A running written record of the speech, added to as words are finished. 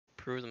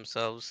prove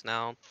themselves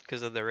now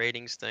because of the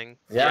ratings thing.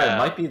 Yeah, it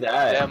might be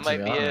that. That to might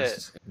be be it.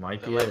 honest. It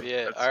might That be might it. be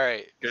it. That's All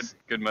right.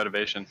 Good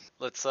motivation.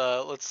 Let's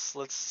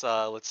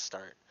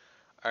start.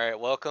 All right,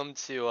 welcome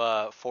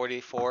to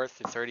 44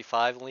 through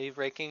 35 league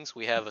rankings.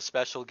 We have a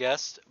special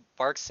guest,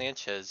 Bark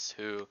Sanchez,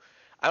 who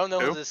I don't know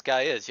who Who? this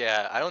guy is.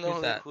 Yeah, I don't know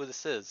Who's that? who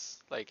this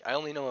is. Like, I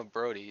only know him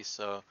Brody.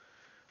 So,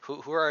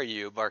 who are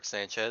you, Bark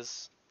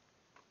Sanchez?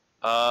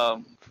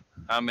 I'm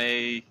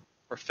a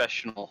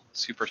professional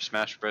Super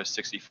Smash Bros.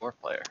 64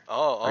 player.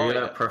 Are you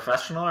Yeah. a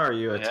professional or are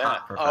you a Yeah.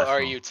 top Oh, professional?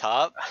 are you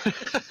top?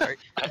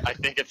 I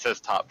think it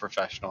says top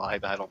professional. I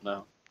don't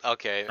know.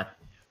 Okay.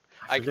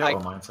 I forget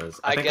what mine says.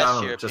 I think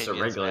guess your I'm just a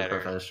opinions regular matter.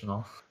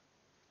 professional.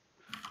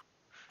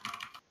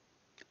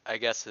 I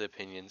guess the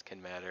opinions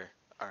can matter.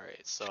 All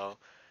right, so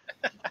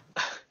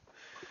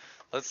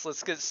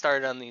let's get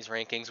started on these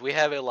rankings. We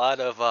have a lot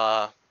of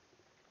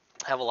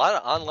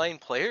online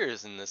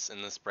players in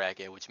this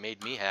bracket, which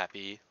made me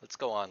happy. Let's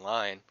go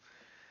online.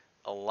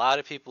 A lot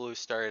of people who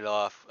started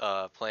off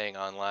playing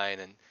online,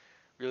 and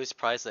really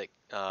surprised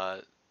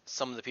that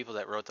some of the people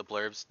that wrote the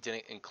blurbs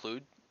didn't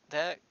include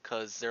that,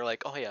 because they're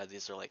like, oh yeah,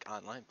 these are like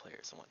online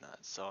players and whatnot.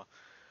 So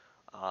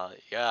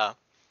yeah.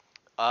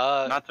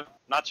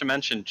 Not to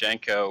mention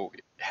Janko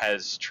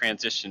has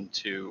transitioned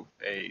to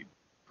a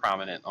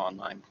prominent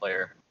online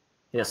player.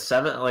 Yeah,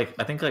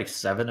 I think like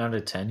 7 out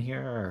of 10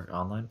 here are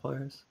online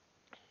players.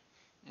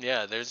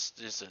 Yeah, there's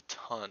a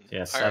ton.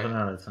 Yeah, All 7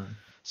 right. out of 10.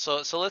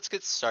 So let's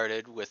get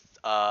started with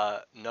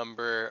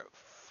number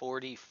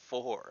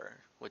 44,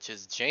 which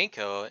is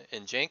Janko.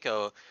 And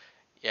Janko,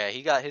 yeah,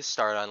 he got his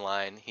start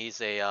online. He's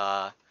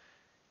a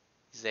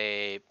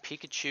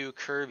Pikachu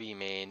Kirby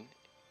main,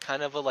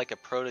 kind of like a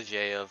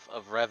protege of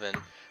Revan,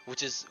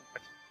 which is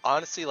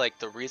honestly like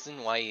the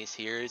reason why he's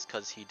here is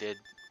because he did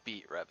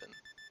beat Revan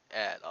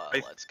at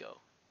Let's Go.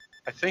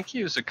 I think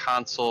he was a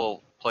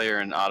console player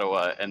in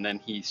Ottawa, and then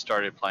he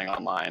started playing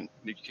online.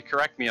 You can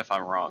correct me if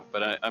I'm wrong,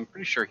 but I'm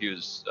pretty sure he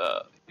was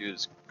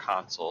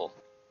console.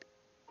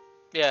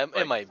 Yeah,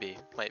 it might be.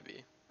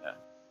 Yeah.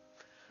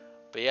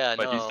 But yeah,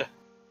 But no. he's a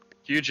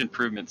huge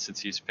improvement since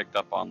he's picked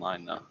up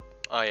online though.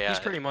 Oh yeah. He's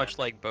pretty much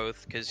like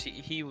both because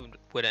he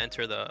would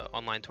enter the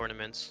online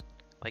tournaments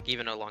like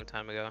even a long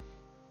time ago.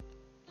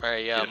 All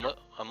right, yeah, Yeah.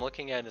 I'm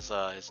looking at his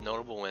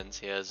notable wins.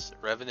 He has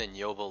Revan and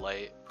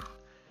Yobalite,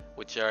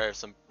 which are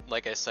some,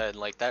 like I said,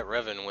 like that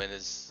Revan win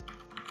is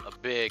a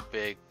big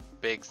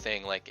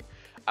thing. Like,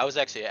 I was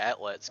actually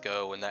at Let's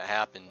Go when that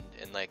happened,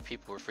 and like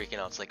people were freaking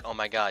out. It's like, oh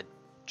my God,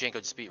 Janko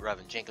just beat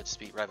Revan. Janko just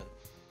beat Revan.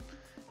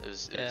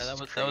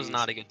 That was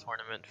not a good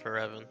tournament for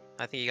Revan.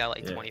 I think he got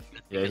like 25th.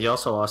 Yeah, he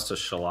also lost to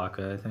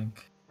Shalaka, I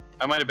think.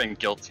 I might have been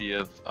guilty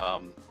of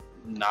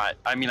not.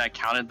 I mean, I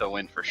counted the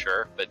win for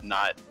sure, but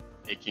not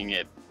taking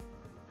it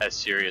as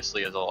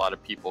seriously as a lot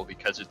of people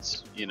because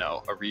it's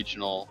a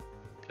regional.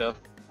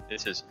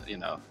 This is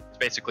it's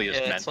basically his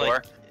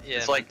mentor.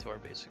 It's like mentor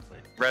basically.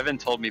 Revan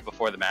told me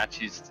before the match,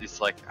 he's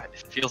like, it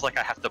feels like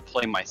I have to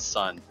play my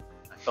son.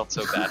 I felt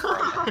so bad for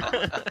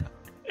him.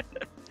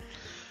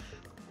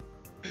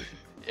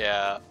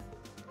 Yeah.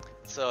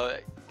 So,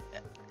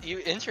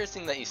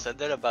 interesting that you said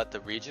that about the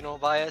regional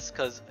bias,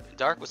 because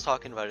Dark was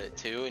talking about it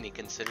too, and he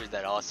considered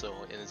that also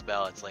in his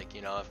ballots, like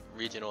if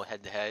regional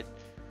head-to-head.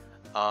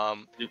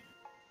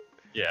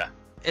 Yeah.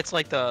 It's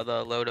like the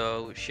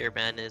Lowww sheer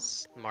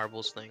madness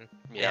marbles thing.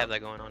 They have that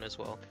going on as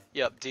well.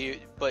 Yep. Do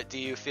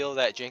you feel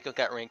that Janko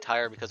got ranked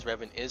higher because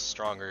Revan is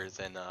stronger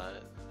than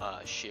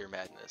sheer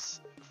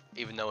madness,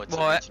 even though it's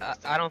well,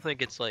 I don't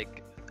think it's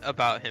like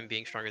about him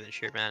being stronger than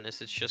sheer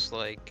madness. It's just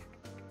like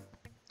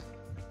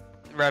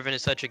Revan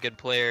is such a good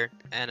player,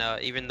 and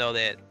even though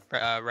that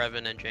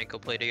Revan and Janko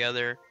play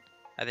together,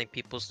 I think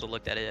people still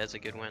looked at it as a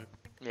good win.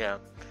 Yeah.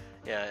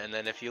 Yeah, and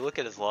then if you look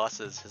at his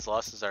losses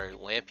are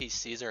Lampy,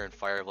 Caesar, and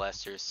Fire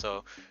Blaster.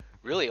 So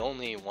really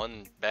only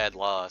one bad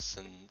loss,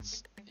 and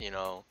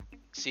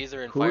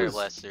Caesar and Fire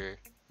Blaster.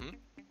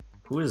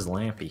 Who is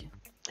Lampy?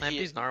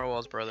 Lampy's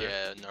Narwhal's brother.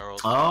 Yeah,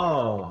 Narwhal's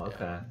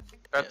brother.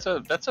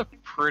 Okay. That's a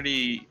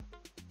pretty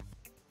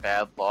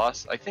bad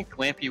loss. I think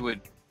Lampy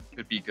would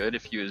be good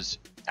if he was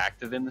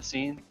active in the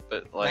scene,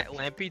 but like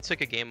Lampy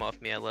took a game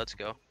off me at Let's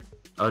Go.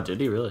 Oh,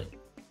 did he really?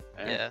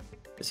 Yeah.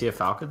 Is he a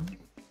Falcon?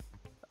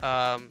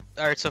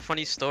 Alright, so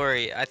funny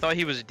story. I thought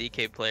he was a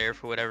DK player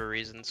for whatever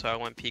reason, so I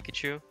went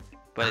Pikachu.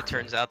 But it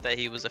turns out that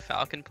he was a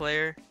Falcon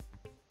player.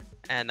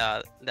 And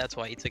that's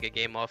why he took a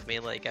game off me.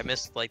 Like, I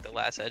missed like the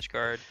last edge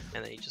guard,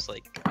 and then he just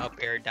like down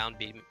aired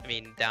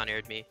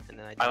me, and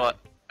then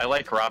I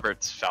like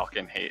Robert's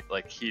Falcon hate.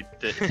 Like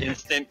the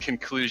instant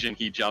conclusion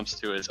he jumps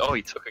to is, oh,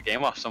 he took a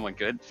game off someone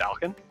good?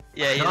 Falcon?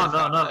 Yeah,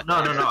 No.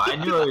 I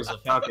knew it was a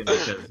Falcon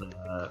because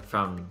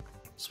from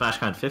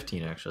SmashCon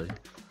 15 actually.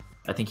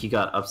 I think he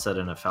got upset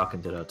in a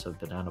Falcon ditto to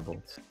Banana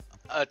Bolt.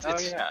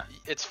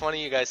 It's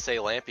funny you guys say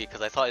Lampy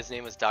because I thought his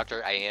name was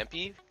Dr.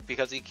 Iampy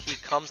because he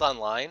comes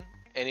online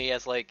and he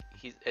has like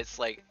he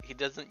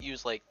doesn't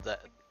use like the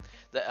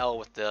L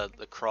with the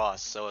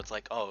cross, so it's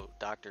like, oh,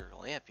 Dr.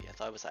 Lampy. I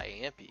thought it was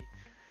Iampy.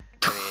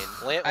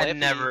 I Lampy,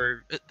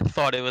 never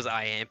thought it was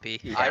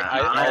IAMP. I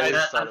always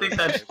I thought think it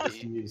was that's Lampy.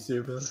 just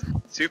you,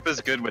 Supa.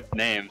 Supa's good with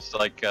names,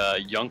 like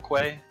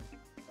Yunkwe.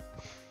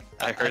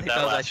 I heard think that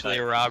that was last actually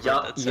night. Robert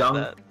that said Young-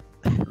 that.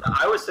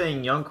 I was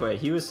saying Youngquay.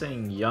 He was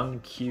saying Young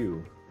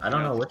Q. I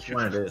don't know which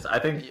one it is. I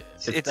think Yeah,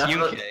 It's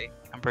definitely- UK.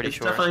 I'm pretty it's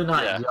sure. definitely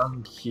not Yeah.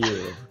 Young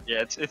Q.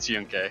 Yeah, it's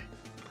Yunke.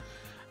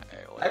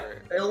 Alright,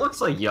 whatever. It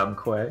looks like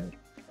Youngquay.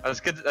 I was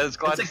glad It's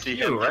to a see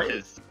Q, him right? get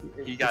his.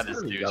 He got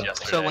his dues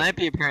yesterday. So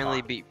Lampy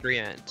apparently beat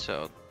Brian,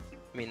 so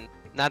I mean,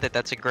 not that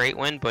that's a great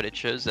win, but it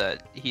shows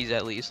that he's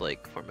at least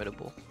like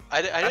formidable.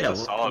 I That's didn't. a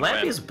solid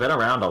Lampy's been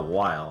around a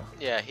while.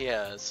 Yeah, he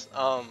has.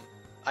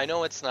 I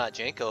know it's not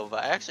Janko,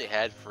 but I actually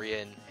had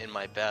Frian in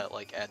my bet,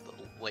 like at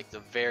the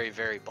very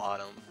very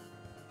bottom.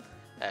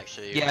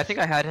 Actually. Yeah, I think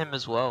I had him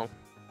as well.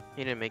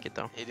 He didn't make it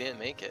though. He didn't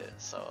make it,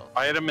 so.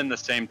 I had him in the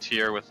same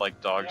tier with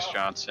like Dogs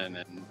Johnson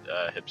and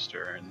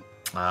Hipster, and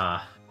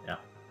Ah, yeah.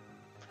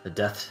 The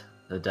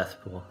death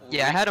pool.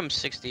 Yeah, I had him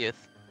 60th.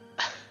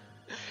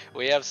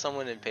 We have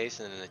someone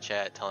impatient in the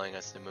chat telling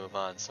us to move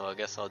on, so I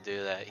guess I'll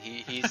do that.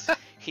 He's Who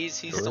the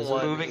is it?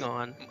 one. Moving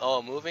on.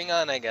 Oh, moving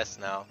on, I guess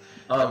now.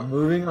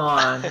 Moving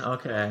on.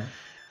 Okay.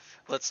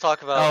 Let's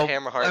talk about Oh,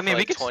 Hammerheart I mean, for we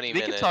like could 20 we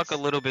minutes. could talk a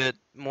little bit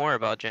more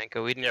about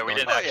Janko. We didn't. yeah, we go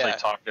didn't into- Oh, actually yeah.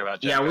 talk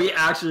about. Yeah, Janko. we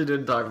actually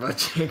didn't talk about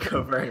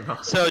Janko very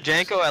much. So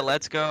Janko at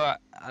Let's Go,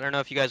 I don't know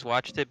if you guys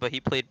watched it, but he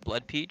played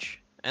Blood Peach,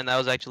 and that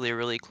was actually a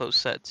really close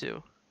set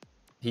too.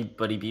 He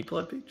beat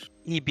Blood Peach?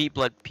 He beat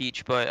Blood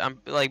Peach, but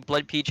like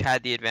Blood Peach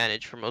had the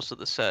advantage for most of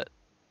the set,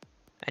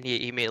 and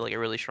he made like a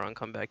really strong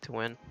comeback to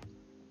win.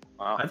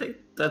 Wow. I think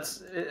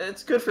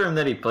it's good for him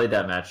that he played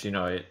that match. You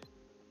know,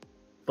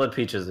 Blood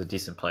Peach is a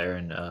decent player,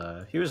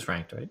 and he was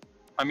ranked, right?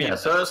 I mean, Yeah,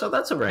 so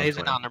that's a ranked He's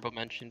an win. honorable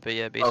mention, but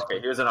yeah, basically.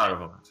 Okay, he was an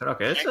honorable mention.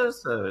 Okay,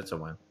 it's a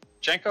win.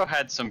 Janko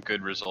had some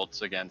good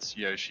results against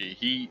Yoshi.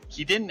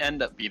 He didn't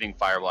end up beating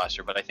Fire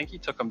Blaster, but I think he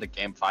took him to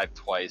Game 5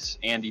 twice,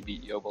 and he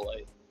beat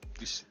Yobalite.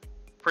 He's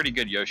a pretty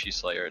good Yoshi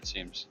Slayer, it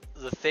seems.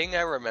 The thing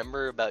I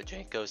remember about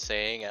Janko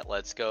saying at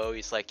Let's Go,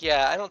 he's like,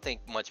 yeah, I don't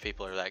think much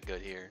people are that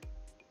good here.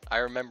 I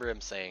remember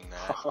him saying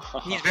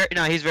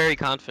that. He's very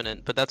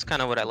confident, but that's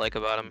kind of what I like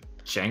about him.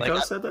 Janko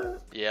Like, said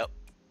that? Yep.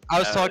 I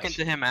was Yeah, talking it's-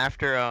 to him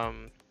after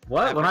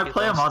What? When after I he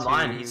play him lost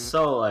online, to- he's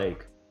so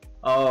like,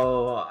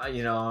 oh,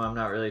 I'm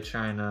not really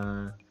trying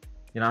to,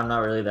 I'm not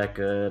really that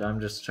good. I'm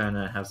just trying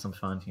to have some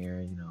fun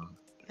here,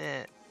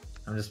 eh,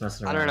 I'm just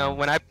messing I around. don't know.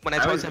 When I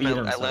talked always to beat him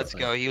him, at so Let's it's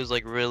Go, he was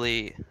like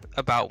really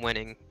about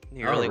winning.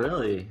 He Oh,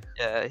 really?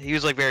 Yeah, he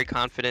was like very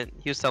confident.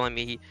 He was telling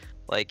me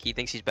he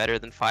thinks he's better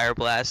than Fire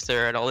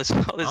Blaster and all this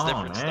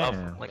different stuff.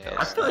 man. Like, Yeah.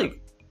 I feel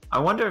like, I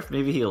wonder if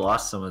maybe he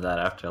lost some of that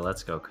after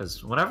Let's Go,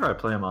 because whenever I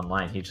play him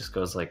online, he just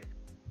goes like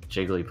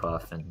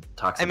Jigglypuff and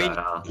talks I mean,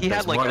 about how he had,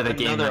 there's like, more to the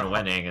game another- than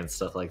winning and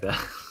stuff like that.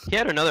 he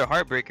had another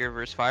heartbreaker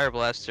versus Fire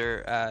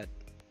Blaster at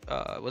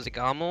was it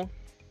Gommel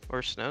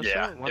or Snow?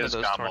 Yeah, One it of was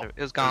those Gommel. tournaments.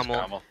 It was It was Gommel.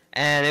 Gommel.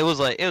 And it was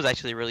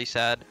actually really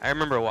sad. I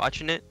remember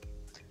watching it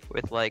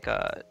with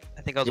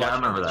I think I was Yeah, I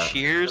watching it remember with that.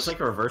 Shears. It's like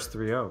a reverse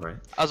 3-0, right?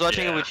 I was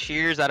watching it Yeah. with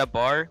Shears at a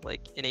bar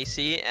like in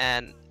AC,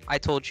 and I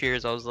told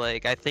Shears, I was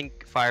like, I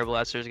think Fire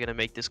Blaster is gonna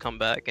make this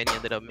comeback, and he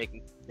ended up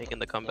making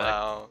the comeback.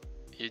 Wow.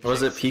 You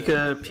Was it jinxed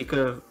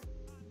Pika?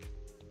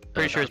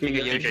 Pretty sure it's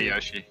Pika Yoshi. Pika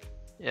Yoshi.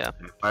 Yeah.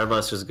 Fire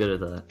Blaster's good at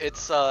that.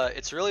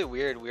 It's really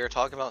weird. We were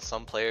talking about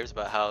some players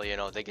about how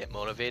they get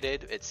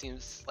motivated. It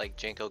seems like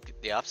Janko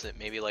the opposite.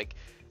 Maybe like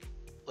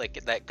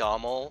that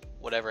Gommel,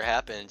 whatever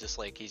happened, just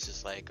like he's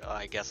just like, oh,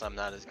 I guess I'm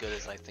not as good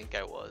as I think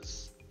I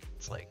was.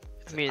 It's like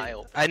it's I mean, an eye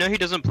opener. I know he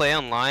doesn't play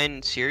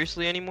online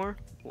seriously anymore.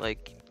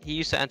 Like he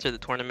used to enter the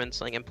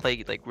tournaments and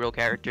play like real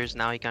characters.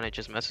 Now he kind of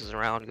just messes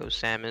around, goes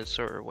Samus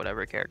or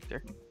whatever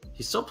character.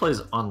 He still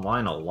plays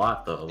online a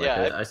lot though. Like,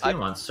 Yeah, I see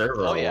him on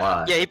server oh, a yeah.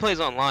 lot. Yeah, he plays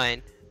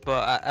online,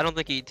 but I don't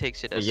think he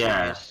takes it as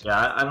serious.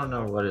 Yeah. I don't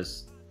know what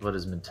his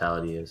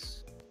mentality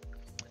is.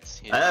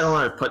 He's- I don't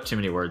want to put too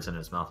many words in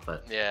his mouth,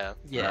 but Yeah,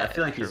 Yeah, I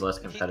feel like he's true. less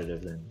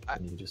competitive than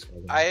you just.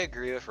 I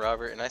agree with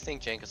Robert, and I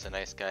think Janko's a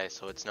nice guy,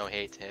 so it's no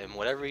hate to him.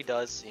 Whatever he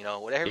does,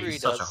 whatever he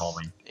he's does. such a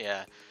homie.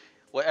 Yeah,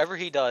 whatever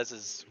he does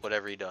is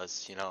whatever he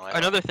does.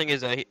 Another thing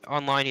is that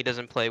online he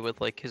doesn't play with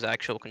his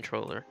actual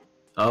controller.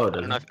 Oh, I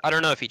doesn't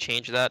don't know if he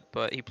changed that,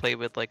 but he played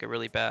with a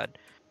really bad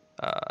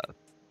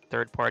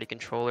third-party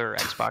controller or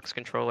Xbox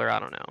controller. I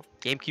don't know,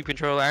 GameCube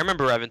controller. I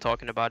remember Evan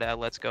talking about it at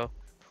Let's Go.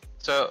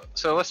 So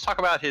let's talk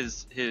about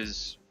his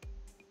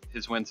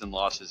wins and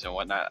losses and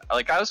whatnot.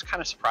 Like, I was kind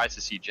of surprised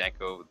to see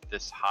Janko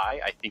this high.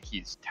 I think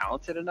he's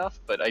talented enough,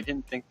 but I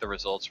didn't think the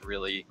results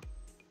really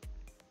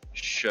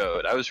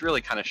showed. I was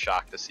really kind of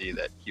shocked to see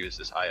that he was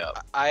this high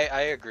up. I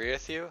agree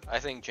with you. I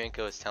think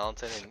Janko is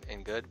talented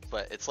and good,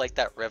 but it's like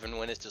that Revan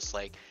win is just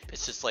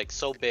like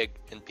so big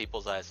in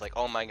people's eyes. Like,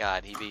 oh my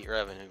God, he beat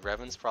Revan.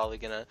 Revan's probably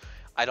gonna.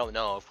 I don't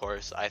know, of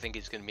course. I think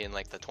he's gonna be in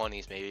the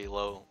 20s, maybe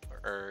low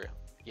or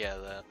yeah,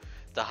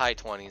 the high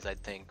 20s. I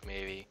think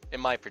maybe in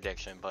my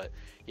prediction. But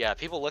yeah,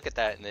 people look at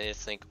that and they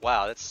just think,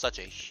 wow, that's such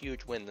a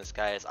huge win. This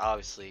guy is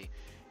obviously.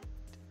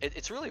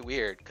 It's really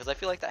weird because I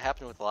feel like that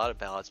happened with a lot of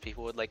ballots.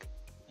 People would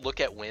look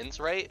at wins,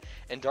 right?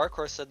 And Dark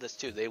Horse said this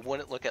too. They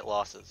wouldn't look at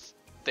losses.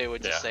 They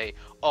would just Yeah. say,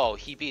 "Oh,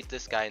 he beat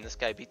this guy, and this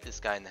guy beat this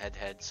guy in the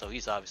head-to-head, so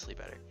he's obviously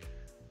better."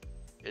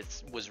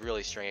 It was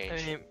really strange.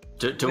 I mean,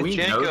 Do with we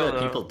know Django, that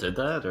though- people did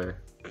that,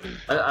 or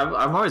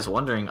I'm always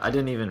wondering. I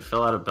didn't even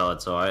fill out a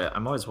ballot, so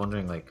I'm always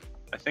wondering like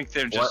I think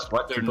they're just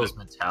what they're people's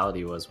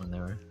mentality was when they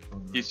were.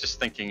 he's just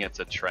thinking it's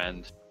a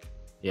trend.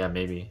 Yeah,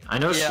 maybe. I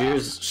know Yeah.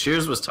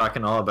 Shears was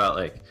talking all about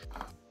like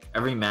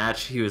every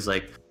match. He was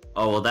like,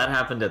 "Oh, well, that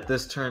happened at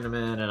this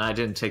tournament, and I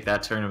didn't take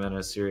that tournament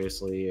as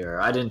seriously,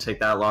 or I didn't take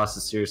that loss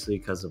as seriously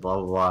because of blah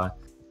blah blah."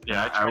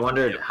 Yeah, I tried to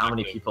wondered be how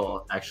many objective.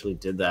 people actually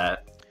did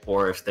that,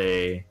 or if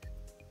they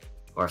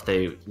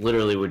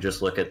literally would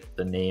just look at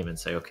the name and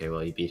say, "Okay,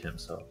 well, you beat him,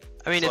 so."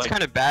 I mean, It's it's like-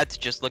 kind of bad to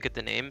just look at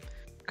the name,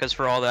 because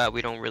for all that,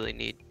 we don't really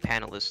need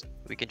panelists.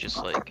 We can just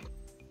like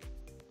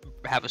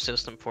have a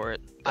system for it.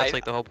 That's I-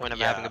 like the whole point of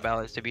yeah. having a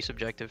ballot is to be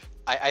subjective.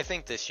 I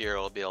think this year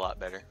will be a lot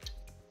better.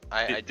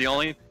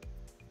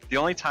 The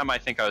only time I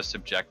think I was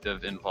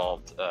subjective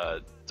involved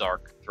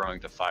Dark throwing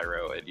to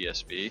Fyro at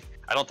ESB.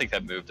 I don't think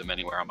that moved him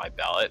anywhere on my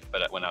ballot,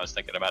 but when I was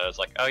thinking about it, I was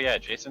like, oh yeah,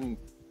 Jason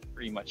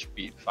pretty much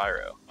beat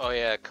Fyro. Oh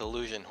yeah,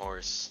 collusion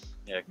horse.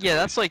 Yeah,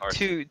 that's like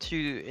Collusion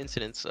two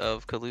incidents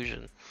of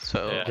collusion.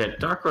 So Yeah. Yeah,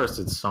 Dark Horse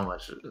did so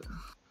much.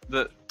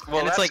 Well, And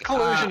it's that's like,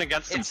 collusion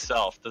against it's-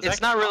 himself. Does it's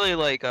that not count? really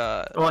like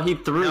Well, he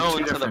threw known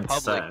two to the different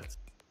public. sets.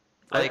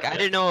 like I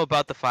didn't know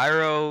about the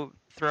Fyro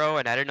throw,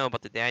 and I didn't know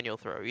about the Daniel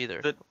throw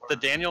either. The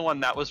Daniel one,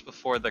 that was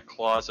before the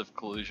clause of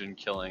collusion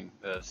killing,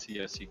 the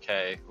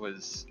COCK,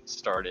 was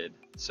started.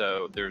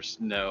 So there's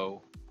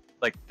no,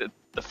 like,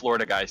 the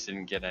Florida guys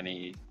didn't get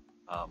any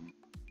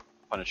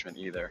punishment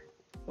either.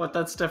 What?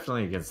 That's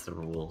definitely against the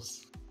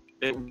rules.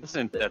 It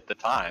wasn't at the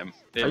time.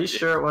 Are you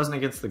sure it wasn't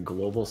against the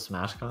global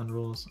SmashCon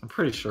rules? I'm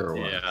pretty sure it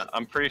was. Yeah,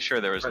 I'm pretty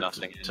sure there was For-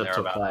 nothing in to there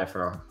about apply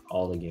for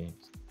all the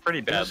games.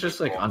 pretty bad. It's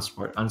just like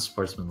loophole.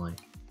 unsportsmanlike.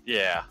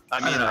 Yeah, I I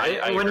mean, don't know.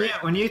 I when agree.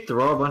 when you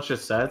throw a bunch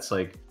of sets,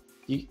 like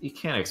you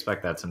can't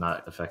expect that to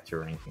not affect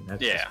your ranking.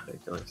 That's Yeah. just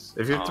ridiculous.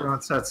 If you're Um,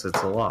 throwing sets,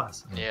 it's a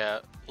loss. Yeah,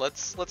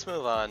 let's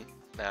move on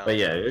now. But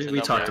yeah, to we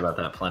number- talked about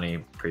that plenty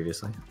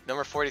previously.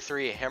 Number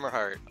 43,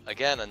 Hammerheart.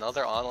 Again,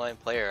 another online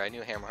player. I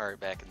knew Hammerheart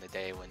back in the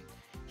day when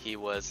he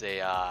was a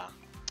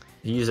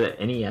You use an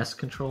NES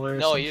controller? Or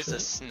no, some he used a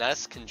shit?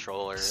 SNES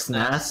controller.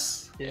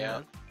 SNES.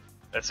 Yeah.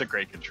 That's a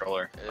great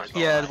controller. It is.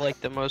 He had like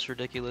the most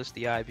ridiculous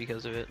DI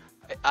because of it.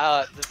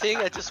 The thing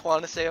I just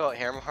want to say about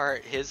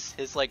Hammerheart,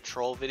 his like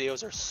troll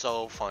videos are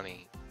so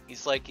funny.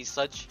 He's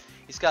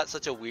got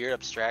such a weird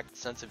abstract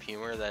sense of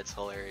humor that's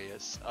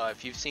hilarious.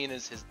 If you've seen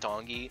his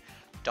Donkey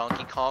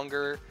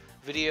Konger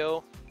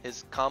video,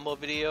 his combo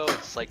video,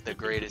 it's like the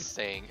greatest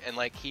thing. And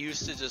like he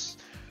used to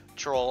just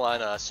troll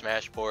on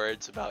Smash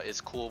boards about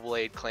his Cool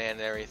Blade clan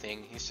and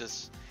everything. He's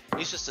just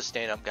a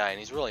stand-up guy, and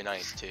he's really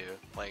nice too.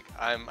 Like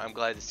I'm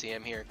glad to see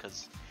him here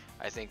because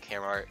I think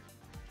Hammerheart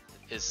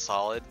is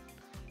solid.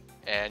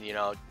 And you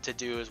know, to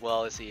do as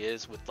well as he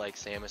is with like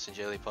Samus and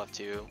Jigglypuff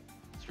too,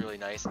 it's really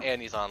nice. And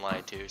he's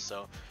online too,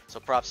 so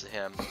props to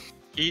him.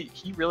 He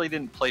really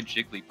didn't play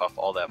Jigglypuff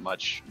all that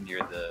much near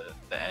the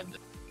end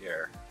of the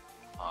year.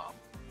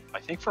 I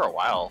think for a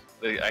while,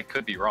 I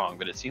could be wrong,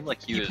 but it seemed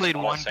like he was played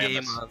all one Samus.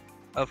 game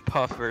of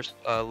Puff versus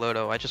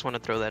Lowww. I just want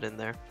to throw that in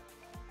there,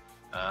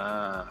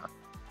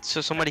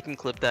 so somebody can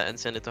clip that and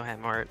send it to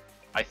Hamheart.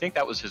 I think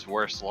that was his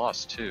worst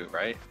loss too,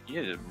 right? He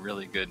had a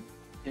really good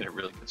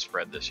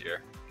spread this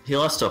year. He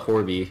lost to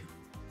Horby.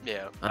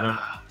 Yeah. I don't.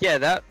 Yeah,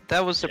 that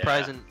was Yeah.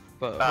 surprising,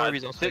 but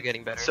Horby's also th-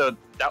 getting better. So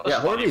that was Yeah,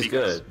 funny Horby's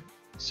because- good.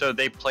 So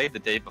they played the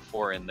day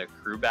before in the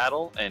crew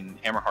battle,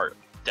 and Hammerheart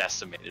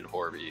decimated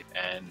Horby,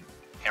 and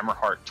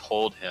Hammerheart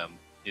told him,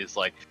 he's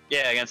like,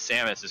 yeah, against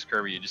Samus is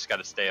Kirby, you just got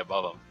to stay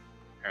above him.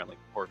 Apparently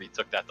Horby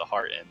took that to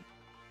heart and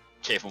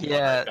gave him one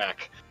Yeah. right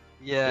back.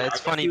 yeah, I it's guess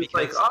funny he was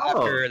because like,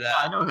 oh, after that,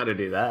 I know how to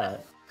do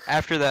that.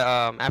 after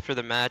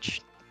the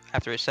match,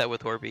 after I set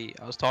with Horby,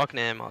 I was talking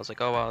to him. I was like,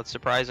 oh well, it's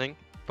surprising,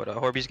 but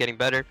Horby's getting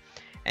better,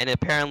 and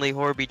apparently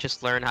Horby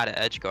just learned how to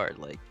edge guard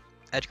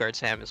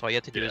Samus. All you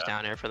have to do is Yeah.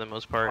 down air for the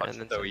most part, Oh, and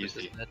then it's so Samus is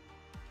easy. dead.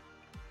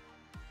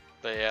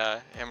 But yeah,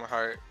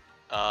 Hammerheart,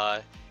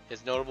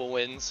 his notable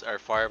wins are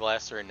Fire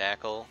Blaster and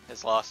Knackle.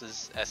 His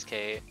losses,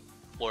 SK,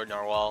 Lord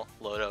Narwhal,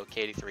 Lodo,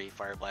 KD3,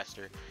 Fire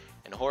Blaster,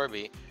 and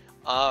Horby.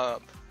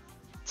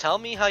 Tell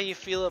me how you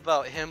feel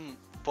about him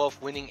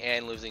both winning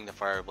and losing the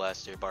Fire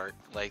Blaster, Bart.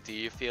 Like, do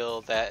you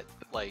feel that,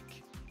 like...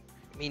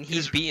 I mean,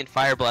 he's beaten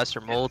Fire Blaster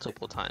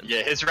multiple times.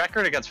 Yeah, his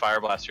record against Fire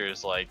Blaster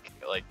is like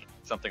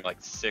something like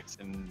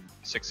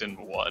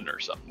 6-1 or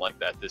something like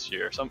that this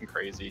year, something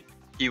crazy.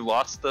 He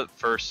lost the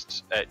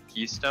first at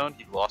Keystone.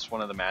 He lost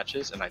one of the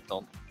matches, and I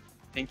don't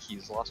think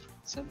he's lost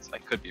since. I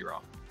could be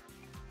wrong.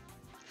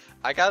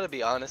 I gotta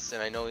be honest,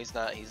 and I know he's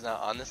not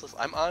on this list.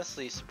 I'm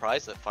honestly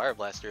surprised that Fire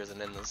Blaster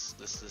isn't in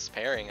this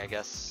pairing. I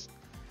guess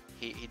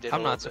he did.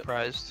 I'm a not little bit-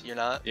 surprised. You're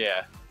not?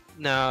 Yeah,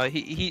 No, I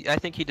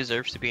think he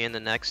deserves to be in the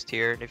next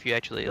tier if you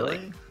actually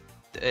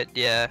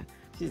yeah.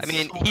 I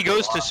mean, he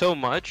goes to so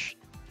much,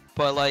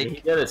 but He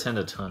like, did attend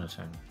a ton of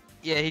tournaments.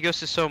 Yeah, he goes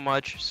to so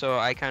much, so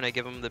I kind of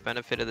give him the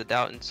benefit of the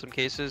doubt in some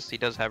cases. He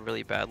does have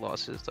really bad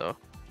losses, though.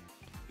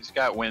 He's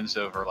got wins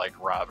over like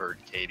Robert,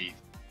 Katie.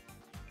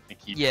 I think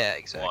he Yeah,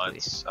 exactly.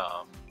 once.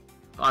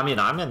 I mean,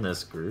 I'm in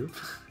this group,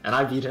 and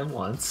I beat him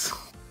once.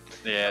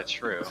 Yeah,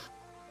 true.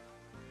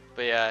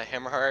 But yeah,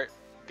 Hammerheart,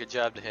 good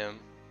job to him.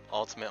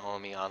 Ultimate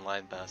homie,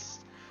 online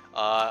best.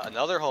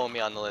 Another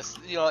homie on the list.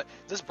 You know,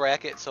 this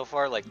bracket so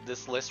far, like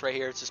this list right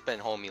here, it's just been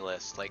homie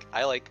list. Like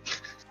I like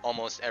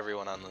almost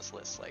everyone on this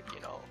list. Like you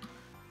know,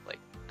 like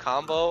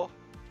Combo's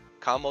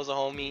a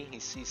homie.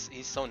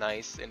 He's so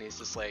nice, and he's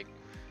just like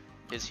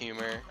his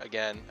humor.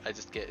 Again, I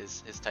just get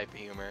his type of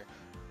humor.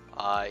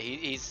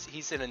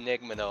 He's an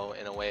enigma though,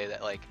 in a way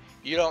that like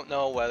you don't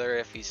know whether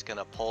if he's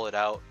gonna pull it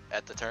out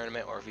at the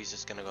tournament or if he's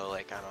just gonna go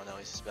like, I don't know,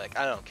 he's just be like,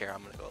 I don't care,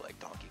 I'm gonna go like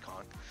Donkey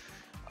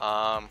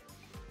Kong.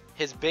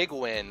 His big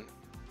win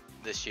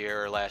this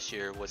year or last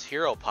year was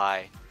Hero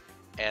Pie,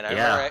 and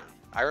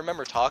I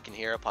remember talking to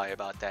Hero Pie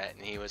about that,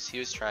 and he was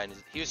trying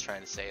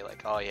to say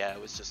like, oh yeah,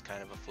 it was just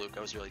kind of a fluke, I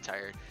was really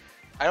tired.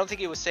 I don't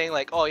think he was saying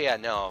like, oh yeah,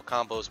 no,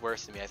 Combo's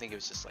worse than me. I think it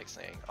was just like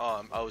saying,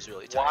 oh, I was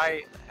really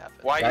tired when that happened.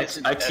 Why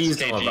isn't I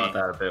teased him SKG about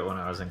that a bit when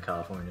I was in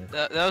California.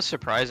 That was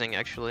surprising,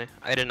 actually.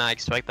 I did not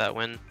expect that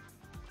win.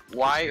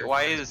 Why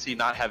does he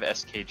not have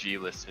SKG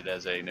listed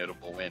as a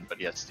notable win, but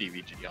he has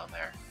Stevie G on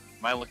there?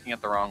 Am I looking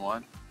at the wrong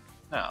one?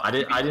 No. I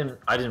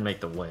didn't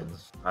make the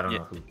wins. I don't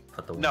know who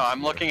put the wins. No, I'm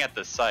together. looking at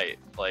the site.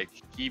 Like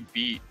he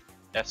beat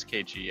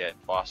SKG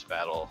at boss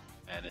battle,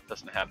 and it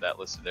doesn't have that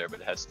listed there,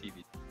 but it has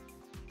Stevie.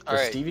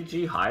 Was Stevie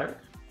G higher?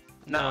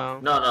 No,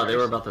 they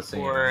were about the same.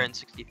 4 and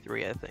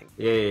 63, I think.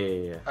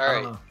 Yeah.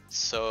 Alright,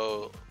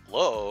 so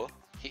Low,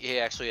 he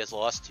actually has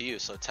lost to you,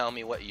 so tell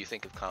me what you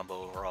think of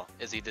Combo overall.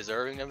 Is he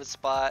deserving of his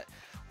spot,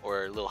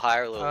 or a little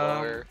higher, a little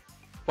lower?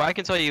 Well, I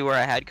can tell you where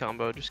I had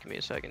Combo, just give me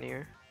a second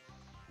here.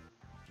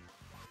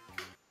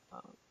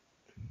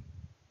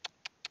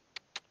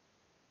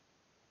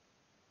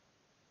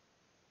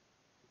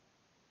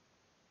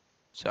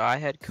 So I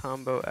had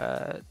Combo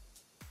at...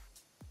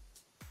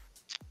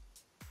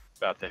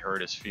 About to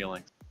hurt his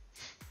feelings.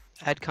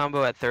 I had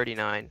Combo at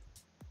 39.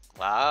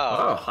 Wow.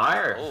 Oh,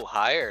 higher. Oh,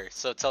 higher.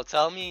 So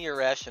tell me your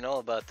rationale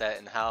about that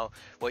and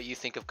what you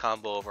think of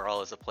Combo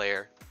overall as a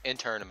player in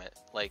tournament.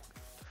 Like,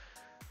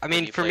 I when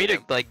mean, you for me played to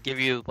him. like give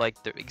you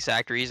like the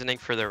exact reasoning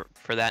for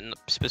that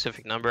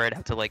specific number, I'd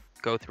have to like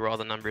go through all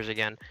the numbers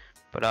again.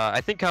 But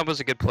I think Combo's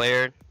a good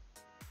player.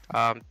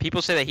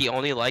 People say that he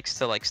only likes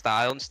to like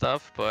style and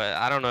stuff, but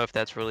I don't know if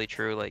that's really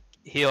true. Like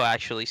he'll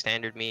actually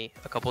standard me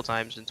a couple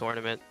times in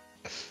tournament.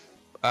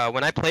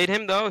 When I played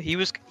him though, he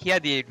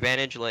had the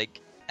advantage like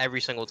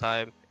every single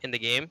time in the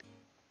game,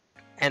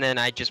 and then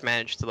I just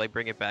managed to like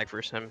bring it back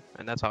versus him,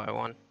 and that's how I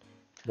won.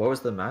 What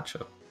was the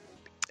matchup?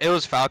 It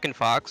was Falcon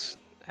Fox,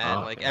 and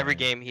Oh, like okay. every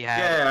game he had.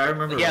 Yeah, I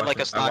remember. He had like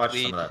watching- a stock I watched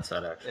lead. some of that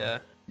set actually. Yeah.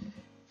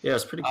 Yeah, it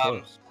was pretty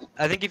close.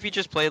 I think if he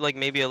just played like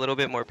maybe a little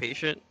bit more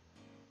patient,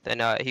 then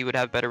he would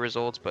have better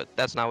results. But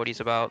that's not what he's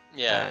about.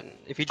 Yeah. And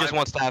if he just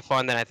wants to have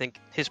fun, then I think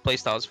his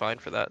playstyle is fine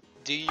for that.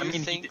 Do you I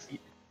mean, think? he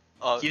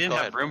didn't go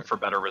have ahead, room Robert. for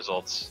better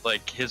results.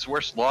 Like his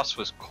worst loss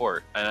was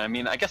Court, and I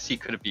mean, I guess he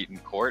could have beaten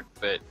Court,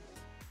 but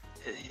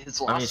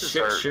his I mean,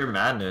 losses sheer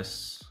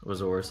madness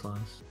was a worse loss.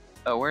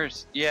 Oh,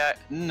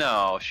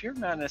 Sheer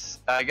Madness.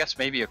 I guess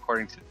maybe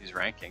according to these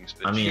rankings,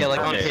 but I mean, Yeah, like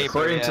on paper,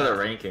 according to yeah. the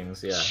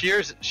rankings,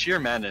 yeah. Sheer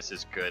Madness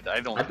is good. I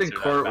don't. I think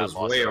consider that a Court bad was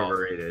loss way at all.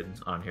 overrated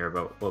on here,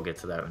 but we'll get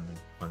to that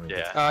when we get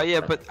Yeah. to that. Yeah,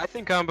 but I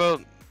think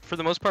Combo, for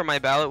the most part, my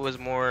ballot was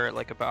more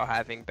like about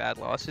having bad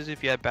losses.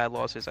 If you had bad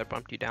losses, I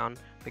bumped you down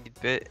like a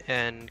bit,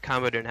 and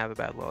Combo didn't have a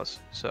bad loss,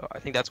 so I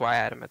think that's why I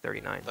had him at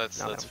 39. That's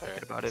now that I'm fair.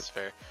 thinking about That's it.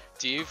 fair.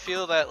 Do you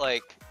feel that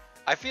like?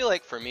 I feel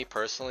like for me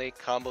personally,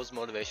 Combo's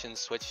motivation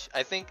switch.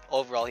 I think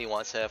overall he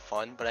wants to have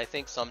fun, but I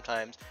think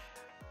sometimes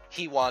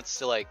he wants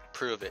to like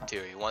prove it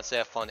too. He wants to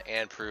have fun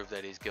and prove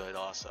that he's good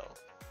also.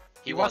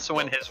 He wants to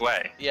win both. his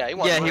way. Yeah, he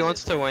wants. He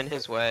wants to win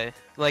his way.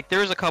 Like there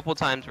was a couple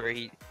times where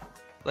he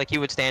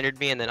would standard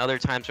me, and then other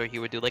times where he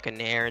would do like a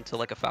nair into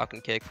like a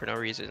falcon kick for no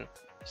reason.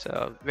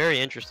 So very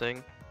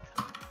interesting.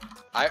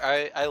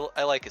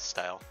 I like his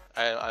style.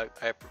 I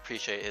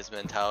appreciate his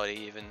mentality,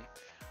 even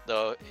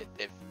though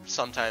it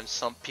sometimes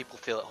some people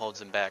feel it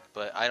holds him back,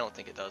 but I don't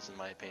think it does in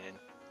my opinion.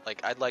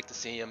 Like I'd like to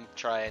see him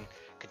try and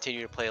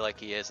continue to play like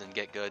he is and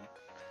get good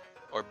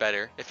or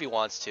better if he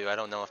wants to. I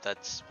don't know if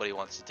that's what he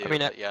wants to do. I mean,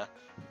 but yeah.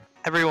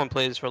 Everyone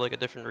plays for like a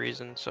different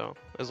reason, so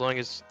as long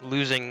as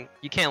losing,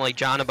 you can't like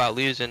John about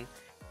losing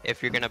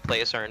if you're gonna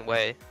play a certain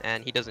way,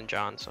 and he doesn't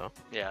John, so.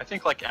 Yeah. I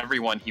think like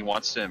everyone, he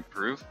wants to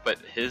improve, but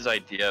his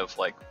idea of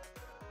like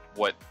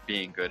what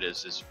being good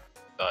is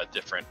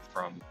different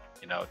from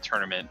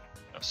tournament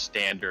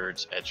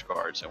standards, edge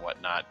guards, and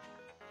whatnot.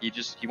 He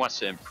wants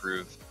to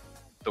improve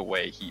the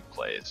way he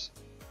plays.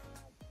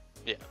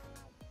 Yeah,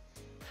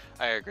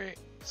 I agree.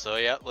 So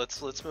yeah,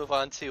 let's move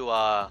on to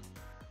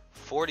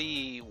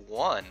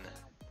 41,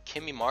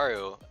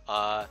 Kimimaru.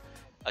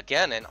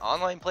 Again, an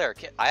online player.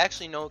 I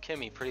actually know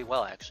Kimmy pretty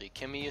well. Actually,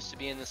 Kimmy used to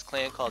be in this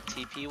clan called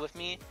TP with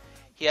me.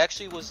 he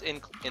actually was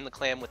in the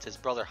clan with his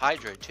brother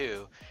Hydra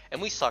too,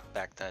 and we sucked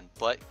back then.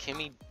 But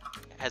Kimmy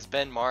has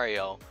been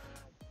Mario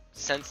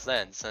since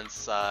then,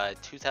 since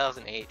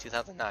 2008,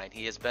 2009.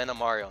 He has been a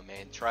Mario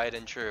main, tried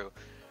and true.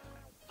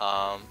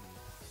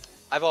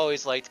 I've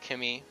always liked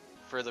Kimmy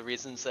for the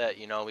reasons that,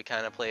 you know, we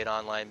kind of played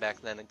online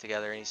back then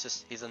together, and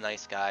he's a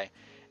nice guy.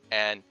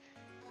 And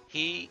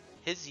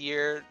his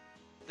year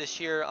this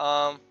year,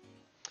 I'm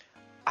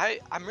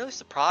really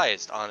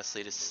surprised,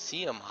 honestly, to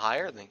see him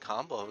higher than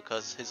Combo,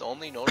 because his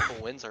only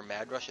notable wins are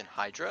Mad Rush and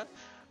Hydra.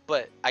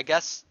 But I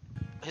guess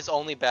his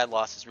only bad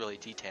loss is really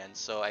D-Tan.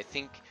 So I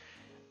think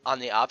on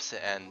the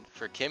opposite end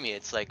for Kimmy,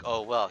 it's like,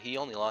 oh well, he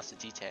only lost to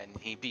D-Tan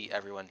and he beat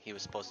everyone he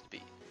was supposed to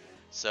beat.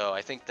 So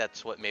I think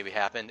that's what maybe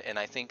happened, and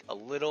I think a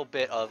little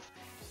bit of,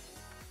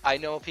 I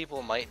know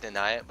people might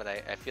deny it, but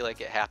I feel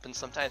like it happens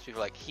sometimes. People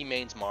are like, he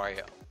mains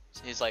Mario.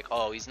 He's like,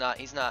 oh, he's not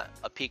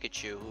a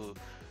Pikachu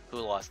who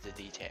lost to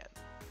D-Tan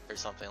or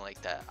something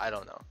like that. I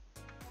don't know.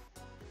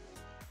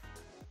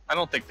 I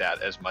don't think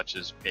that as much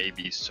as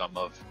maybe some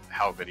of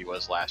how good he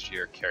was last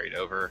year carried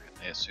over.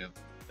 I assume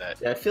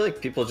that. Yeah, I feel like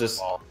people just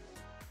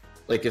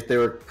like if they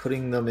were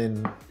putting them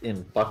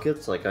in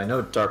buckets. Like I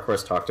know Dark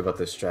Horse talked about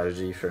this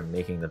strategy for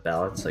making the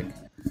ballots, like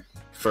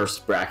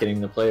first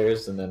bracketing the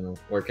players and then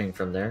working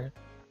from there.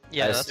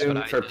 Yeah, I that's assume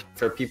what I did.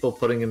 for people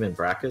putting him in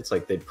brackets,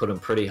 like they'd put him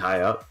pretty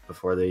high up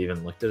before they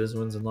even looked at his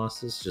wins and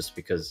losses, just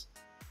because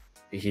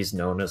he's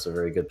known as a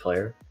very good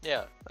player.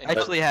 Yeah. I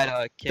actually had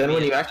Kimmy. Then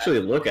when you in- actually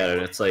look at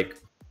it, it's like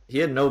he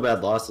had no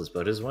bad losses,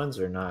 but his wins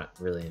are not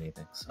really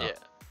anything. So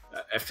Yeah.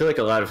 I feel like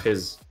a lot of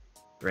his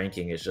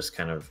ranking is just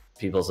kind of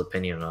people's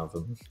opinion of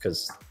him,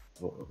 because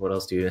what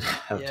else do you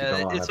have to go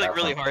Yeah, on it's at like that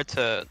really point?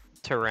 hard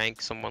to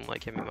rank someone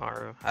like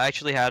Himimaru. I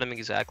actually had him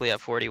exactly at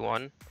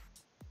 41,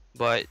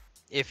 but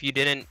if you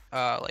didn't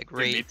like Me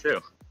rate, too.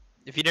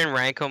 if you didn't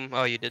rank him,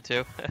 oh, you did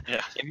too.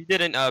 Yeah. If you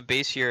didn't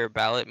base your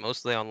ballot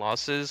mostly on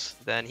losses,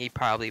 then he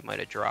probably might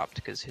have dropped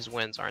because his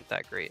wins aren't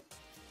that great.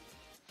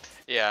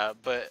 Yeah,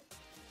 but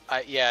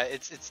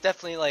it's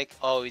definitely like,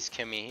 oh, he's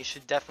Kimmy. He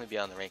should definitely be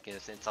on the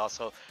rankings. It's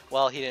also,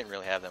 well, he didn't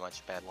really have that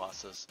much bad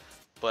losses.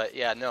 But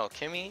yeah, no,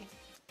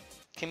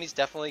 Kimmy's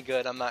definitely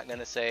good. I'm not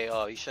gonna say,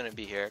 oh, he shouldn't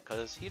be here,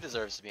 because he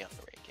deserves to be on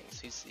the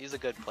rankings. He's a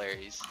good player.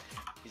 He's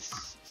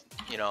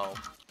you know,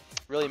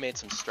 really made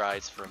some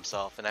strides for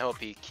himself, and I hope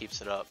he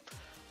keeps it up.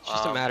 It's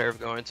just a matter of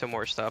going to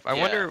more stuff. I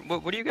yeah. wonder,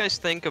 what do you guys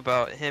think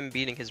about him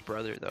beating his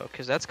brother though?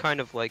 Because that's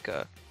kind of like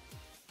a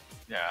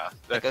Yeah,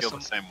 I Like a feel some-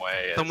 the same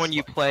way. It's someone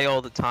you like play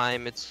all the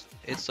time. It's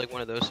like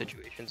one of those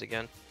situations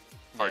again.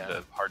 hard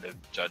Yeah. to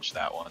judge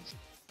that one.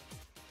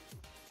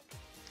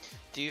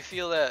 Do you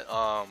feel that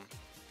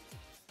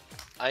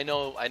I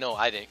know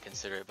I didn't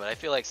consider it, but I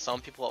feel like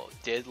some people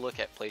did look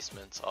at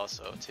placements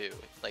also too.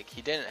 Like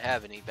he didn't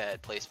have any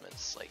bad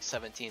placements, like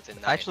 17th and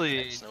 9th. Actually,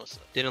 at Snowsa.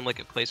 Didn't look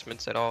at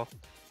placements at all.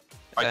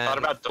 I thought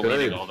And- about Good-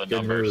 deleting all the good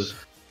numbers.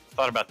 move.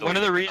 Thought about One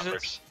of deleting the the reasons-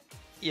 numbers.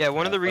 Yeah,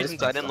 one of Yeah, the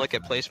reasons I placement's didn't not look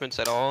at bad. placements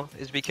at all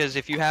is because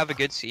if you have a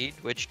good seed,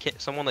 which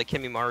someone like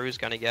Kimimaru is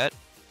gonna get,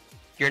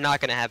 you're not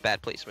gonna have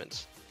bad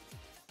placements.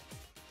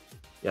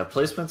 Yeah,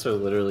 placements are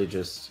literally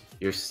just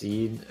your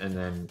seed and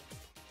then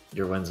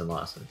your wins and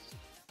losses.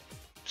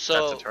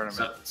 So That's a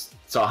tournament.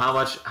 So how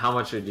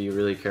much do you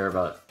really care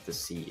about the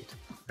seed,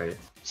 right?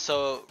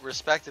 so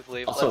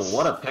respectively. Also, let's-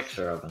 what a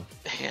picture of him.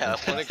 Yeah,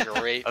 what a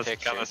great I was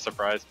picture. kind of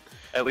surprised.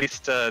 At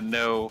least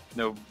no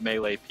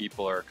melee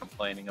people are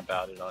complaining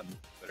about it on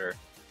Twitter.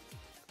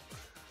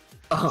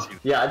 Oh,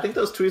 yeah, I think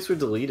those tweets were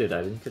deleted.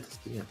 I didn't get to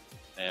see them.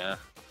 Yeah.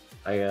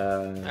 I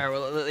Alright,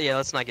 well, yeah,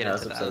 let's not get Yeah,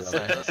 into that's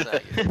that. upsetting. Let's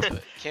not get into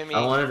it. Kimmy,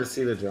 I wanted to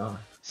see the drama.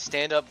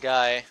 stand up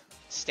guy,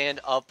 stand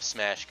up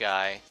smash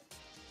guy.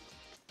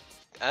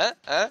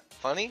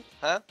 Funny?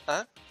 Huh?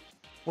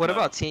 What No.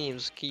 about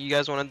teams? You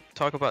guys want to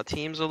talk about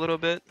teams a little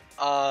bit?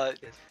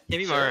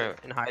 Kimimaru Sure.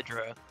 and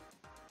Hydra are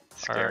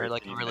Scary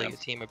like a team, really man. good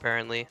team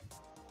apparently.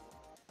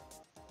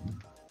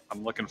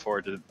 I'm looking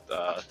forward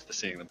to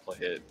seeing them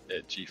play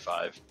at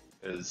G5,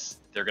 because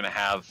they're gonna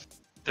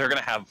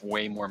have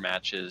way more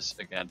matches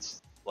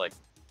against like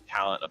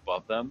talent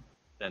above them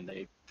than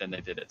they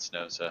did at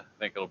Snowsa. I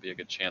think it'll be a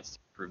good chance to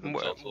prove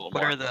themselves a little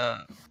What more.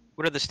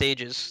 are the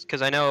stages?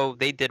 Because I know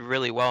they did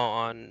really well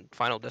on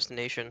Final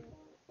Destination.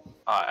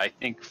 I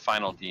think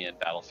Final D and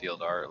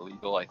Battlefield are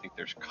illegal. I think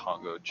there's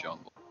Congo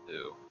Jungle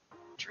too.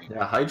 Dream.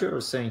 Yeah, Hydra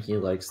was saying he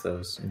likes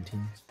those in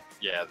teams.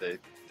 Yeah,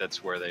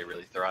 that's where they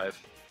really thrive.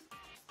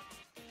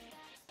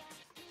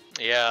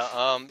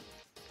 Yeah,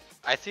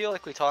 I feel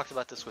like we talked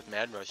about this with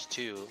Mad Rush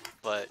too,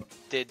 but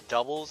did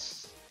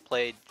doubles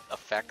play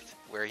affect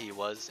where he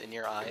was in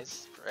your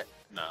eyes?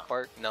 No.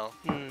 Bart? No.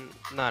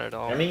 Not at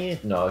all. I mean,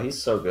 no,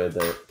 he's so good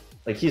that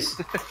like he's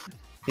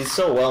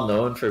so well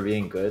known for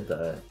being good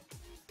that,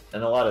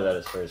 and a lot of that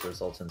is for his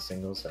results in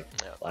singles like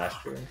Yeah.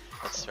 last year.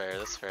 That's fair,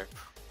 that's fair.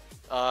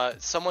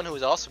 Someone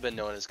who's also been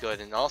known as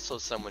good, and also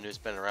someone who's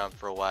been around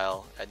for a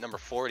while, at number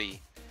 40,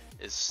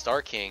 is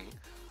Star King.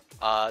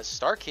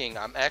 Star King,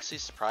 I'm actually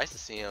surprised to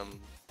see him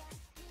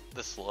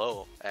this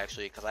low,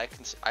 actually, because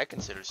I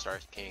consider Star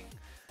King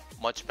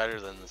much better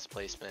than this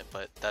placement,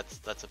 but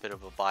that's a bit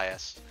of a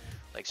bias.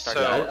 Like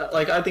So-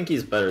 I think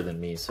he's better than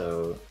me.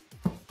 So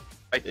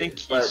I think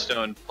But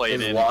Keystone played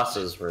his in.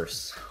 losses were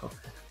so.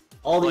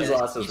 All these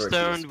losses were.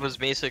 Keystone was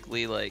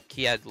basically like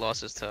he had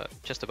losses to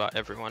just about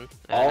everyone.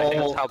 And All I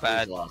think that's how his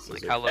bad, losses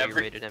like are- how low you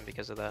every- rated him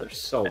because of that. They're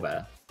so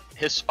bad.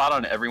 His spot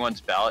on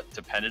everyone's ballot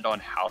depended on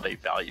how they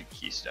valued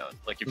Keystone.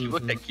 Like if you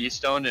looked at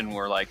Keystone and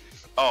were like,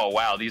 oh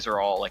wow, these are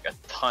all like a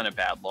ton of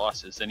bad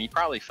losses, then he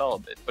probably fell a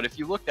bit. But if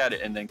you looked at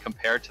it and then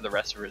compared to the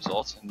rest of the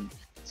results and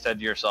said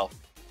to yourself,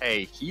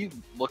 hey, he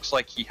looks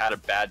like he had a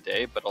bad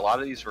day, but a lot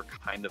of these were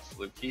kind of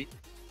fluky,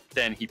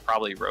 then he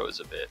probably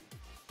rose a bit.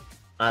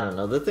 I don't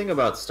know. The thing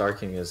about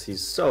Starking is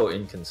he's so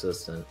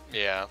inconsistent,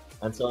 Yeah.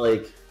 and so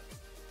like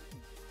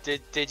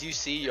Did you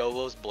see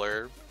Yolo's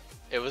blurb?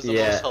 It was the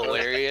Yeah. most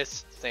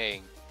hilarious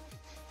thing.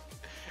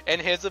 And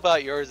his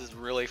about yours is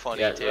really funny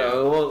yeah. too.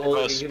 Well,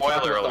 Oh, you can talk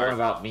spoiler more alert.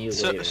 about me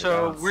So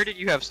later. where did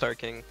you have Star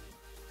King?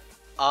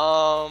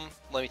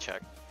 Let me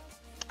check.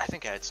 I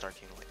think I had Star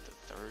King in like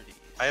the 30s.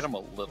 I had him a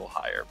little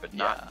higher, but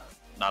not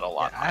a Yeah,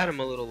 lot. I had him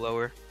a little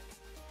lower.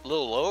 a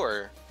little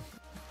lower.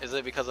 Is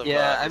it because of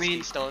Yeah, I his mean-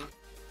 Keystone?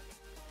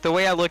 The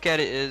way I look at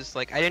it is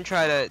like I didn't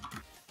try to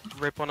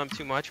rip on him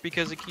too much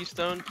because of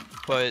Keystone,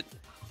 but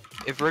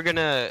if we're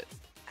gonna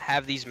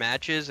have these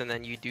matches and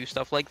then you do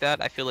stuff like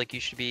that, I feel like you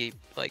should be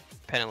like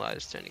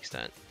penalized to an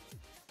extent.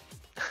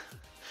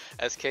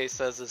 SK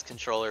says his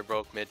controller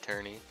broke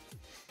mid-tourney.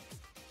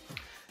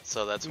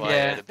 So that's why I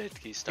Yeah. had a bit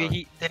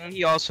Keystone. Didn't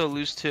he also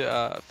lose to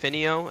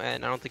Finio,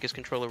 and I don't think his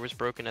controller was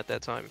broken at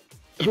that time.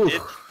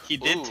 He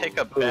did Ooh. take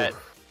a bet.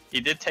 He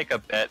did take a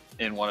bet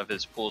in one of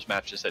his pools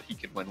matches that he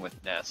could win with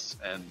Ness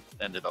and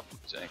ended up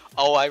losing.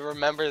 Oh, I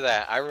remember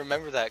that. I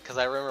remember that because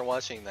I remember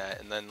watching that,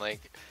 and then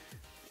like,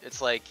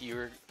 it's like you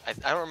were. I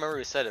don't remember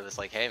who said it. It was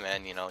like, hey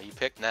man, you know, you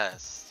picked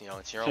Ness. You know,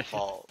 it's your own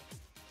fault.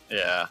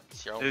 Yeah.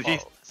 It's your own He-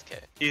 fault.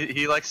 SK.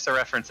 He likes to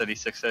reference that he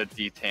 6-0'd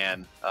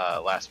D-Tan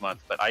last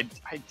month, but I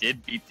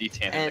did beat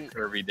D-Tan in And- the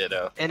Kirby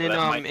Ditto. And so in that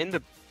might- in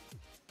the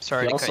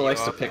sorry He to also cut you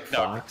likes to off. pick No,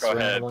 Fox go ahead.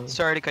 randomly.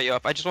 Sorry to cut you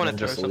off. I just want to And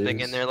throw just something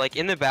lose. in there. Like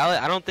in the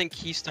ballot, I don't think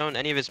Keystone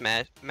any of his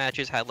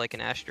matches had like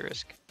an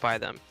asterisk by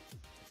them.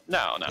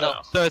 No.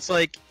 So it's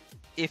like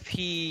if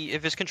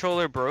his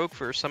controller broke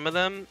for some of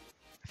them,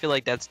 I feel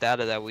like that's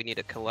data that we need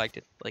to collect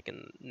it like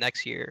in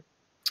next year.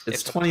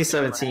 It's If the-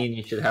 2017.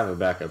 You should have a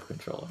backup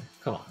controller.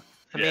 Come on.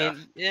 I Yeah.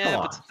 mean, yeah,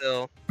 Come but on.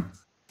 still.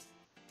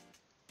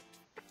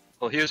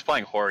 Well, he was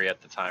playing Hori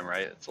at the time,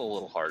 right? It's a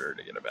little harder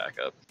to get a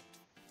backup.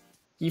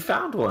 He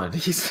found one.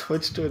 He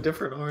switched to a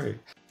different org.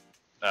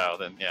 Oh,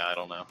 then yeah, I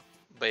don't know.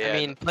 But yeah, I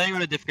mean, playing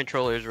on a different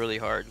controller is really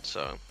hard,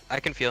 so I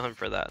can feel him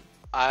for that.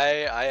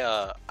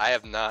 I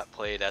have not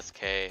played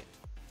SK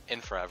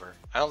in forever.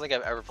 I don't think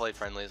I've ever played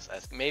friendlies.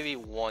 Maybe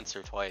once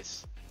or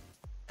twice.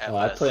 At Oh,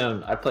 I best.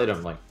 played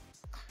him like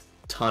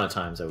a ton of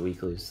times at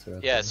weeklies.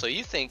 throughout Yeah, the- so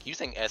you think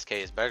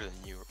SK is better than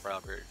you,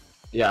 Robert?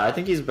 Yeah, I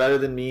think he's better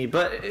than me,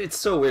 but it's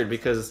so weird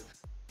because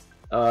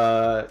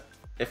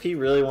if he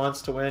really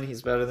wants to win,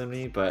 he's better than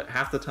me, but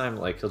half the time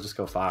like he'll just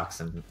go Fox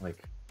and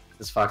like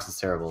this Fox is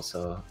terrible,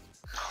 so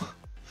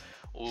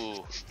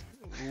Ooh.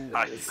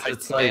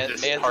 it's like Man-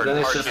 then, hard-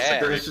 it's hard just,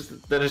 cash.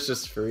 then it's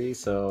just free,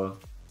 so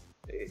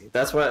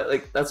that's what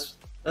like that's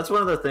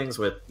one of the things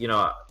with, you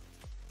know,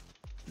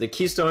 the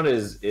Keystone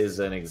is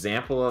an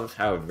example of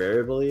how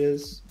variable he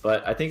is,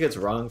 but I think it's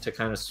wrong to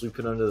kind of sweep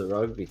it under the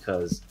rug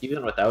because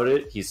even without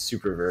it, he's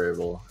super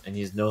variable and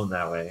he's known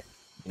that way.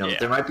 You know, Yeah.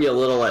 there might be a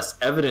little less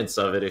evidence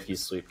of it if you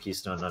sweep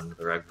Keystone under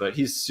the rug, but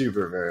he's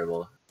super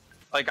variable.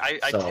 Like I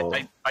So,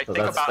 think so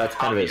about that's how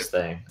kind of the, his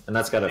thing, and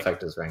that's got to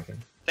affect his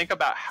ranking. think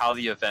about how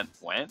the event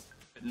went,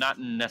 but not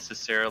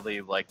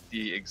necessarily like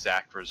the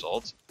exact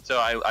results. So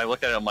I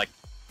look at him like,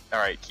 all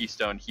right,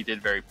 Keystone, he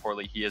did very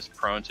poorly. He is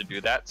prone to do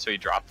that, so he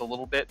dropped a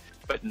little bit,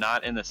 but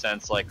not in the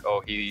sense like,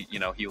 oh, he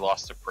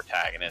lost to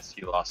Protagonist,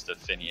 he lost to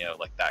Finio,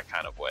 like that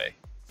kind of way.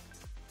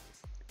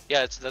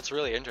 Yeah, that's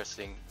really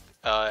interesting.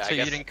 So I you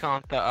guess didn't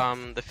count the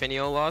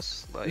Finio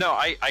loss? Like, No,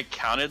 I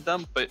counted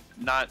them, but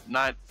not.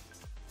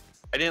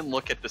 I didn't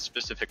look at the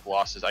specific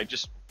losses. I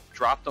just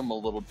dropped them a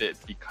little bit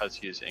because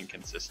he is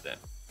inconsistent.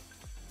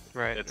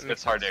 right.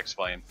 It's hard to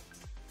explain.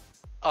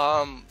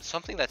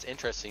 something that's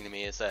interesting to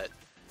me is that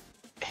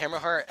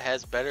Hammerheart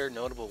has better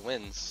notable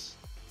wins,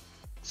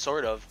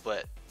 sort of,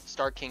 but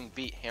Star King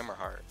beat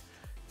Hammerheart.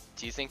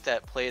 Do you think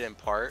that played in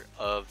part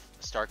of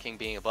Star King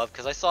being above?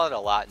 Because I saw it a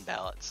lot in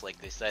ballots. Like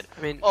they said,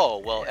 I mean, oh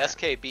well, yeah.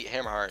 SK beat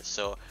Hammerheart,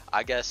 so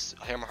I guess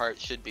Hammerheart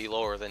should be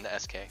lower than the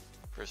SK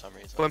for some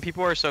reason. when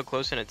people are so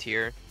close in a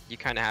tier, you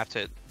kind of have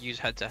to use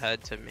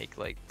head-to-head to make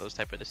like those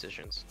type of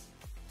decisions.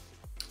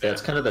 Yeah,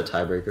 it's kind of the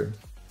tiebreaker.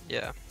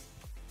 Yeah.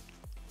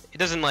 It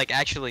doesn't like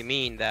actually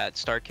mean that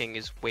Star King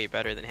is way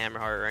better than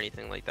Hammerheart or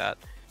anything like that.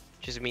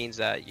 It just means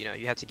that, you know,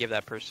 you have to give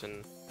that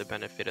person the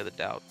benefit of the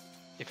doubt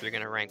if you're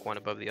gonna rank one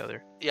above the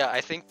other. Yeah, I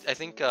think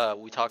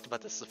we talked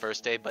about this the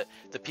first day, but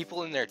the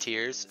people in their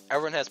tiers,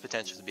 everyone has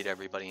potential to beat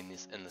everybody in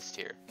this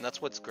tier, and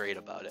that's what's great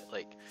about it.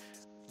 Like,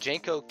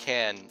 Janko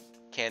can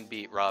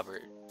beat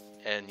Robert,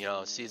 and you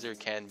know Caesar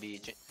can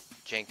beat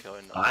Janko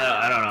and.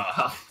 I don't know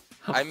how.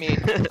 I mean,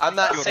 I'm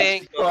not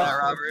saying.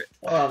 Robert.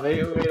 Oh,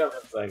 maybe wait up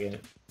a second.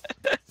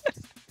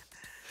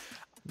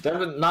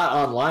 Devin, not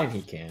online.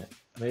 He can't.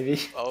 Maybe.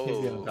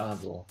 Maybe on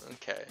console.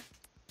 Okay.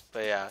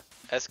 But yeah,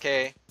 SK.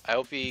 I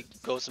hope he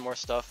goes to more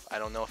stuff. I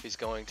don't know if he's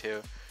going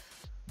to.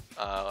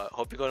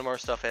 Hope you go to more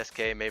stuff, SK.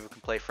 Maybe we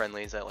can play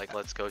friendlies at like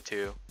Let's Go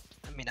 2.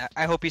 I mean,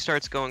 I hope he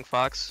starts going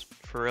Fox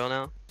for real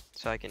now,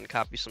 so I can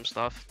copy some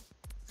stuff.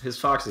 His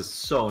Fox is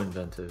so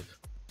inventive.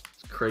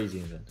 It's crazy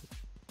inventive.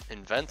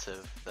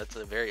 Inventive. That's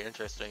a very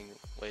interesting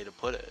way to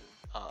put it.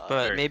 But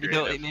Very maybe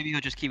creative. he'll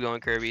just keep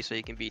going Kirby so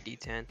he can beat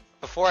D10.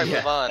 Before I move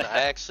Yeah. on,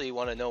 I actually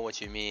want to know what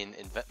you mean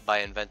by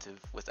inventive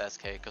with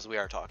SK, because we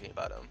are talking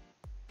about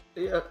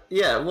him.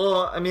 Yeah.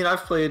 Well, I mean,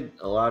 I've played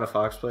a lot of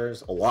Fox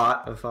players,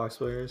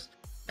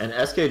 and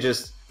SK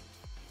just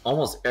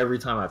almost every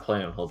time I play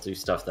him, he'll do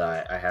stuff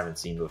that I haven't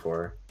seen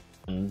before.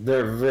 And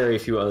there are very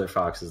few other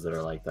Foxes that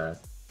are like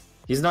that.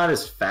 He's not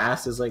as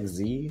fast as like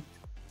Z,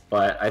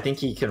 but I think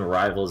he can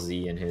rival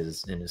Z in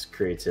his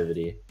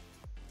creativity.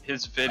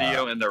 His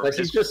video and the Like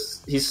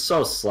he's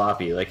so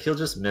sloppy. Like he'll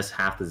just miss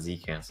half the Z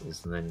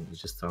cancels and then you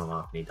just throw him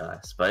off and he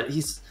dies. But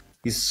he's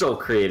so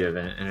creative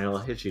and he'll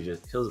hit you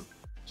he'll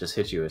just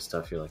hit you with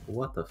stuff. You're like,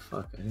 what the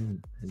fuck? I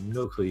had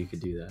no clue you could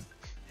do that.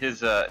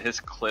 his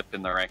clip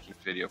in the ranking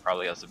video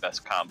probably has the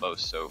best combo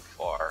so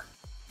far.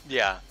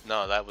 Yeah,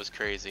 no, that was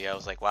crazy. I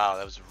was like, wow,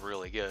 that was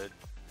really good.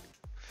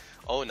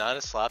 Oh, not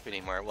as sloppy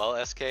anymore.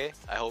 Well, SK,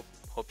 I hope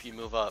you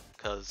move up,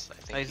 because I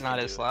think He's you not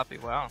can as do it. sloppy.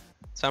 Wow.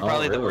 So I'm Oh,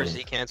 probably the really? worst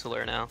Z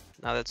canceller now.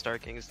 Now that Star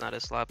King is not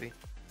as sloppy.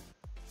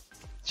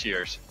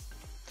 Cheers.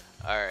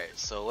 Alright,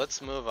 so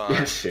let's move on.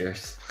 Yeah,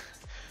 cheers.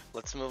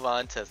 Let's move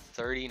on to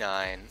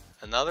 39.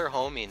 Another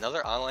homie,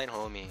 another online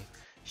homie.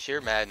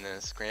 Sheer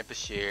Madness, Grandpa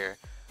Sheer.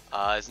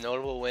 His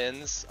notable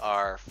wins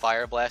are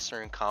Fire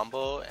Blaster and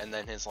Combo, and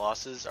then his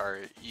losses are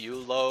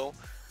Yulo,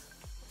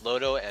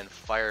 Lodo, and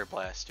Fire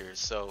Blaster.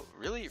 So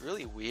really,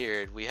 really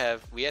weird. We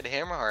had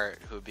Hammerheart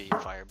who beat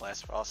Fire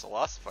Blaster but also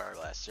lost to Fire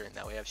Blaster, and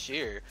now we have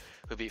Sheer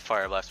who beat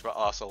Fire Blaster but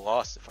also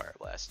lost to Fire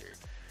Blaster.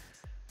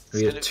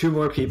 We have two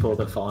more people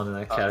that fall into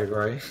that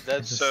category.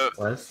 That's So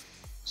Less.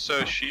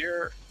 so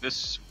Sheer,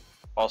 this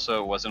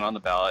also wasn't on the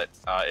ballot.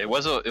 It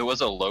was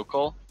a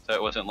local, so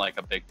it wasn't like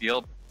a big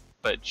deal.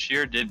 But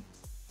Sheer did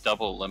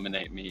double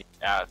eliminate me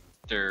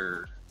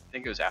after, I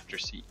think it was after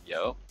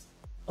CEO.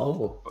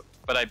 Oh,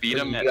 But I beat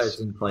so him you at. guys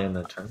didn't play in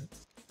the tournament.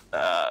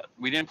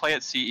 We didn't play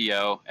at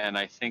CEO, and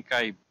I think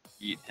I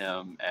beat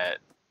him at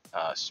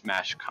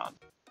Smash Con.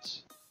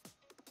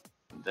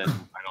 Then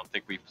I don't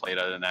think we played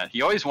other than that.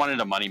 He always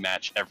wanted a money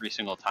match every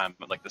single time,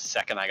 but like the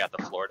second I got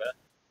to Florida.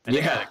 I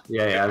think I had a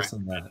Yeah, good I've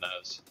seen record that. in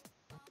those.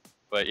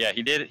 But yeah,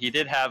 he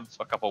did have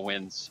a couple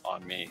wins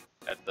on me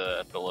at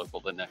the local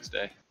the next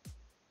day.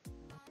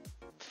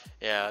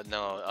 Yeah,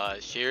 no,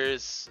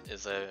 Shears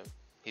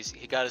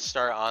he got his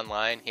start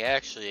online. He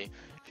actually,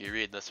 if you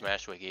read the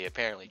Smash Wiki, he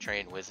apparently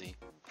trained Wizzy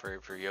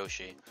for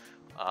Yoshi.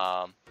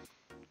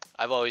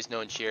 I've always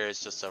known Sheer as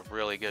just a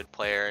really good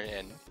player,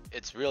 and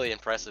it's really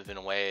impressive in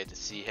a way to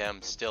see him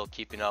still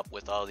keeping up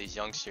with all these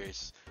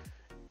youngsters.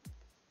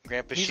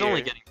 Grandpa He's Sheer,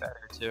 only getting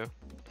better too.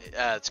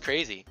 it's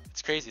crazy.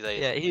 It's crazy that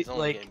Yeah, he's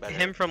only getting like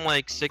better. him from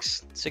like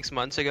six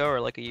months ago or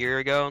like a year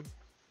ago.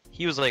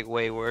 He was like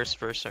way worse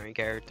for certain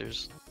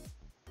characters,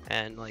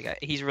 and like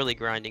he's really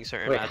grinding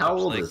certain Wait, matchups. how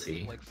old like, is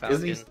he? Like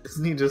Falcon.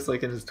 Isn't he just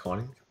like in his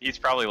 20s? He's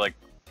probably like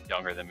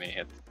younger than me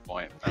at this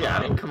point. Yeah,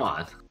 I mean, come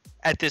on.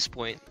 At this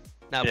point,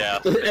 not Yeah.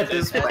 At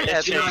this point,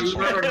 At you this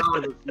never know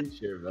in the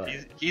future, but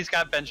He's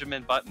got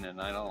Benjamin Button,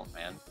 and I don't,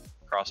 man.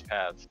 Cross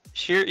paths.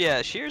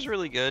 Sheer's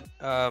really good.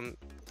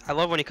 I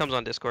love when he comes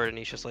on Discord and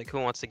he's just like, "Who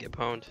wants to get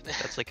pwned?"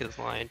 That's like his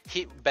line.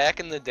 Back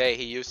in the day,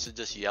 he used to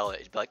just yell it.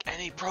 He'd be like,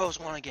 "Any pros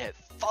want to get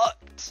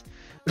fucked?"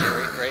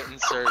 right in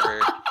server.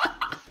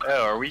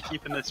 Oh, are we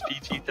keeping this I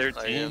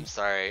PG-13? am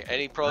sorry.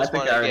 Any I pros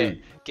think want I to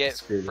already get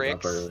screwed it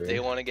up fricks? earlier. They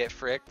want to get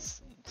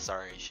fricks?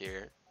 Sorry,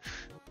 Sheer.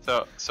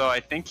 So I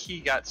think he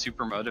got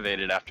super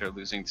motivated after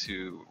losing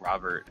to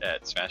Robert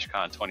at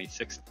SmashCon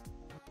 2016.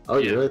 oh,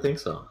 you Yeah. really think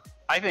so?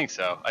 I think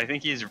so. I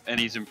think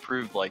he's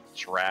improved like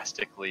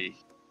drastically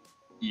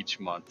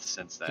each month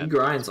since then. He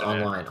grinds So,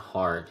 online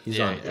hard. He's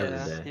Yeah, on he every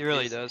Yeah, day. he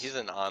really he's, does. He's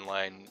an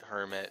online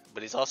hermit,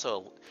 but he's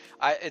also.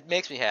 It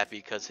makes me happy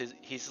because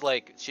he's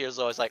like Sheer's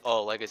always like,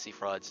 oh, legacy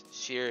frauds.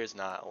 Sheer is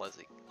not a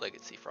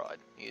legacy fraud.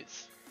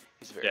 He's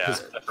very Yeah. His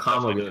good,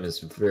 combo definitely. game is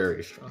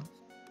very strong.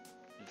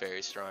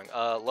 very strong.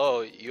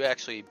 Lo, you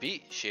actually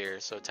beat Sheer,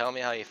 so tell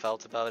me how you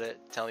felt about it.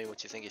 Tell me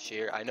what you think of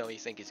Sheer. I know you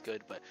think he's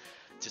good, but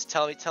just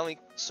tell me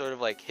sort of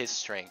like his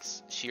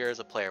strengths. Sheer as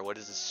a player, what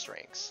is his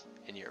strengths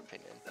in your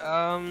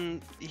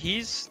opinion?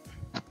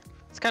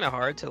 It's kind of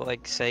hard to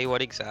like say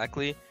what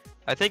exactly.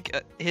 I think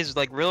his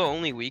like real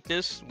only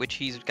weakness, which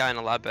he's gotten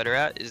a lot better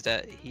at, is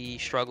that he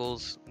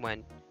struggles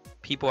when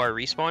people are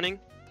respawning,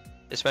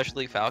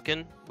 especially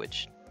Falcon,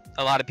 which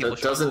a lot of people But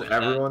struggle doesn't with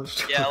that. everyone?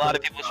 Yeah, a lot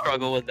of people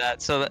struggle with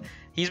that. So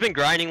he's been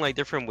grinding like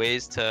different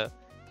ways to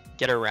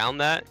get around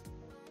that,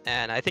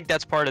 and I think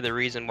that's part of the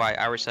reason why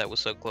our set was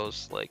so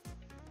close. Like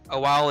a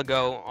while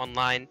ago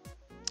online,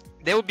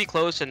 they would be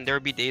close, and there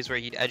would be days where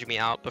he'd edge me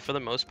out. But for the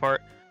most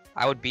part,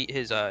 I would beat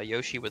his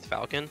Yoshi with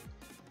Falcon.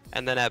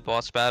 And then at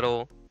boss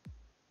battle,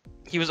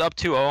 he was up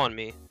 2-0 on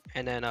me,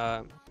 and then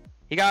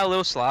he got a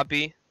little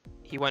sloppy.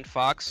 He went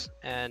Fox,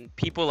 and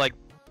people like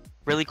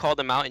really called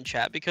him out in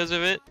chat because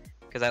of it,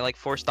 because I like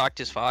 4-stocked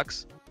his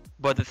Fox.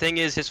 But the thing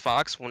is, his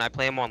Fox, when I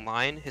play him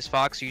online, his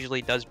Fox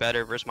usually does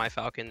better versus my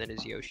Falcon than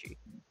his Yoshi.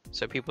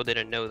 So people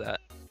didn't know that.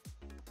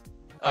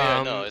 Oh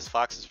yeah, no, his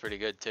Fox is pretty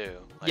good too.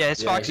 Like, Yeah,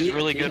 his Fox is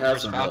really he good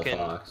has versus a real Falcon.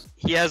 Fox.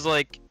 He has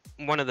like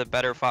one of the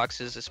better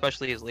Foxes,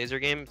 especially his laser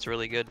game. It's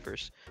really good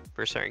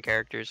for certain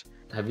characters.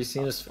 Have you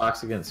seen his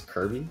Fox against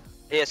Kirby?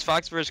 Yes,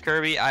 Fox versus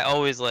Kirby. I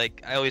always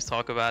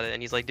talk about it,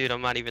 and he's like, dude,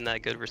 I'm not even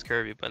that good versus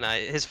Kirby. But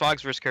his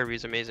Fox versus Kirby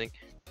is amazing.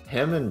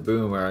 Him and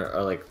Boom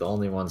are like the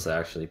only ones that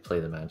actually play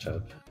the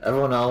matchup.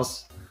 Everyone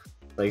else,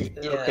 like,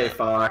 Yeah. okay,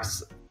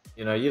 Fox,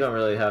 you know, you don't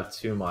really have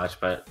too much,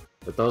 but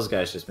those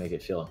guys just make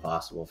it feel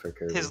impossible for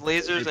Kirby. His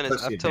lasers and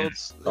his F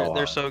tilts,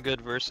 they're so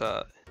good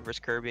versus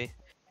Kirby.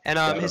 And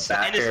his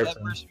back F air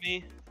versus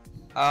me,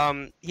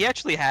 he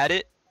actually had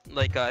it.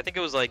 Like I think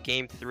it was like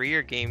game 3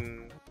 or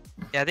game,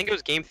 yeah, I think it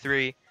was game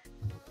 3,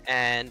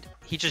 and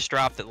he just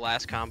dropped the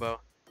last combo.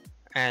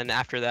 And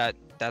after that,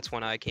 that's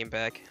when I came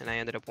back and I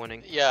ended up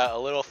winning. Yeah, a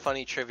little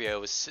funny trivia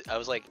was I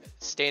was like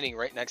standing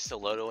right next to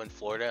Lowww in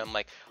Florida. I'm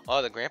like,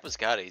 oh, the Grandpa's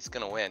got it. He's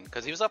gonna win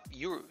because he was up.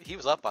 He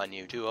was up on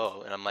you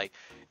 2-0, and I'm like,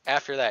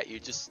 after that, you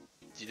just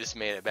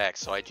made it back.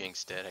 So I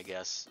jinxed it, I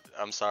guess.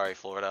 I'm sorry,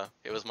 Florida.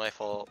 It was my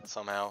fault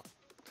somehow.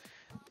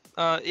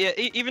 Yeah,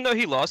 even though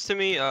he lost to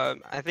me,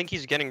 I think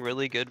he's getting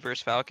really good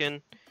versus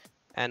Falcon,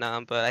 and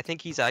but I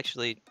think he's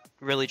actually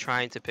really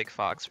trying to pick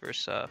Fox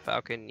versus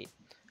Falcon.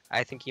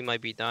 I think he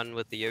might be done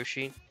with the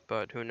Yoshi,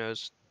 but who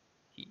knows?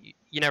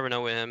 You never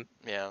know with him.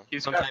 Yeah.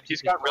 He's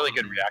got really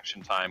good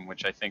reaction time,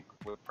 which I think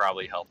would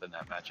probably help in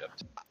that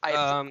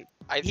matchup.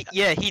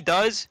 Yeah, he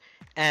does.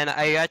 And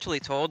I actually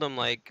told him,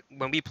 like,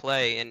 when we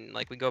play and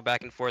like we go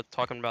back and forth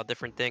talking about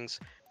different things,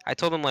 I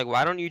told him, like,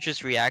 why don't you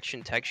just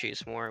reaction tech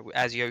chase more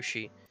as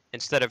Yoshi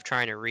instead of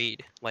trying to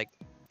read? Like,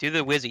 do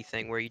the Wizzy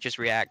thing where you just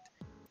react,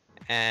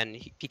 and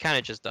he kind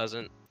of just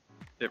doesn't.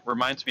 It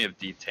reminds me of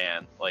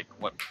D-Tan. Like,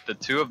 what the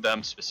two of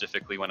them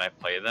specifically, when I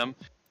play them,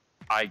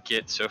 I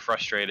get so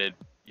frustrated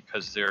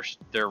because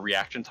their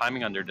reaction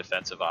timing on their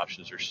defensive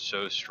options are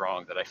so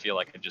strong that I feel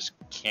like I just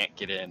can't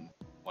get in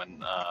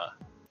when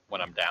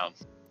I'm down.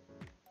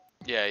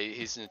 Yeah,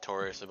 he's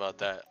notorious about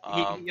that.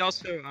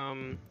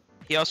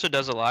 He also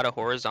does a lot of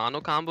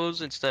horizontal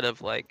combos instead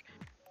of like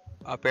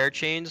up air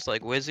chains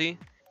like Wizzy,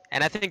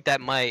 and I think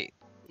that might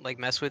like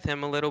mess with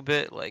him a little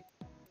bit. Like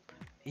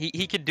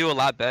he could do a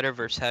lot better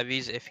versus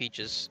heavies if he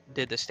just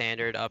did the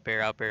standard up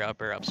air up air up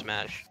air up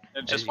smash.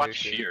 And just watch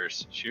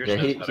Shears. Shears Yeah,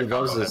 knows how to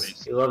combo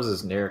heavies. he loves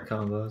his nair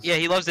combos. Yeah,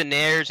 he loves the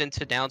nairs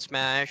into down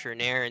smash or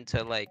nair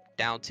into like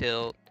down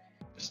tilt.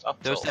 Just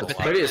up Those tilt. type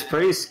of things. It's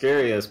pretty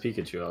scary as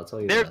Pikachu, I'll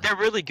tell you. They're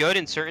really good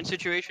in certain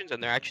situations,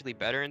 and they're actually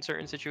better in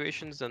certain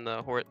situations than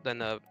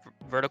the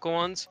vertical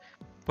ones.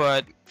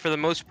 But for the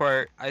most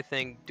part, I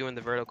think doing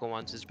the vertical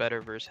ones is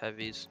better versus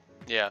heavies.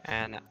 Yeah.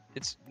 And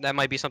that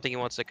might be something he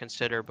wants to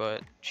consider,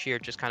 but Sheer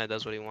just kind of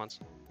does what he wants.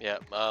 Yeah.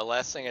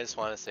 Last thing I just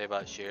want to say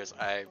about Shears,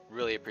 I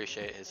really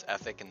appreciate his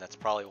ethic, and that's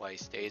probably why he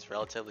stays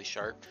relatively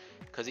sharp,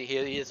 because he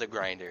is a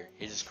grinder.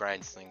 He just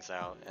grinds things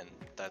out, and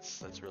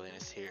that's really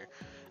nice to hear.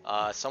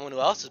 Someone who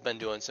else has been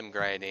doing some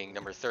grinding,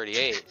 number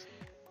 38,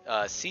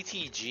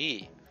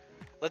 CTG.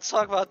 Let's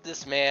talk about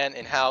this man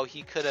and how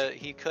he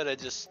coulda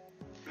just,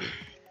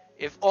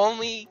 if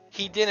only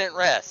he didn't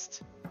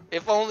rest.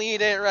 If only he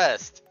didn't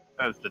rest.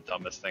 That was the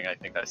dumbest thing I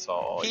think I saw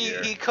all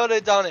year. He could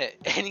have done it,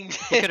 and he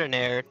He could have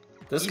naired.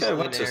 This guy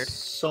went to naired.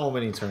 so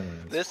many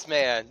tournaments. This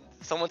man,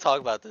 someone talk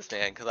about this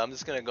man, because I'm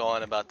just gonna go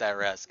on about that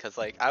rest, because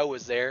like I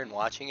was there and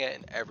watching it,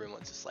 and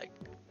everyone's just like,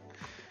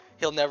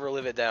 he'll never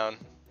live it down.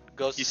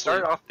 He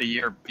started off the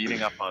year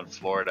beating up on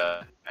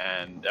Florida,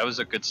 and that was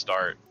a good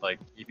start. Like,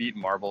 he beat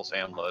Marbles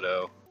and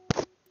Lodo.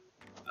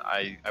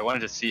 I wanted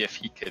to see if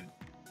he could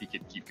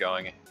keep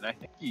going, and I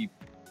think he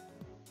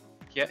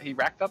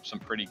racked up some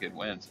pretty good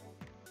wins.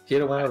 He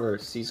had a win over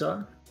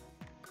Caesar.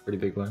 Pretty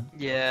big win.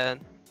 Yeah,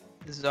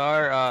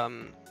 Czar.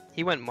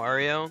 He went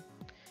Mario,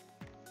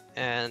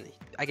 and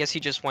I guess he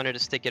just wanted to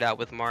stick it out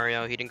with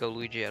Mario. He didn't go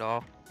Luigi at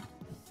all.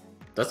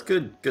 That's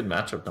good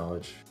matchup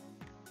knowledge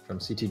from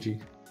CTG.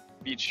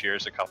 Beat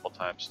Shears a couple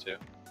times too,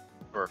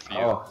 or a few.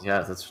 Oh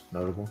yeah, that's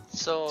notable.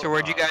 So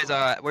where'd you guys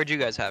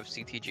have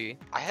CTG?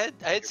 I had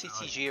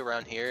CTG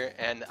around here,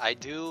 and I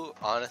do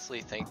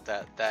honestly think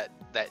that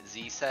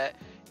Z set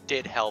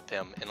did help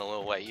him in a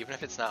little way, even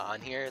if it's not on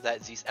here.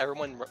 That Z,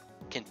 everyone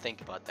can think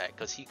about that,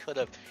 because he could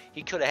have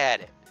had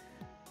it,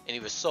 and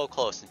he was so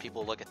close, and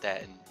people look at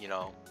that, and you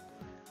know,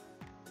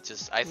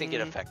 just I think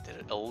it affected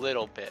it a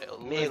little bit,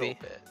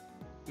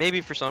 Maybe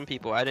for some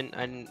people. I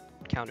didn't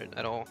count it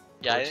at all.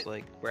 Yeah, It's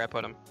like where I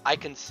put him. I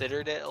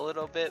considered it a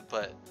little bit,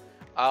 but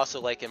I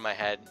also, like, in my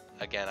head,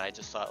 again, I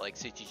just thought like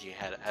CTG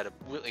had a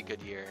really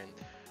good year,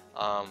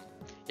 and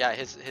yeah,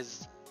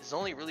 his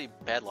only really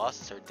bad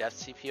losses are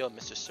Death CPO,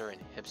 Mr. Sir,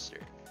 and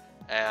Hipster.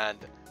 And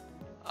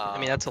I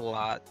mean, that's a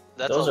lot.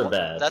 Those are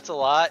bad. That's a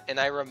lot, and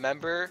I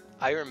remember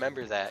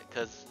that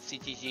because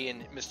CTG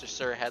and Mr.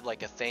 Sir had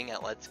like a thing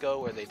at Let's Go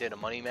where they did a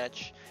money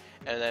match,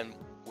 and then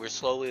we're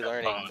slowly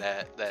learning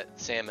that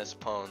Samus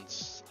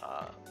pwns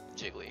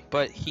Jiggly.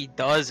 But he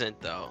doesn't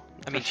though.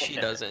 I mean, she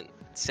doesn't.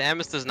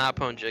 Samus does not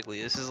pwn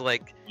Jiggly. This is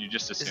like You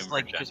just this assume is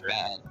like her just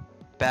gender.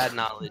 bad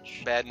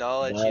knowledge. Bad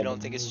knowledge. You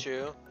don't think it's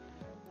true?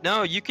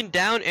 No, you can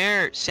down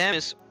air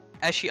Samus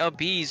as she up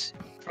Bs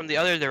from the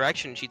other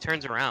direction. She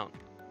turns around,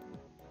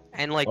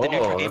 and like the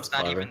neutral game's that's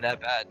not clever. even that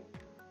bad.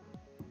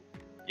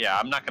 Yeah,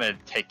 I'm not gonna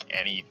take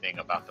anything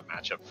about the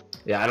matchup.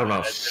 Yeah, I don't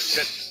know.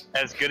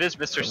 As good as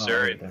Mr. Don't know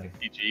Sir and anything.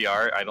 CTG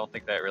are, I don't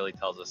think that really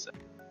tells us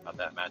about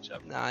that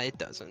matchup. Nah, it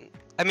doesn't.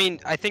 I mean,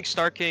 I think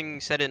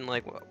Starking said in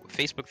like a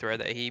Facebook thread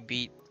that he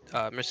beat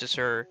Mr.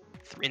 Sir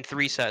in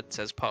 3 sets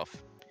as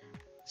Puff.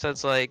 So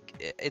it's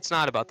like it's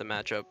not about the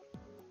matchup.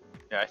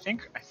 Yeah, I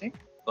think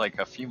like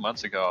a few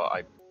months ago,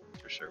 I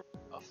for sure.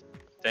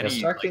 Then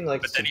he, Starking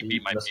like, likes but then to he beat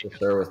beat my Mr. Pikachu.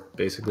 Sir with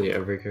basically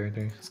every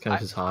character. It's kind of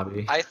his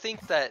hobby. I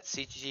think that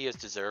CTG is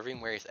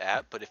deserving where he's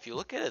at, but if you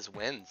look at his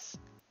wins,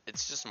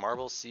 it's just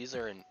Marble,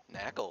 Caesar, and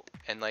Knackle.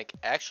 And like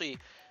actually,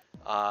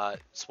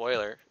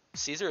 spoiler,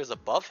 Caesar is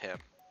above him,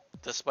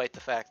 despite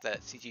the fact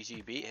that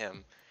CTG beat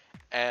him.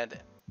 And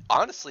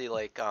honestly,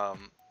 like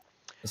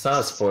It's not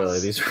a spoiler.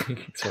 These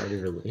rankings are already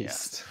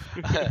released.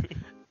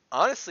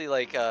 honestly,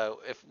 like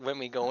if when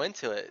we go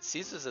into it,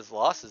 Caesar's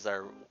losses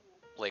are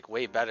like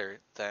way better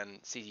than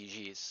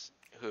CTG's,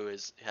 who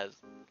has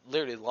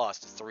literally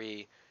lost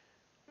 3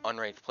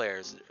 unranked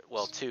players.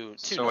 Well, two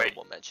So wait.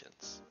 notable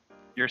mentions.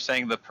 You're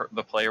saying the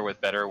player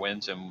with better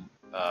wins and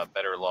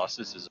better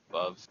losses is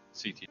above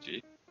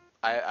CTG?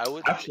 I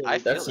would Actually, I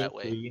feel that that seems to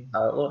way. be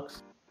how it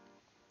looks.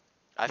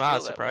 I Wow, feel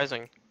that's that way.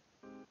 surprising.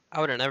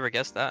 I would have never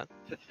guessed that.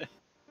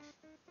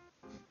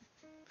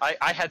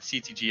 I had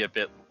CTG a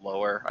bit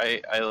lower.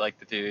 I like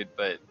the dude,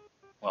 but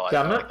well,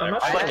 Yeah, I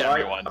like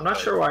everyone. I'm not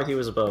but- sure why he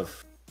was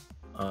above,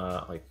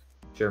 like,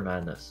 Pure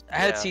Madness. I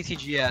had Yeah.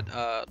 CTG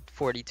at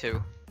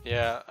 42.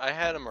 Yeah, I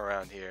had him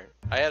around here.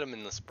 I had him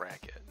in this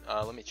bracket.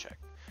 Let me check.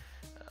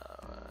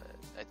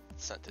 I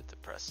sent it to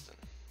Preston.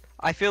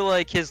 I feel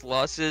like his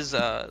losses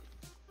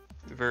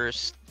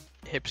versus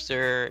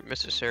Hipster,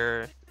 Mr.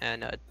 Sir,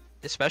 and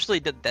especially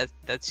that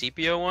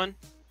CPO one.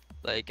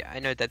 Like I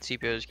know that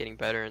CPO is getting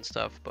better and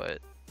stuff, but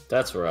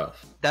That's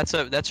rough. that's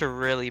a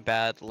really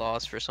bad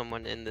loss for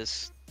someone in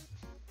this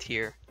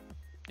tier.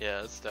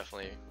 Yeah, it's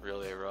definitely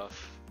really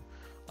rough.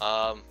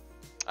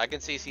 I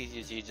can see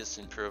CGG just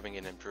improving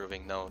and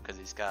improving though, because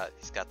he's got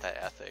that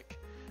ethic.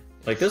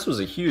 Like, this was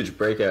a huge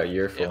breakout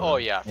year for Yeah, him. oh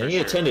yeah, for And he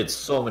sure. attended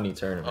so many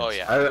tournaments. Oh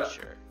yeah, for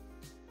sure.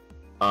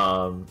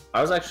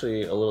 I was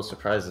actually a little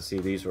surprised to see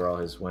these were all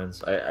his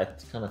wins. I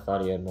kind of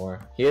thought he had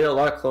more. He had a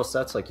lot of close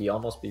sets. Like, he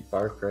almost beat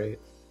Bark, right?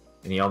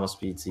 And he almost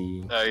beat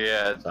Z. Oh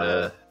yeah,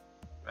 the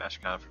Smash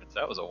Conference.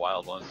 That was a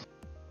wild one.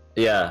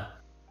 Yeah.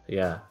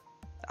 Yeah.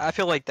 I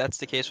feel like that's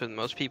the case with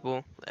most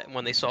people.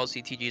 When they saw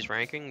CTG's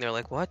ranking, they're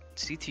like, "What?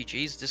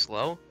 CTG's this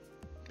low?"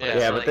 Yeah, Yeah,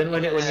 so, but like, then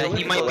when you he look at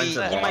the might be wins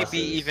and he might losses,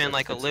 be even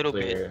like a it's little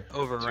clear. bit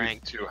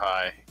overranked. Too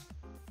high.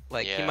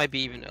 Like he Yeah. might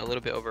be even a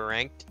little bit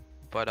overranked,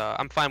 but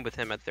I'm fine with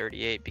him at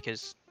 38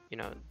 because you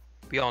know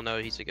we all know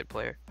he's a good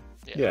player.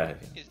 Yeah.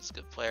 He's a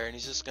good player, and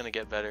he's just gonna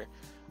get better.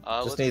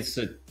 Just needs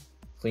to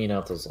clean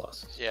out those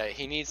losses. Yeah,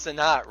 he needs to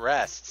not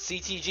rest.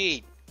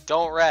 CTG,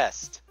 don't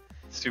rest.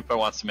 Supa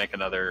wants to make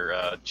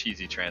another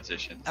cheesy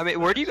transition. I mean,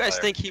 where do you guys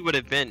Player. think he would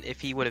have been if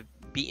he would have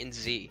beaten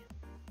Z?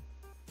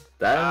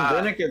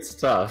 Then it gets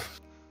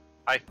tough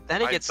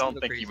Then it I gets don't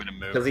super think he crazy. would have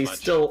moved because he much.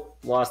 still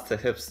lost to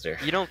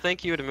Hipster. You don't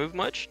think he would have moved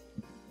much?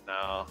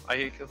 No,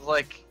 cause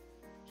like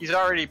he's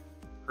already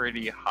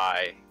pretty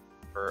high.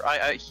 For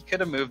he could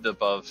have moved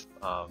above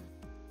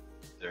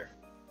there.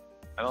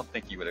 I don't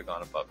think he would have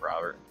gone above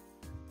Robert.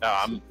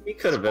 No, He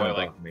could have been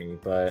spoiling. above me,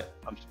 but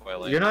I'm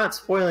spoiling. you're not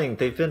spoiling.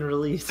 They've been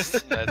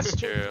released. That's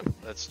true.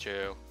 That's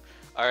true.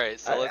 All right,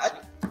 so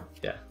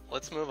yeah.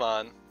 let's move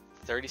on.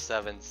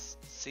 37.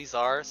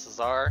 Cesar,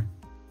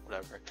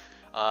 whatever.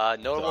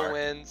 Notable Czar.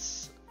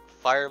 wins: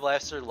 Fire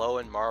Blaster, Low,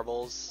 and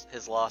Marbles.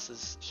 His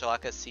losses: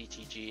 Shalaka,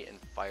 CTG, and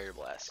Fire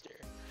Blaster.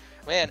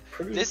 Man,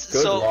 Pretty this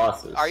good so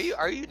losses. are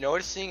you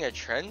noticing a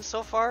trend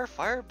so far?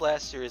 Fire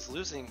Blaster is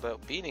losing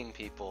but beating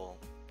people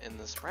in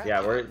this bracket.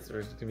 Yeah, there's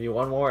gonna be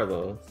one more of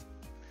those.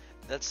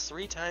 That's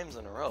 3 times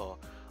in a row.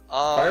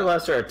 Fire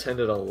Blaster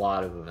attended a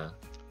lot of events.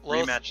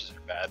 Low, Rematches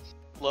are bad.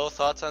 low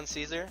thoughts on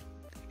Caesar?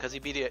 Because he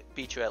beat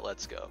you at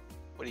Let's Go.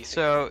 What do you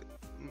think?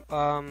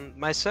 So,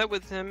 my set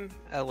with him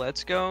at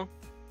Let's Go,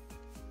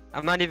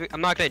 I'm not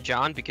gonna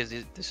John because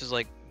this is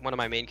like one of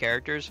my main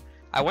characters.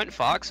 I went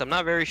Fox. I'm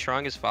not very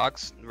strong as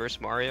Fox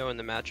versus Mario in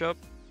the matchup.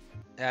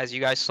 As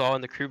you guys saw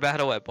in the crew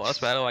battle at boss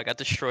battle, I got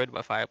destroyed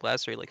by Fire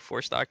Blaster. He like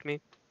 4-stocked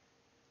me.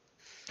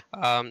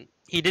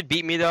 He did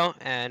beat me though,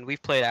 and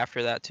we've played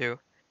after that too.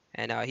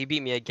 And he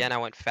beat me again. I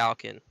went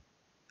Falcon.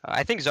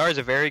 I think Czar is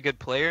a very good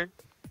player.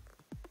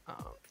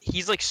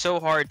 He's like so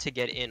hard to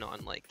get in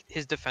on. Like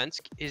his defense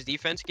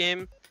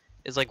game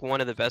is like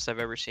one of the best I've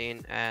ever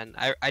seen, and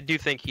I do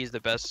think he's the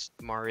best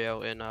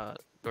Mario in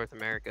North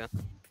America.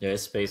 Yeah,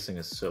 his spacing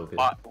is so good.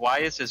 Why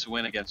is his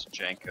win against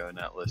Janko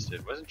not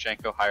listed? Wasn't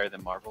Janko higher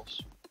than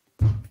Marbles?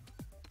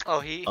 Oh,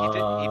 he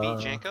beat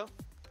Janko?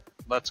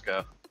 Let's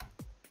go.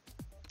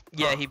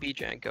 Yeah, he beat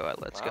Janko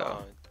at Let's Go,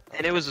 Wow.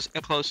 and it was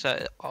a close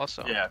set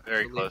also. Yeah, very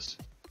I believe. close.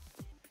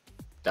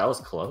 That was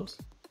close.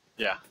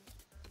 Yeah.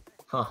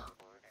 Huh.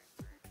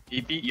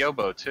 He beat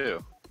Yobo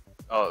too.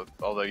 Oh,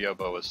 although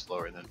Yobo was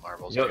slower than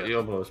Marbles. I guess.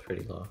 Yobo was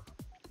pretty low.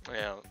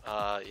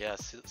 Yeah,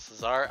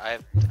 Cesar,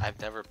 I've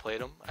never played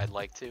him. I'd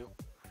like to.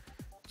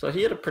 So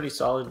he had a pretty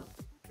solid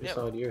Yeah.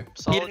 solid year.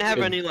 He didn't have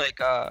Good. any like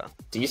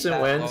Decent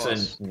bad wins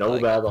loss. and no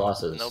Like, bad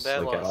losses. No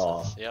bad like,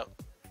 losses. at all. Yep.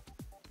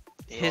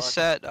 his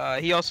set.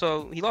 He lost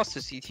to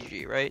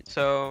CTG, right?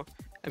 So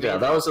I mean, Yeah,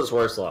 that was his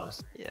worst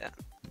loss. yeah,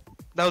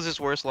 that was his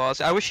worst loss.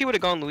 I wish he would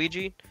have gone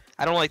Luigi.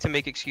 I don't like to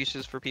make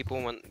excuses for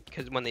people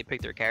when they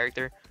pick their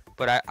character,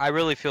 but I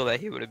really feel that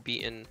he would have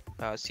beaten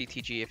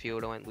CTG if he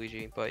would have went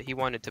Luigi. But he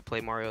wanted to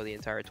play Mario the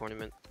entire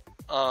tournament.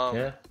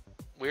 Yeah.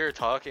 We were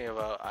talking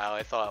about how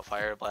I thought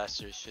Fire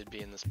Blaster should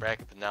be in this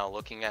bracket, but now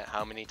looking at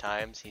how many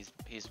times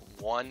he's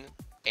won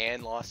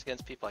and lost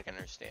against people, I can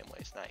understand why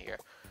he's not here.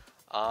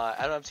 I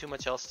don't have too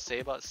much else to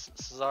say about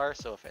Cesar,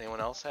 so if anyone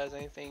else has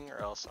anything,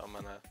 or else I'm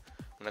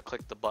gonna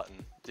click the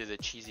button, do the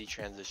cheesy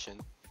transition.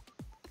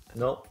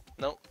 Nope.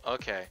 Nope.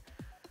 Okay.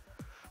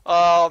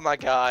 Oh my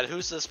God,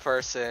 who's this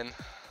person?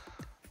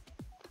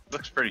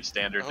 Looks pretty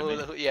standard to me.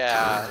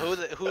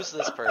 Who's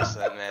this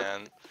person,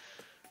 man?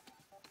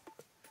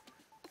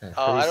 Yeah,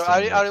 Oh, pretty I don't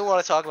standard. even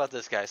want to talk about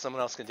this guy.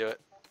 Someone else can do it.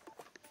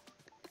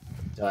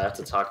 Do I have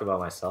to talk about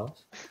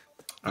myself?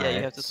 Yeah, you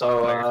Alright, have to talk So,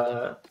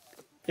 about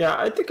yeah,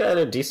 I think I had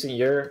a decent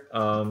year.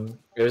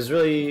 It was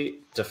really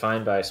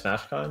defined by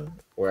SmashCon,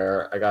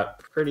 where I got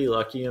pretty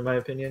lucky, in my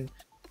opinion.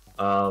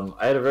 I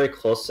had a very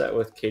close set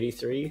with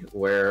KD3,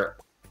 where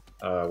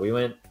we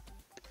went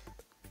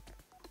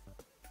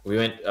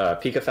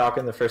Pika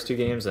Falcon the first two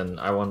games, and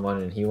I won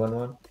one and he won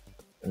one.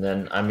 And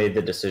then I made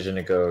the decision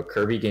to go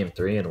Kirby game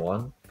 3 and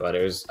 1, but I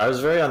was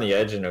very on the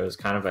edge, and it was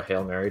kind of a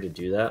Hail Mary to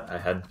do that. I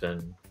hadn't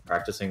been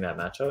practicing that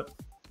matchup.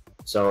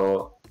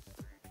 So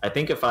I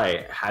think if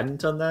I hadn't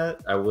done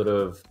that, I would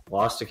have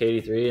lost to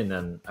KD3, and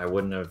then I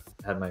wouldn't have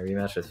had my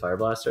rematch with Fire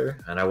Blaster,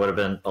 and I would have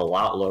been a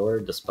lot lower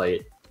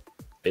despite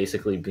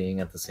basically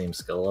being at the same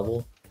skill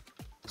level.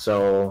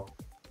 So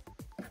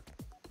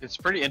It's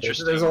pretty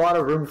interesting. there's a lot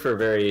of room for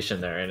variation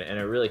there, and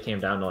it really came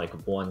down to like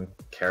one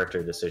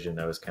character decision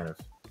that was kind of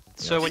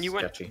So when you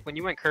sketchy.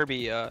 went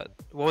Kirby, what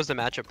was the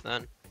matchup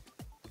then?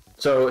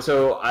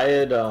 So I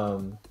had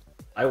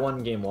I won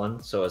game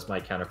 1, so as my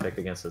counter pick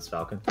against this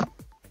Falcon.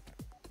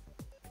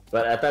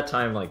 But at that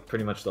time, like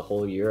pretty much the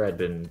whole year, I'd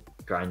been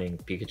grinding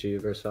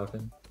Pikachu versus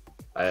Falcon.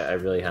 I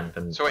really hadn't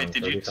been. So wait,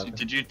 playing Kirby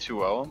did you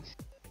 2-0 him?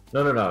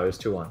 No, it was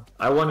 2-1.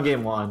 I won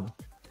game 1,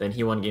 then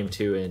he won game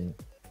 2 in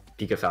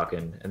Pika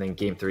Falcon, and then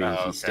game 3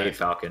 okay. he stayed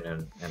Falcon,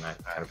 and I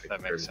kind of picked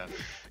That makes Kirby.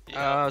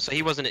 sense. So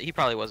he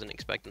probably wasn't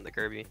expecting the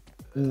Kirby.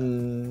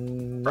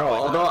 No,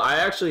 although I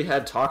actually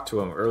had talked to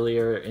him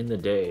earlier in the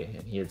day,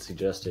 and he had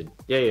suggested,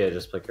 yeah,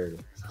 just play Kirby.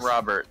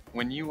 Robert,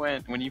 when you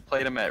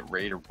played him at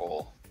Raider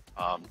Bowl,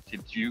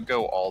 did you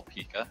go all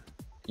Pika?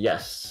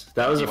 Yes,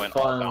 that was You a went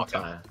all fun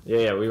Falcon? time.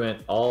 Yeah, we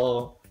went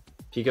all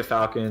Pika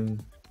Falcon.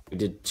 We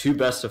did 2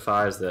 best of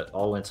 5s that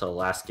all went to the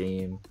last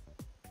game.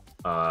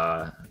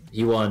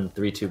 He won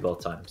 3-2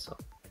 both times, so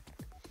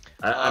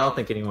I don't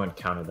think anyone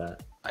counted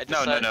that.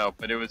 No,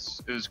 but it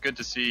was good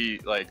to see,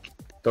 like,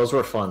 Those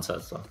were fun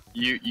sets, though.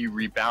 you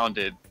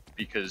rebounded,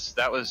 because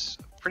that was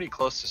pretty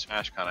close to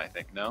SmashCon, I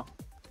think. No.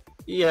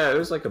 Yeah, it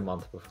was like a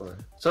month before.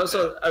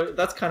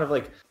 That's kind of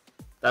like,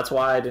 that's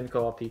why I didn't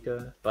go all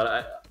Pika.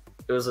 But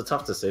it was a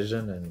tough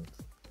decision, and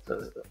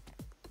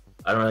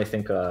I don't really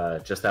think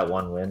just that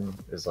one win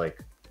is like.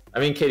 I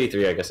mean,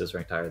 KD3 I guess is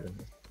ranked higher than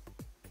me.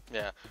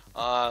 Yeah.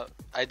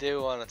 I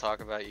do want to talk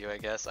about you, I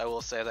guess. I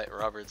will say that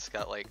Robert's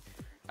got like,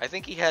 I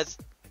think he has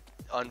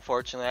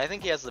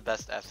the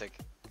best ethic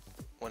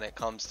when it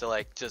comes to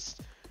like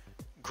just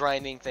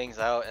grinding things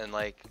out, and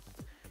like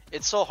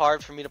it's so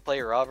hard for me to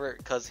play Robert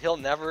because he'll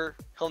never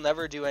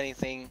do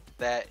anything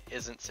that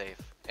isn't safe,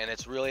 and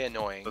it's really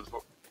annoying.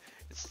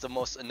 It's the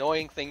most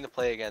annoying thing to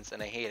play against,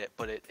 and I hate it,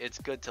 but it's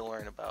good to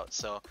learn about.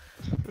 So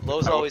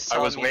Lowe's always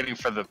telling I was me, waiting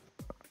for the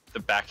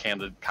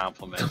backhanded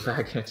compliment.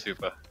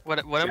 Supa. What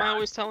am I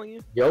always telling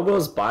you?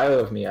 Yobo's bio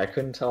of me, I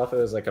couldn't tell if it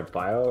was like a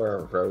bio or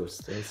a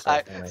roast. It was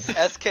so funny.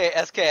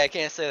 SK, I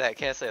can't say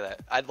that.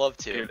 I'd love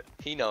to. Dude,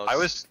 he knows.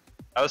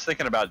 I was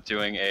thinking about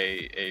doing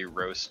a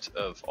roast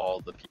of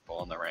all the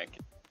people in the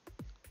ranking.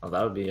 Oh,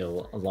 that would be a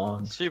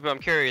long. Super, I'm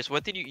curious.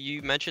 What did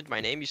you mentioned my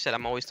name? You said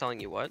I'm always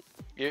telling you what?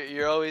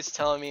 You're always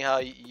telling me how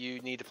you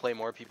need to play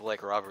more people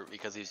like Robert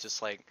because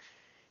he's like.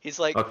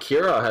 Oh,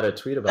 Kira had a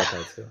tweet about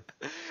that too.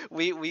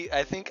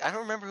 I think I don't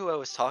remember who I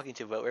was talking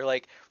to, but we're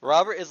like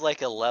Robert is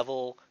like a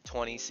level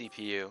 20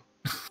 CPU.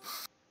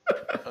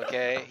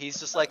 Okay, he's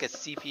just like a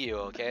CPU.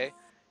 Okay,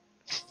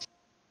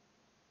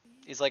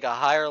 he's like a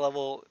higher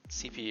level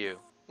CPU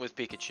with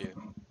Pikachu.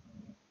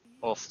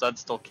 Well, Stud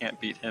still can't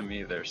beat him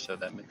either, so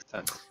that makes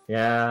sense.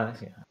 Yeah.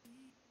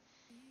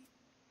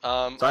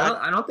 So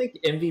I don't think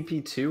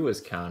MVP 2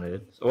 was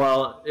counted.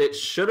 Well, it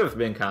should have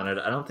been counted.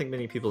 I don't think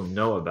many people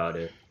know about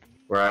it.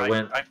 Where I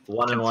went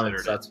 1-1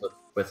 in sets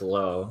with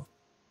Low.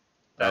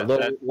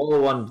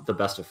 Low won the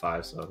best of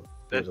 5, so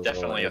that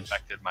definitely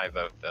affected my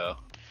vote, though.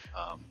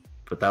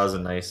 But that was a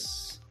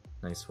nice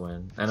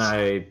win, and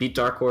I beat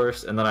Dark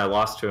Horse, and then I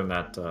lost to him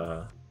at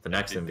the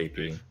next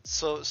MVP.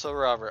 So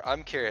Robert,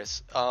 I'm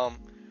curious.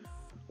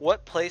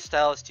 What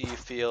playstyles do you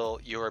feel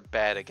you're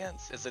bad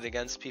against? Is it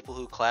against people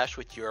who clash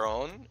with your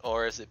own,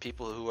 or is it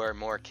people who are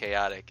more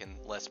chaotic and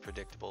less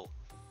predictable?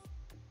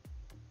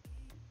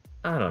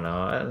 I don't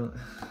know.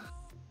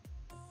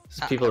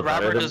 People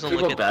Robert doesn't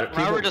look at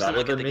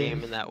the me.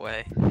 game in that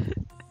way.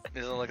 He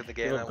doesn't look at the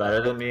game that way.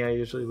 Better than me, I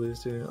usually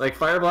lose to. Like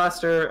Fire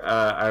Blaster,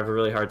 I have a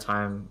really hard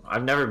time.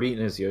 I've never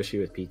beaten his Yoshi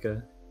with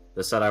Pika.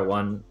 The set I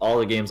won, all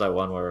the games I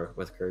won were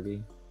with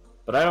Kirby.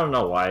 But I don't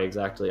know why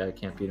exactly I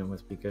can't beat him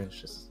with Pika. It's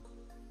just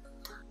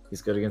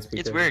he's good against Pika.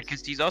 It's weird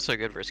because he's also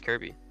good versus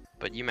Kirby,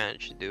 but you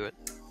managed to do it.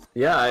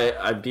 Yeah,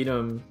 I beat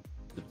him.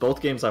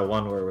 Both games I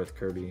won were with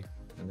Kirby,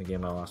 and the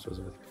game I lost was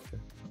with Pika.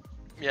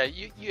 Yeah,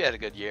 you had a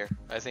good year.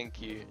 I think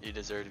you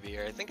deserve to be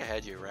here. I think I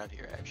had you around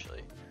here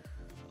actually.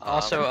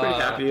 Also, I'm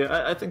pretty happy.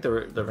 I think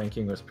the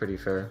ranking was pretty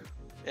fair.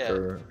 Yeah,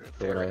 for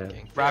fair what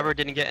ranking. Robert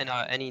didn't get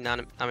any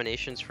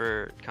nominations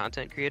for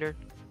content creator.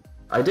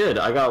 I did.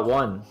 I got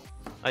 1.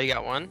 Oh, you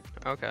got 1?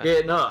 Okay.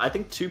 Yeah, no, I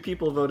think 2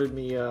 people voted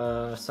me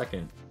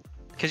second.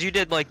 Because you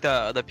did like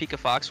the Pika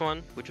Fox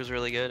one, which was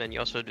really good, and you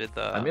also did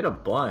the. I made a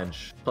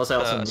bunch. Plus, I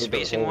also made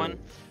spacing one.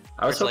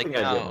 I was hoping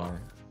like, I'd get more.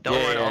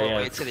 Don't run all the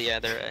way to the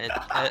other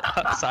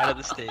side of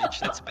the stage.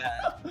 That's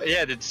bad.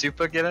 Yeah, did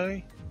Supa get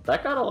any?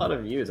 That got a lot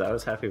of views. I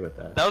was happy with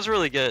that. That was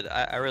really good.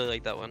 I really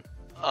liked that one.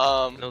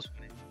 That was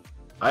funny.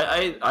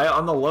 I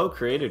on the low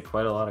created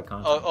quite a lot of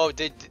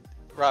content.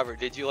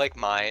 Robert, did you like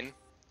mine?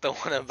 The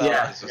one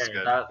about this was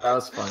good. That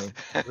was funny.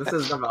 This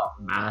is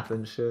about math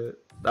and shit.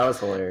 That was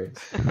hilarious.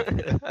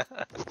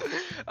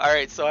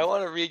 Alright, so I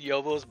want to read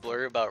Yobo's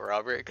blur about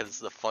Robert because it's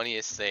the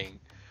funniest thing.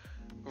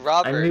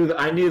 Robert,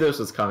 I knew this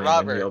was coming.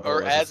 Robert,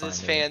 or as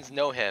his fans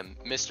know him,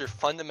 Mr.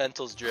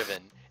 Fundamentals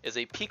Driven, is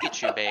a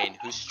Pikachu main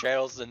who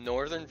straddles the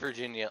Northern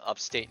Virginia,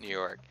 upstate New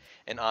York,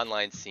 and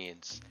online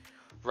scenes.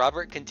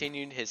 Robert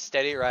continued his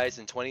steady rise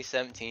in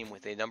 2017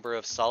 with a number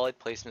of solid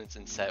placements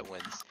and set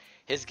wins.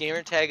 His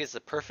gamertag is the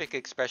perfect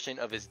expression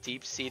of his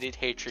deep-seated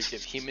hatred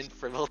of human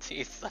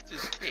frivolities such as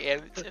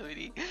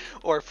creativity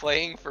or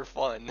playing for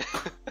fun.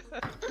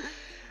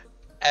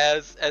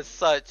 As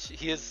such,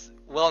 he is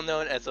well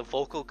known as a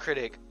vocal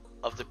critic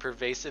of the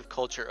pervasive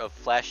culture of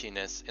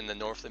flashiness in the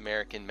North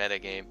American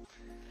metagame.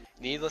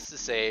 Needless to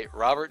say,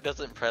 Robert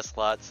doesn't press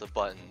lots of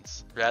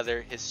buttons.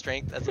 Rather, his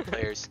strength as a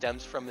player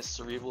stems from his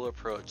cerebral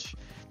approach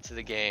to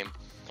the game,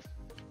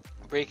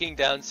 breaking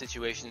down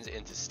situations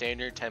into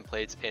standard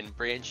templates and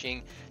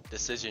branching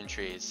decision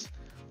trees.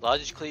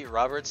 Logically,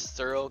 Robert's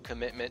thorough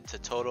commitment to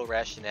total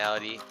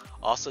rationality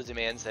also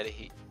demands that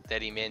he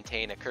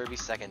maintain a Kirby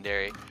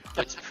secondary,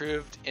 which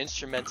proved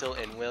instrumental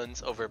in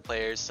wins over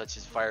players such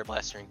as Fire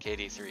Blaster and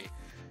KD3.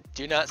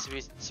 Do not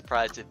be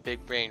surprised if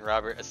Big Brain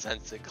Robert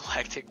ascends to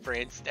Galactic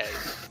Brain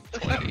status in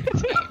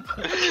 2018.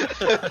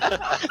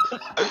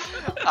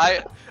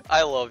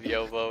 I love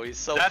Yobo. He's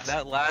so.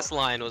 That last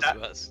line was the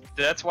best.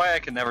 That's why I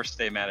can never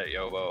stay mad at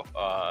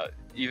Yobo.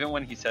 Even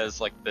when he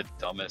says like the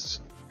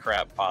dumbest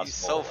crap possible. He's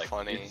so like,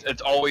 funny.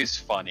 It's always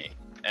funny,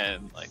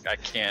 and like I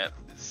can't.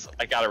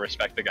 I gotta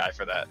respect the guy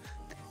for that.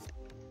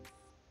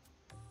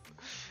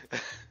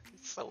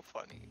 It's so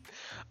funny.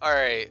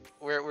 Alright,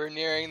 we're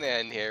nearing the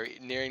end here,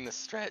 nearing the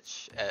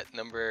stretch at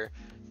number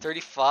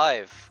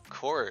 35,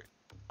 Court.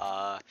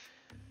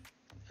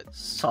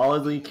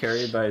 Solidly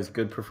carried by his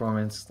good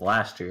performance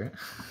last year.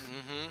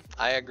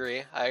 I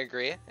agree.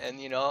 And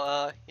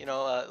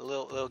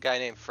little guy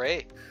named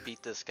Frey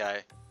beat this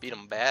guy. Beat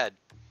him bad.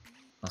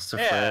 Mr.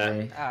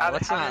 Frey.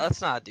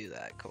 Let's not do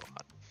that. Come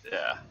on.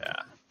 Yeah.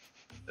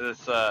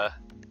 It's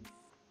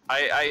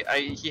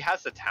he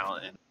has the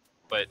talent,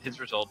 but his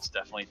results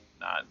definitely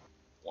not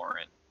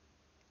warrant.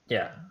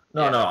 Yeah.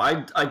 No,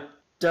 I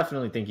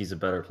definitely think he's a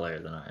better player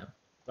than I am.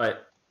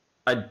 But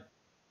I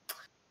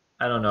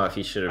don't know if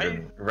he should have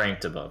been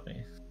ranked above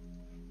me.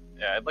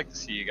 Yeah, I'd like to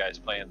see you guys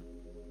playing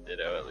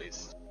Ditto at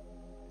least.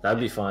 That'd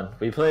be fun.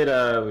 We played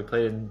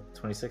in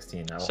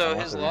 2016. So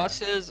his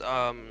losses,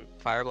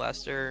 Fire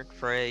Blaster,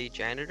 Frey,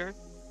 Janitor.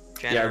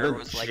 Janitor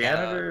was like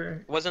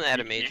wasn't at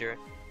a major.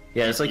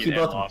 Yeah, it's like he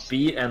both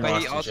beat and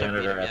but lost to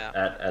Janitor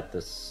at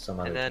this some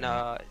other. And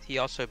then he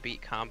also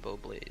beat Combo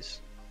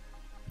Blaze.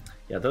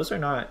 Yeah, those are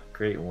not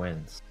great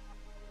wins.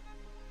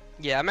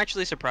 Yeah, I'm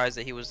actually surprised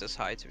that he was this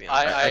high, to be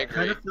honest. I agree. I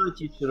kind of feel like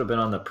he should have been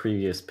on the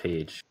previous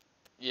page.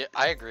 Yeah,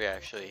 I agree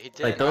actually. He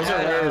did. Like those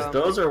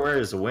are where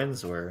his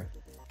wins were.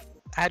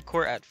 I had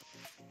Court at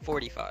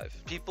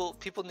 45.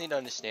 People need to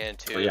understand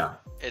too. Yeah.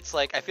 It's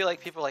like I feel like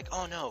people are like,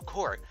 oh no,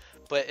 Court,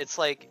 but it's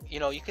like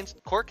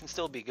Court can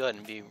still be good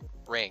and be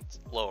ranked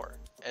lower,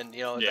 and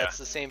that's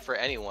the same for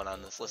anyone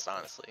on this list,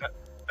 honestly.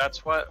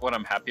 that's what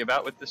I'm happy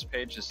about with this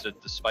page is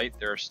that despite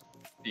there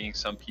being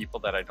some people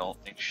that I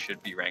don't think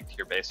should be ranked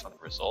here based on the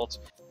results,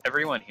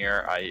 everyone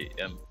here I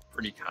am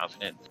pretty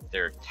confident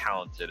they're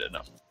talented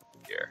enough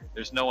here.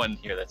 There's no one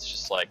here that's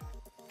just like,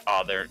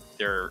 oh, they're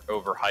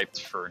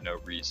overhyped for no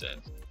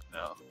reason.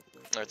 No.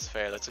 That's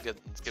fair. That's good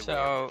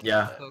So, word.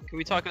 Yeah. so can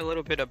we talk a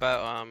little bit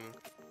about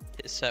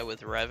his set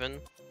with Revan,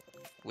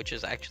 which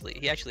is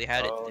he actually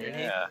had it,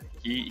 didn't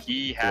he?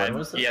 He When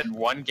was had this?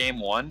 won game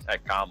 1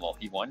 at Gamal.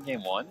 He won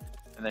game 1,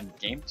 and then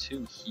game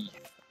 2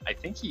 I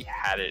think he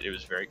had it. It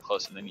was very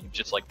close, and then he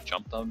just like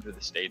jumped under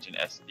the stage and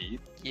SD'd.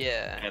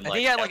 Yeah, And, I think like,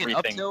 he had like an up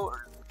everything- tilt.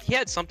 He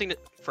had something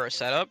for a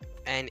setup,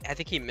 and I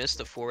think he missed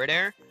the forward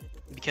air.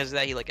 Because of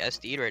that, he like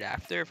SD'd right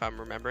after, if I'm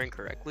remembering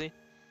correctly.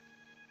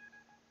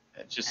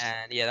 It just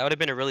And yeah, that would have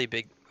been a really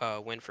big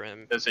win for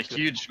him. there's a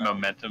huge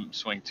momentum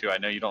swing too. I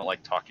know you don't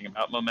like talking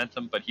about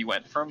momentum, but he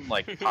went from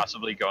like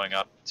possibly going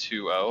up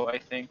 2-0, I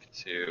think,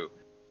 to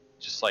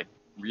just like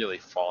really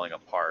falling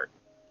apart.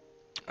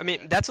 I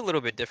mean, that's a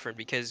little bit different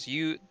because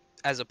you,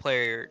 as a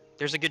player,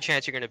 there's a good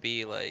chance you're gonna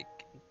be like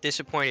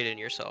disappointed in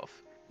yourself.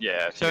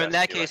 Yeah. if So you in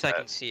that SD case, like I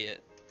that. can see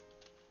it.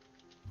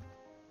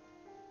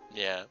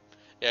 Yeah,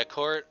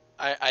 Court.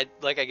 I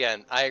like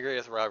again. I agree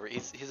with Robert.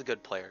 He's a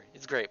good player.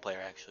 He's a great player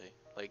actually.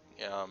 Like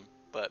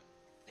but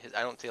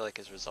I don't feel like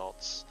his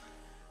results,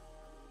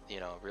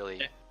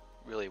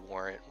 really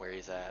warrant where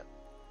he's at.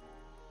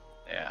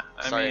 Yeah.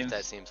 Sorry I mean, if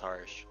that seems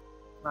harsh.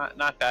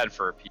 not bad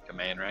for a Pika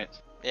main, right?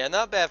 Yeah,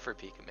 not bad for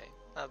Pika main.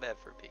 Not bad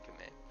for Pika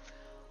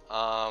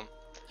main.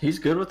 He's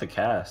good with the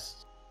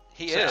cast.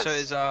 He So, is. so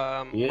is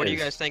He what do you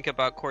is. guys think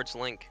about Court's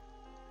Link?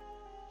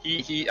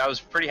 I was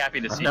pretty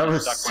happy to I've see never, he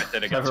stuck with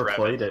it against never Revan.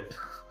 played it.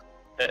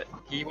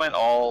 He went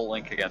all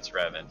Link against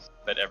Revan,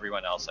 but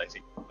everyone else I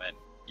think went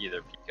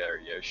either Pika or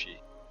Yoshi.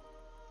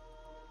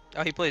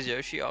 Oh, he plays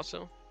Yoshi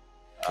also.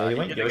 Yeah, he He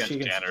went did Yoshi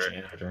against against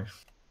Janitor. Janitor.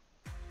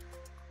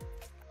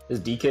 His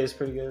DK is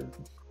pretty good.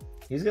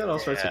 He's got all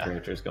sorts of Yeah.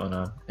 characters going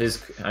on.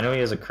 I know he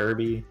has a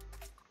Kirby.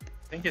 I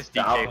think his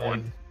DK Falcon.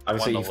 won.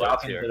 Obviously, won the low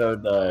Falcon tier.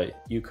 widowed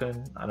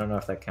Yukon. I don't know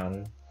if that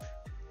counted.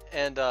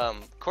 And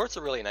Court's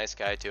a really nice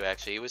guy too.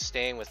 Actually, he was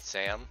staying with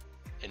Sam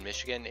in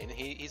Michigan, and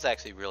he's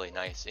actually really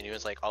nice. And he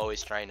was like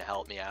always trying to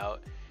help me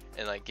out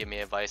and like give me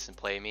advice and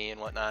play me and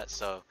whatnot.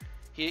 So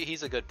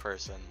he's a good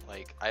person.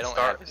 Like I don't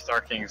have.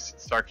 Star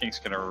King's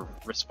gonna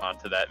respond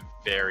to that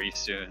very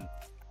soon.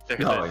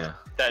 Oh yeah.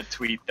 That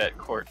tweet that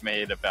Court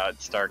made about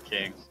Star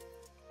King.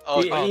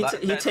 Oh, he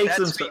that takes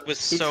tweet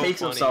was he so takes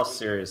funny. himself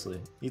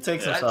seriously. He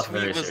takes Yeah. himself That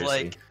very tweet was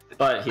seriously. like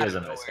But he out is a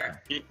of nice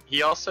nowhere. guy.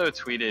 He also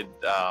tweeted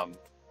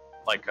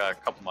like a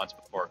couple months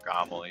before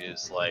Gamal, he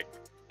was like,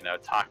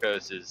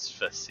 tacos is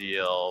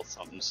facile,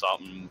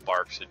 something,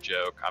 bark's a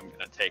joke, I'm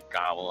gonna take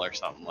Gamal or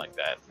something like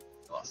that.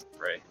 He lost the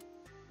fray.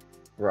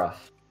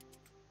 Rough.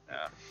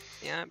 Yeah.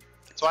 Yeah.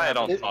 That's why I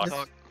don't It-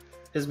 talk.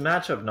 His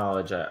matchup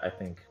knowledge, I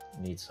think,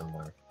 needs some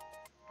work.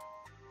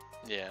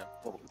 yeah.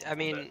 I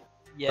mean,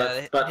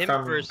 yeah. but him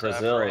from versus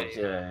Brazil, Frey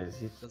yeah,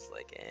 was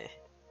like,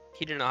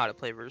 he didn't know how to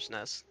play versus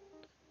Ness.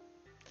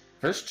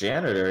 first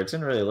Janitor, it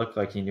didn't really look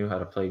like he knew how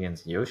to play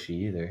against Yoshi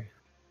either.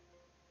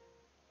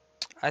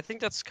 I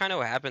think that's kind of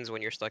what happens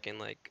when you're stuck in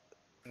like.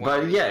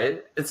 But yeah,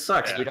 it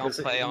sucks Yeah. you don't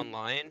because play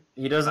online.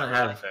 he doesn't Not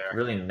really have fair.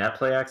 really net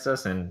play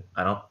access, and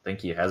I don't think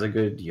he has a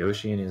good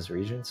Yoshi in his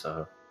region,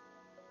 so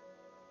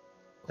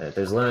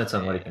there's limits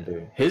on what he can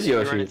do. His You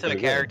Yoshi run is into a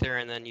pretty good. character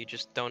and then you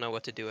just don't know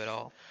what to do at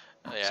all.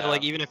 Yeah. So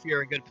like even if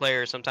you're a good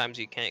player, sometimes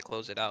you can't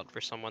close it out for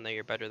someone that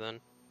you're better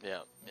than. Yeah.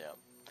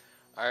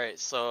 All right,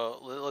 so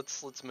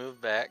let's move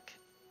back,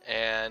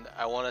 and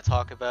I want to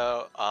talk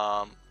about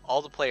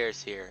all the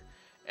players here.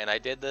 And I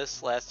did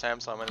this last time,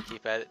 so I'm gonna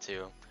keep at it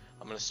too.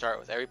 I'm gonna start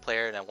with every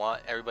player, and I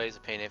want everybody's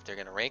opinion if they're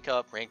gonna rank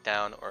up, rank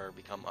down, or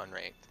become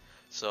unranked.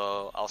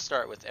 So I'll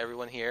start with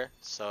everyone here.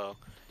 So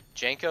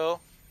Janko,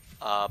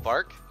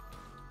 Bark.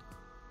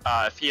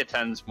 If he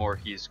attends more,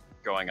 he's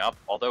going up.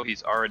 Although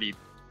he's already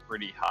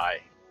pretty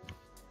high,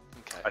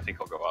 Okay. I think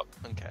he'll go up.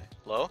 Okay.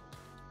 Low.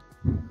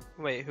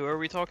 Wait, who are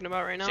we talking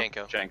about right now?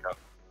 Janko. Janko.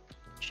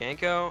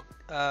 Janko.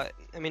 I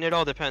mean, it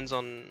all depends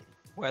on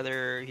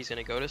whether he's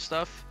gonna go to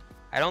stuff.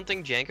 I don't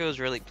think Janko is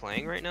really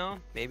playing right now.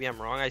 Maybe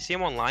I'm wrong. I see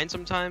him online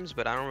sometimes,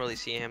 but I don't really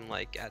see him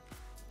like at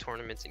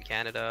tournaments in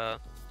Canada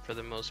for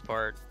the most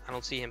part. I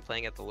don't see him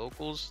playing at the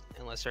locals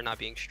unless they're not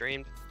being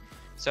streamed.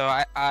 So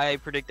I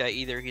predict that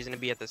either he's gonna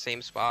be at the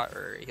same spot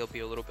or he'll be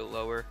a little bit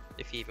lower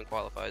if he even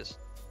qualifies.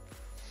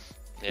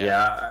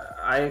 Yeah,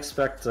 I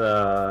expect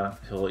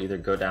he'll either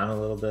go down a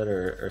little bit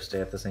or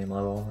stay at the same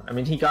level. I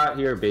mean, he got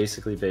here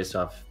basically based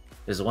off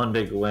his one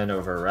big win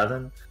over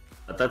Revan,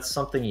 but that's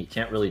something you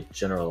can't really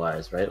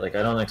generalize, right? Like,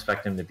 I don't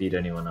expect him to beat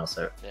anyone else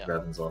at Yeah.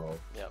 Revan's level.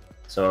 Yeah.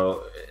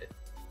 So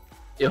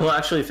he'll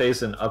actually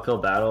face an uphill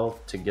battle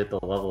to get the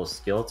level of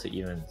skill to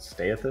even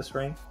stay at this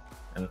rank.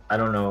 And I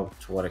don't know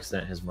to what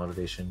extent his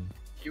motivation.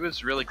 He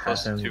was really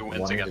close to Hasn't 2 wins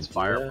wanted to against do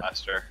Fire that.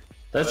 Blaster.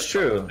 That's That's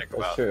something true. to think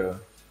That's about. true.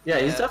 Yeah,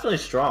 he's Yeah. definitely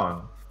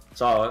strong.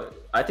 So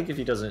I think if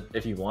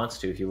he wants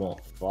to, he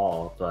won't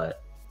fall.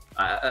 But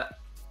I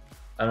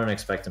I don't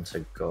expect him to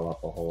go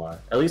up a whole lot.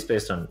 At least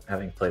based on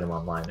having played him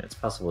online, it's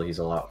possible he's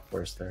a lot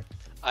worse there.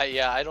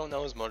 Yeah, I don't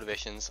know his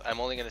motivations. I'm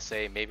only gonna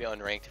say maybe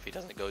unranked if he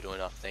doesn't go to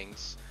enough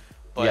things.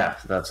 But yeah,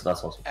 that's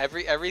also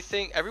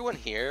everyone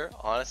here,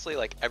 honestly,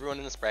 like everyone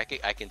in this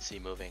bracket, I can see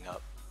moving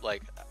up,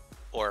 like,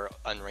 or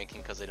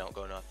unranking because they don't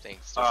go enough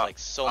things. There's like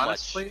so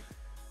honestly,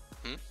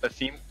 much. A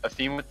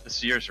theme with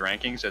this year's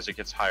rankings as it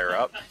gets higher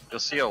up,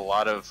 you'll see a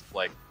lot of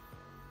like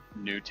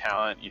new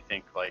talent. You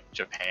think like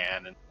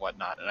Japan and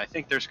whatnot, and I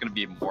think there's going to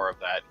be more of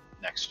that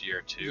next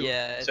year too.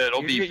 Yeah, so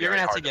it'll be very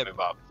hard to move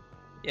up.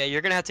 Yeah,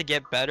 you're gonna have to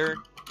get better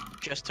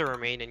just to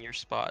remain in your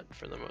spot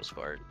for the most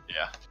part.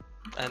 Yeah.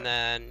 And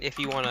then if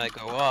you want to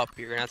go up,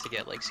 you're gonna have to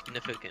get like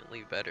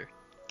significantly better.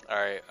 All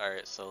right,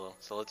 so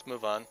let's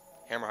move on.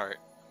 Hammerheart,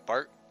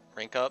 Bart,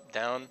 rank up,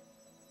 down,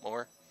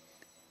 more.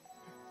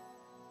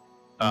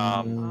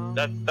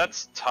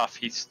 That's tough.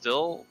 He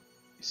still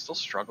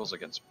struggles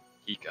against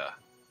Pika.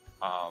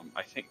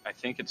 I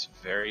think it's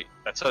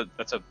that's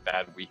a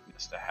bad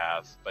weakness to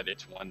have, but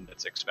it's one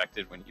that's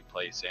expected when you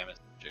play Samus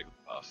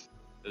Jigglypuff.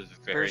 It's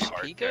a very Versus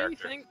hard Pika, character. you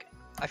think?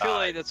 I feel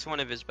like that's one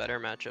of his better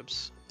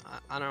matchups.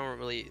 I don't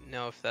really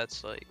know if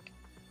that's like.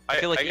 I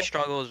feel like he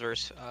struggles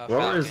versus. What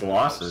were his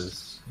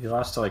losses? He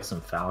lost to like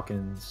some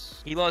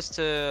Falcons. He lost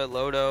to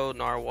Lodo,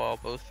 Narwhal,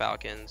 both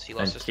Falcons. He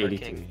lost to Star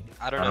King.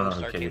 I don't know who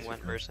Star King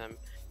went versus him.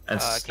 And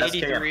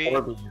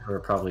KD3 were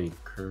probably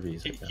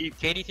Kirby's.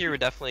 KD3 would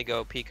definitely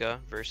go Pika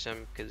versus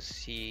him because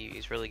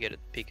he's really good at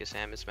Pika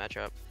Samus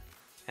matchup,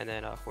 and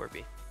then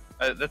Horby.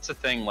 That's the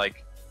thing.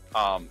 Like,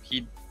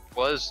 he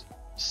was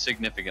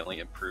significantly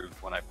improved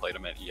when I played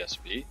him at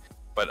ESB,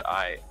 but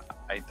I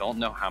don't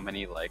know how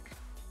many like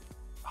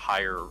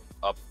higher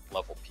up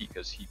level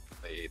Pikas he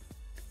played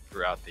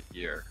throughout the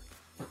year,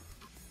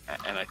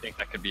 and I think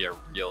that could be a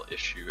real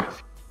issue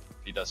if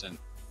he doesn't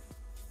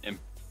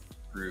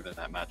improve in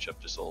that matchup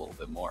just a little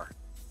bit more.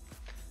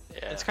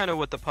 Yeah, it's kind of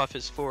what the Puff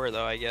is for,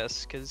 though, I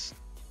guess, because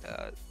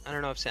I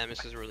don't know if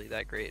Samus is really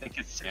that great. I think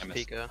it's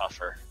Samus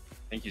tougher.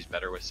 I think he's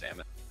better with Samus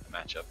in the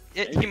matchup.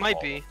 He might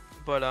be,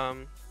 but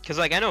because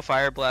like I know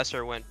Fire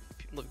Blaster went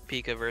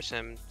Pika versus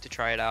him to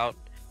try it out,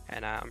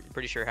 and I'm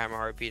pretty sure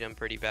Hammerheart beat him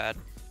pretty bad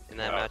in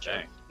that matchup.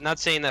 Dang. Not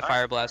saying that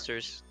Fire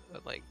Blaster's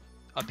like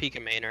a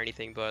Pika main or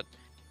anything, but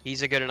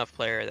he's a good enough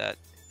player that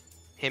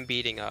him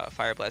beating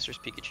Fire Blaster's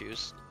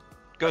Pikachu's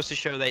goes to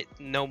show that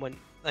no one.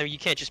 I mean, you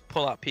can't just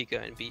pull out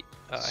Pika and beat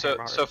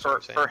Hammerheart. So for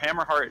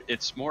Hammerheart,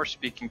 it's more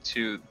speaking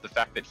to the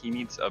fact that he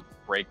needs a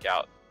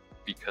breakout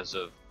because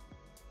of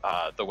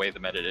the way the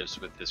meta is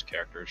with his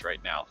characters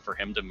right now. For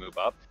him to move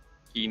up,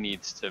 he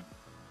needs to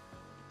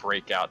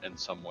break out in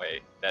some way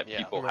that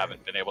people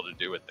haven't been able to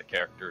do with the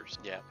characters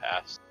in the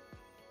past.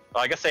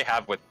 Well, I guess they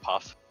have with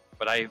Puff,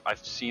 but I've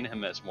seen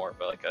him as more of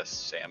like a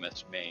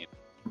Samus main.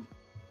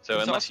 So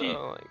he's unless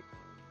also,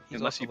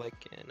 he's also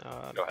like in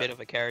a bit of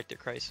a character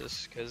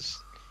crisis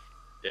because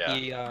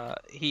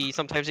he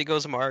sometimes he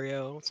goes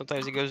Mario,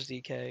 sometimes he goes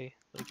DK.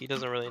 Like he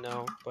doesn't really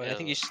know, but I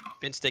think he's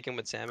been sticking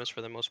with Samus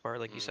for the most part,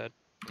 like you said.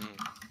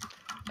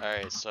 All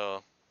right,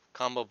 so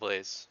combo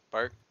blaze,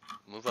 Bart,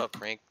 move up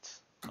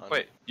ranked.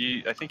 Wait,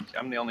 I think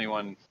I'm the only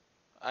one.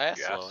 I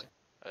asked.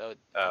 Oh,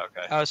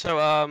 okay. So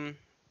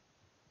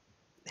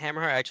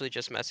Hammerheart actually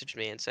just messaged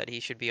me and said he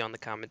should be on the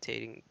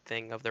commentating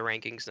thing of the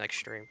rankings next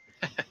stream.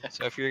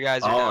 So if you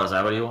guys are down, is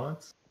that what he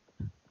wants?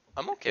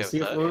 I'm okay with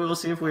that. We'll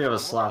see if we have a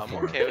slot for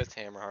him. I'm okay with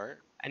Hammerheart.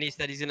 And he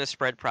said he's gonna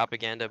spread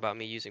propaganda about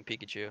me using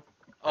Pikachu.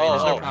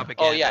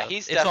 Oh yeah,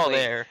 he's it's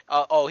definitely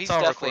all there. He's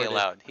definitely recorded.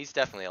 allowed. He's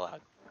definitely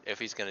allowed if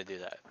he's gonna do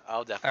that.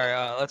 I'll definitely.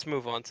 All right, let's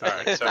move on to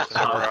the next. So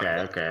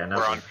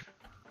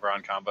we're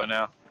on combo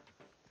now.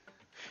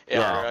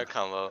 Yeah, we're on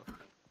combo.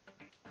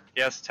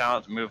 He has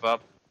talent to move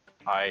up.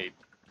 I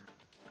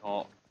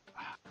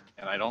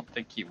don't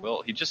think he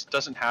will. He just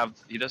doesn't have.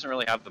 He doesn't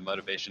really have the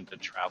motivation to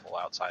travel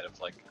outside of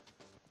like,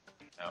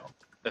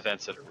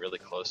 events that are really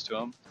close to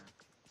him.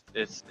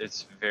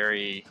 It's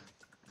very.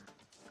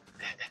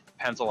 It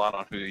depends a lot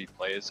on who he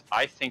plays.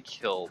 I think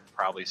he'll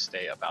probably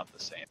stay about the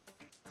same.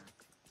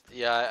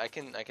 Yeah, I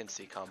can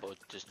see Combo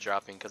just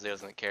dropping because he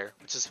doesn't care,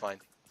 which is fine.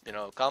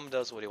 Combo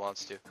does what he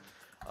wants to.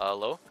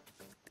 Low?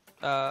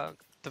 The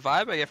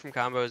vibe I get from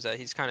Combo is that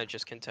he's kind of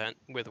just content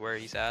with where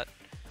he's at.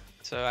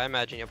 So I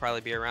imagine he'll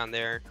probably be around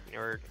there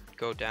or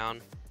go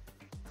down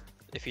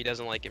if he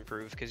doesn't like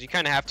improve, because you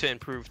kind of have to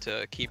improve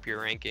to keep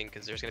your ranking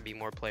because there's going to be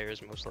more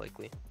players most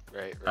likely.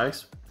 Right.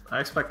 I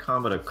expect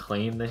Combo to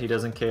claim that he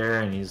doesn't care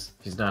and he's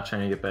not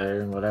trying to get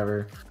better and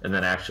whatever, and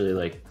then actually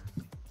like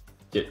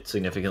get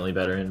significantly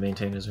better and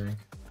maintain his rank.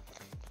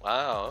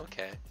 Wow.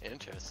 Okay.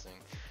 Interesting.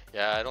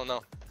 Yeah, I don't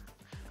know.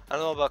 I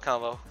don't know about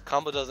Combo.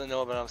 Combo doesn't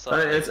know about himself.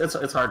 But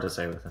it's hard to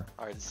say with him.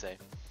 Hard to say.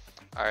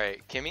 All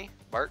right, Kimmy,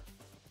 Bart.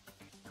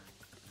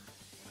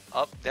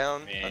 Up,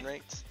 down,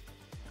 unranked.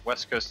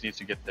 West Coast needs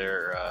to get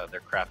their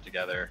crap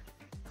together.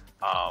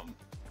 I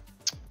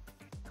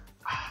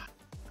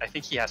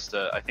think he has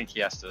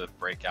to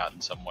break out in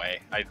some way.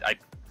 I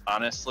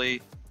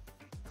honestly,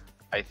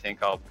 I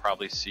think I'll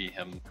probably see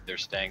him. They're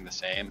staying the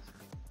same.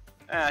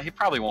 He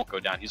probably won't go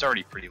down. He's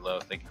already pretty low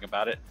thinking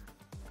about it.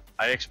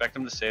 I expect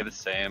him to stay the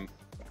same.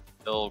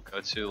 He'll go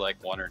to like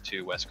 1 or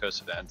 2 West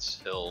Coast events.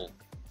 He'll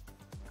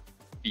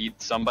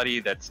beat somebody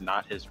that's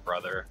not his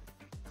brother,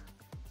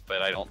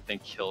 but I don't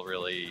think he'll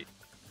really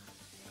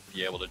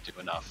be able to do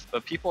enough.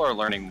 But people are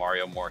learning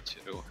Mario more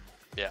too.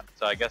 Yeah.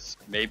 So I guess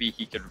maybe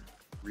he could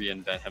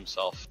reinvent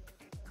himself,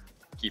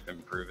 keep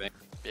improving.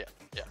 Yeah.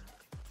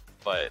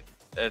 But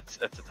it's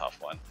a tough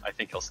one. I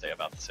think he'll stay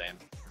about the same.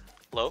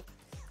 Low?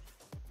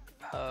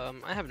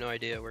 I have no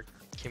idea where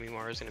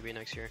Kimimaro is going to be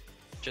next year.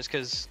 Just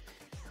because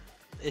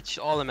it's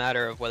all a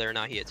matter of whether or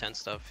not he attends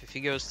stuff. If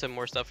he goes to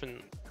more stuff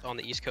on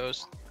the East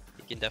Coast,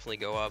 he can definitely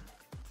go up.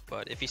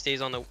 But if he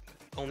stays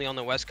only on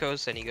the West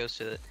Coast and he goes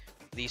to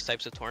these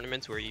types of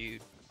tournaments where you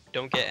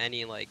don't get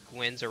any like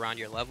wins around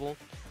your level,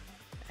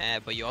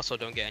 but you also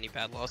don't get any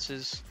bad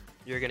losses,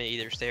 you're going to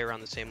either stay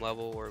around the same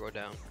level or go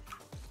down.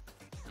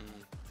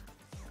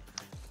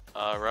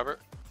 Robert?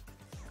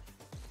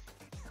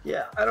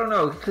 Yeah, I don't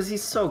know, because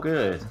he's so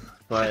good,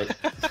 but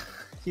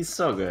he's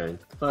so good,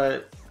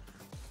 but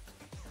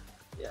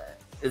yeah,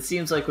 it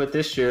seems like with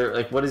this year,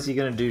 like, what is he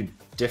gonna do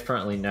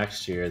differently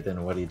next year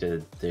than what he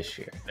did this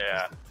year?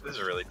 Yeah, this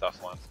is a really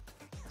tough one.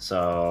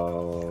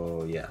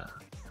 So yeah,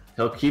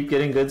 he'll keep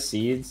getting good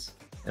seeds,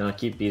 and he'll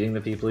keep beating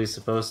the people he's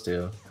supposed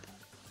to.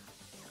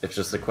 It's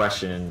just a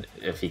question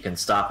if he can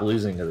stop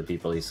losing to the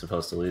people he's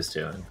supposed to lose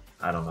to, and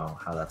I don't know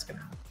how that's gonna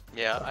happen.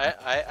 Yeah, So,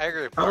 I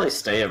agree with probably Bark.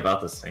 stay about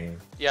the same.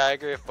 Yeah, I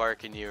agree with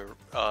Bark and you,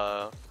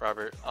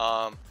 Robert.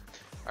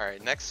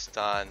 Alright, next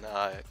on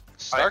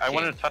Star I King.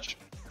 wanted to touch.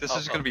 This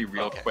is going to be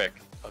real okay. quick.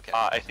 Okay.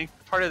 I think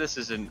part of this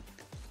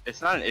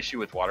it's not an issue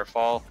with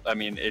Waterfall. I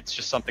mean, it's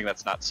just something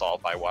that's not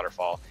solved by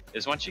Waterfall.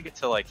 Is once you get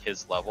to like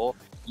his level,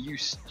 you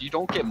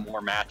don't get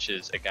more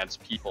matches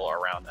against people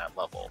around that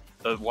level.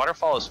 The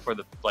Waterfall is for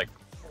the like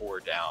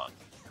 4 down,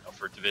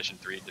 for Division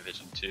 3,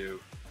 Division 2,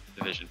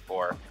 Division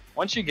 4.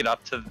 Once you get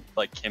up to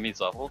like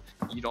Kimmy's level,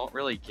 you don't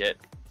really get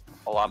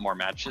a lot more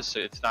matches, so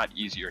it's not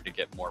easier to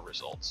get more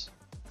results.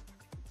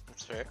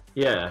 That's fair.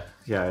 Yeah,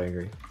 I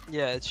agree.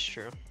 Yeah, it's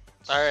true.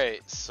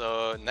 Alright,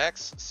 so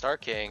next, Star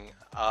King.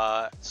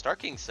 Star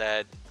King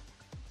said,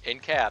 in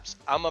caps,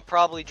 I'ma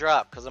probably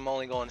drop because I'm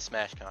only going to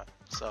SmashCon.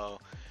 So,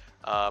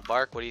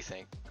 Bark, what do you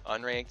think?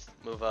 Unranked,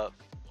 move up,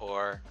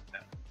 or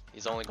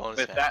he's only going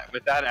to SmashCon?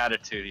 With that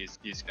attitude,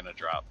 he's gonna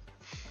drop.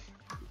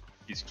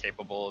 He's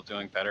capable of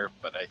doing better,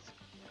 but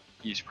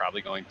he's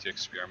probably going to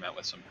experiment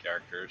with some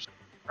characters.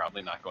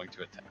 Probably not going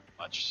to attempt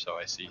much, so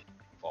I see him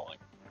falling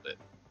a bit.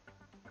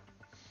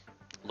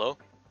 Low?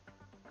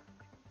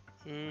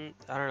 I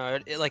don't know.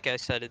 Like I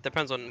said, it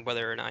depends on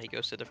whether or not he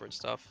goes to different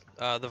stuff.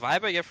 The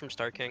vibe I get from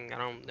Star King, I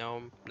don't know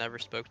him, never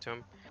spoke to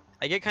him.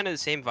 I get kind of the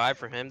same vibe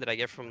from him that I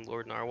get from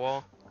Lord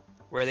Narwhal,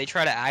 where they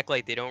try to act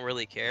like they don't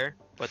really care,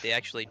 but they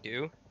actually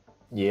do.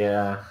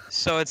 Yeah.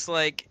 So it's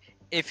like,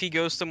 if he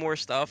goes to more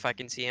stuff, I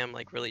can see him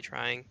like really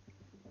trying,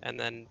 and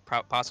then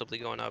possibly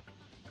going up.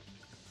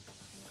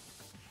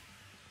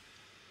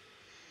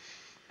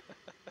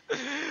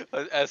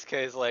 SK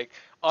is like,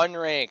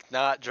 unranked,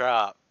 not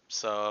drop,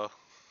 so...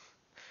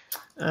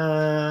 I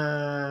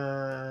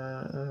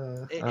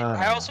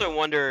also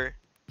wonder.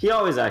 He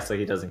always acts like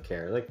he doesn't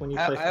care. Like when you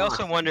play. I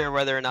also wonder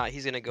whether or not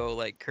he's gonna go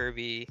like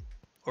Kirby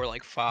or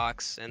like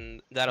Fox,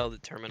 and that'll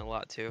determine a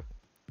lot too.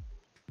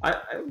 I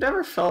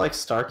never felt like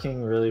Star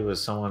King really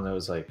was someone that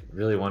was like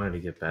really wanted to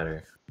get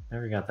better.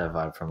 Never got that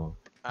vibe from him.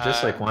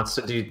 Just like wants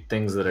to do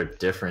things that are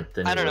different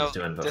than he was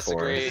doing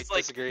before.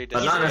 Disagree.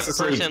 But not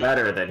necessarily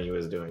better than he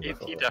was doing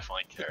before. He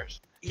definitely cares.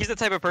 He's the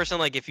type of person,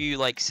 like, if you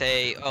like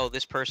say, oh,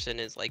 this person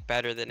is like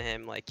better than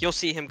him, like you'll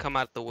see him come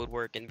out the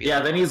woodwork and be yeah,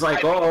 like, then he's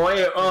like, oh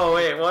wait,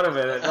 wait a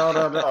minute, no,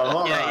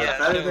 hold Yeah, on, yeah.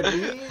 better than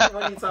me? What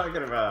are you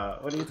talking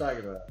about?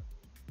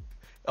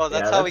 Oh,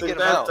 that's Yeah, how we get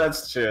him out.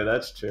 That's true.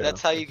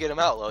 That's how you get him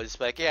out, Lo. Just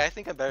be like, yeah, I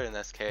think I'm better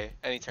than SK.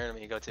 Any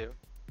tournament you go to,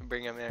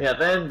 bring him there. Yeah,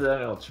 then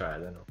he'll try.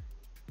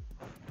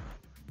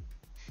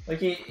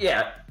 Like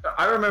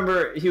I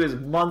remember he was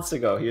months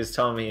ago. He was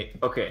telling me,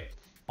 okay,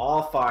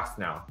 all Fox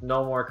now,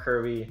 no more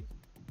Kirby.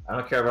 I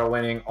don't care about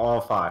winning, all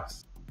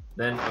Fox.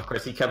 Then of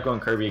course he kept going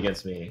Kirby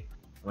against me.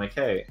 I'm like,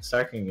 hey,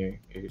 Star King,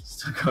 you're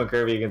still going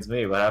Kirby against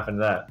me. What happened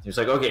to that? He's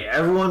like, okay,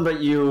 everyone but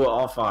you,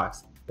 all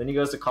Fox. Then he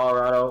goes to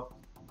Colorado.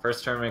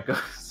 First tournament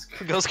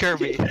goes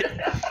Kirby.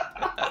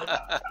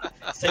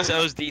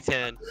 6-0's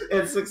D10.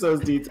 It's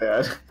 6-0's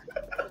D10.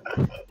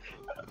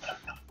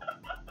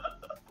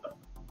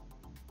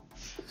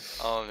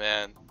 Oh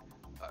man,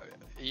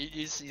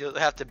 you'll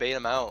have to bait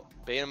him out.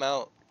 Bait him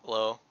out,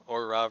 Lo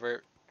or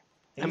Robert.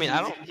 I mean,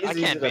 I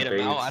can't bait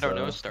him out. I don't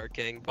know Star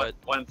King, but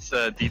once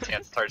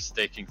D10 starts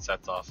staking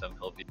sets off him,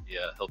 he'll be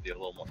a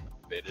little more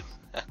baited.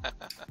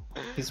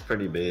 He's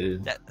pretty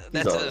baited.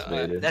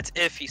 That's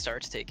if he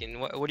starts taking.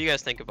 What do you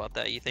guys think about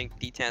that? You think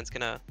D10's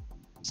gonna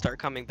start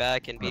coming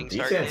back and being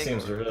Star King? D10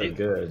 seems really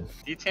good.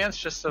 D10's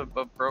just a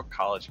broke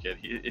college kid.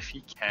 If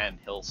he can,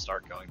 he'll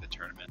start going to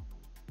tournament.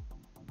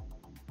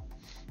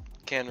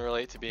 Can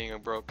relate to being a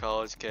broke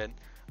college kid.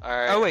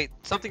 Alright. Oh wait,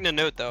 something to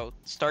note though.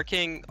 Star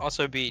King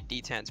also beat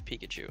D10's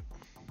Pikachu,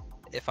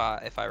 if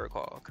I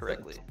recall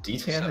correctly.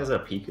 D10 has a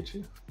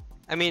Pikachu.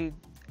 I mean,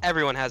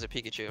 everyone has a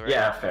Pikachu, right?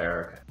 Yeah,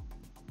 fair.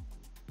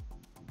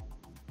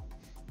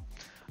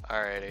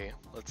 Alrighty,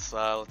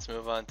 let's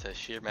move on to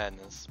Sheer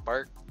Madness.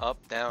 Bart,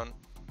 up, down,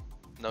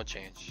 no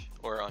change,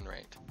 or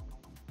unranked.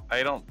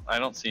 I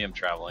don't see him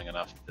traveling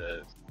enough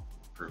to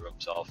prove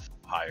himself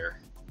higher.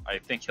 I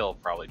think he'll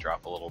probably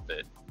drop a little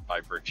bit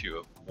by virtue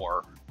of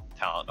more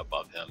talent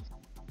above him.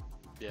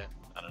 Yeah.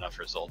 Not enough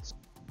results.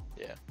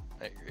 Yeah,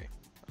 I agree.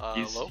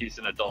 He's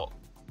an adult.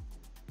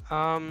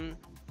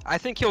 I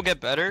think he'll get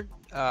better,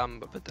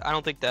 but I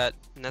don't think that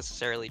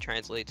necessarily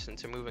translates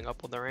into moving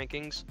up on the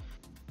rankings.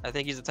 I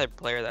think he's the type of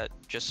player that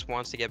just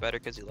wants to get better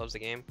because he loves the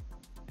game.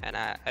 And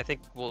I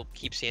think we'll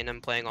keep seeing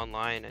him playing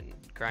online and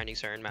grinding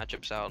certain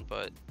matchups out,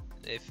 but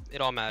if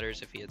it all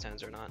matters if he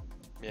attends or not.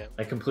 Yeah.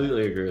 I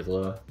completely agree with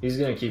Lo. He's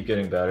gonna keep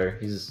getting better.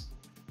 He's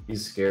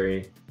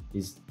scary.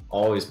 He's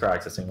always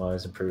practicing while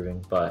he's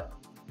improving, but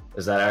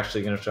is that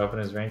actually gonna show up in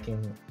his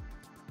ranking?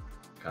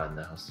 God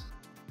knows.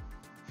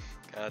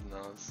 God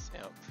knows.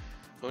 Yeah.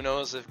 Who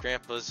knows if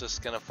Grandpa's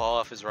just gonna fall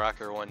off his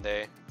rocker one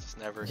day, just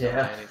never doing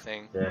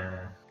anything.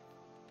 Yeah.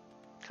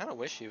 Kind of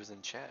wish he was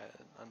in chat.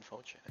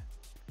 Unfortunate.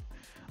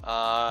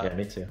 Yeah,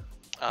 me too.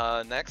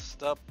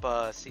 Next up,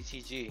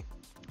 CTG.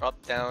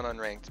 Up, down,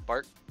 unranked.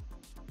 Bart.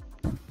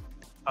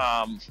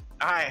 I'm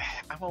a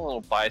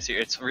little biased here.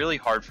 It's really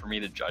hard for me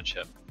to judge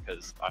him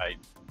because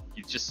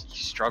he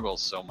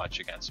struggles so much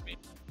against me.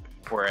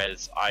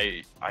 Whereas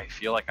I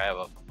feel like I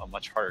have a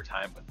much harder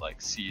time with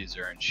like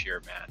Caesar and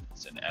Sheer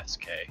Madness and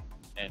SK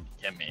and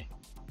Gimme.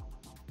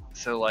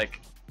 So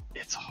like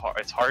it's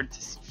hard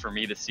for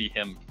me to see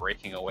him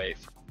breaking away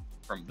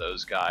from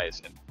those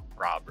guys and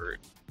Robert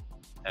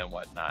and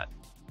whatnot.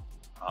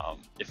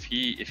 If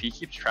he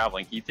keeps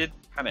traveling, he did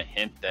kind of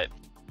hint that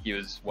he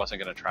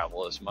wasn't going to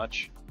travel as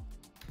much,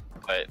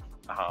 but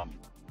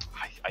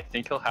I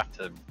think he'll have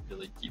to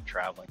really keep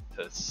traveling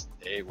to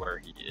stay where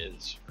he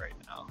is right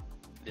now.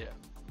 Yeah.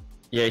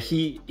 Yeah,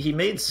 he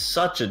made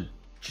such a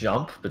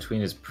jump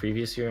between his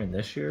previous year and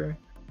this year,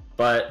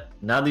 but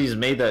now that he's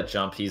made that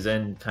jump, he's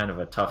in kind of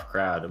a tough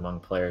crowd among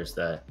players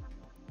that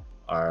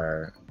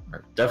are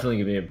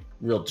definitely going to be a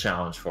real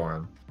challenge for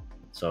him.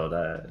 So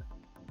that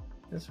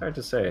it's hard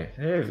to say.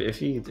 Hey, if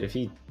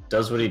he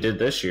does what he did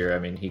this year, I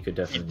mean, he could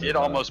definitely. He did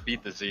almost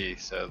beat the Z,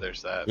 so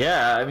there's that.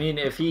 Yeah, I mean,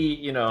 if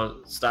he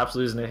stops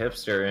losing to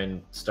Hipster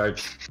and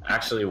starts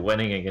actually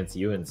winning against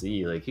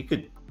UNZ, like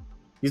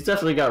he's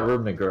definitely got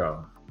room to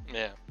grow.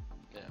 Yeah,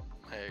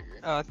 I agree.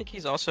 I think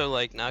he's also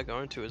like not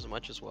going to as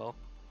much as well.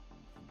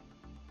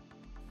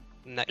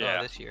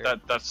 This year.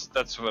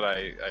 That's what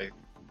I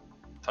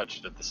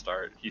touched at the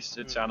start.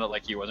 It sounded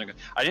like he wasn't going.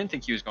 I didn't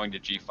think he was going to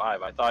G5.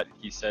 I thought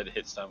he said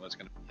Hitstone was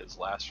going to be his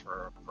last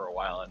for a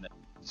while, and then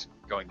he's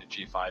going to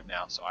G5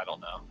 now. So I don't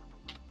know.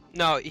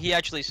 No, he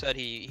actually said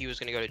he was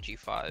going to go to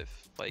G5.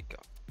 Like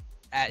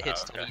at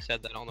Hitstone, okay. He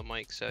said that on the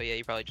mic. So yeah,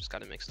 he probably just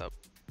got it mixed up.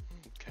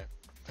 Okay.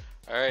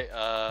 All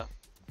right.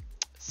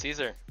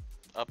 Caesar.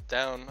 Up,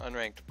 down,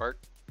 unranked. Bart.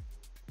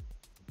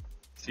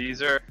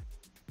 Caesar.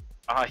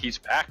 He's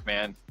back,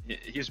 man.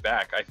 He's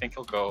back. I think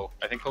he'll go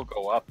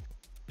up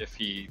if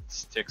he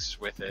sticks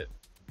with it.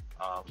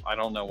 I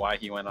don't know why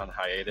he went on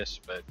hiatus,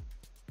 but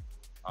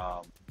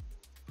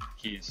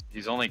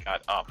he's only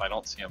got up. I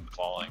don't see him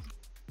falling.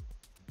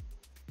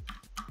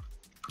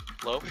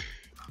 Low.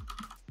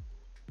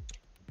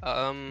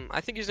 I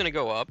think he's gonna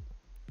go up,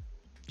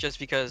 just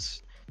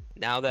because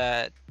now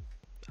that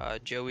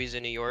Joey's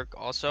in New York,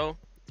 also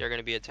they're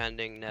gonna be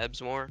attending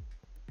Nebs more,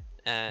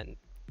 and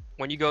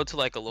when you go to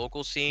like a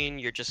local scene,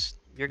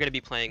 you're gonna be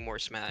playing more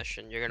Smash,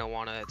 and you're gonna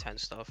want to attend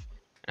stuff.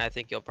 And I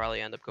think you'll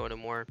probably end up going to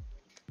more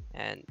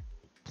and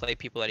play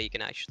people that he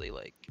can actually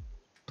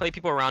play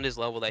people around his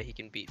level that he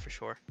can beat for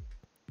sure.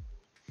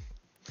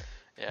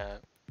 Yeah,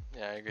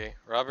 I agree.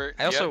 Robert.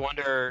 I also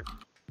wonder.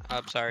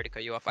 I'm sorry to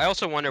cut you off. I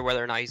also wonder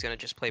whether or not he's gonna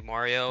just play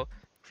Mario,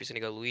 if he's gonna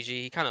go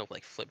Luigi. He kind of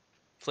like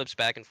flips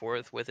back and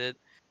forth with it.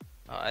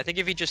 I think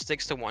if he just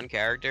sticks to one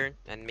character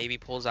and maybe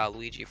pulls out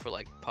Luigi for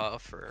like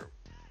Puff or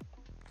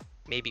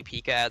maybe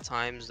Pika at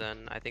times,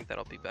 then I think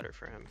that'll be better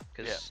for him.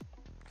 Cause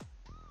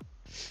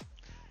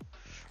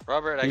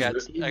Robert,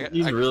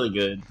 he's really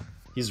good.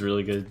 He's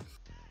really good.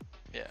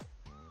 Yeah.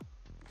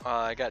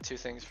 I got two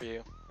things for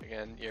you.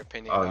 Again, your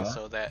opinion Oh, yeah?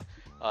 also that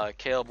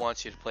Caleb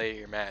wants you to play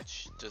your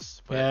match.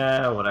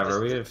 Yeah, whatever.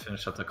 We gotta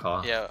finish up the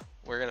call. Yeah,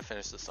 we're gonna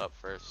finish this up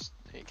first.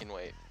 He can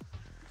wait.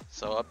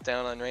 So up,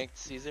 down, unranked,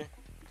 Caesar.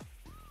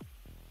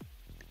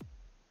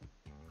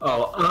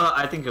 Oh,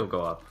 I think he'll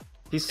go up.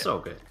 He's so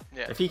good.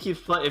 Yeah. If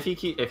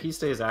he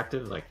stays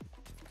active, like,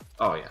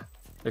 oh yeah.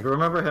 Like,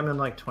 remember him in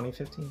like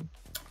 2015?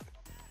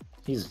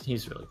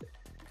 He's really good.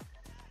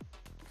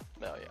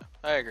 No, yeah,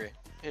 I agree.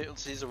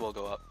 Caesar will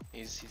go up.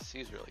 He's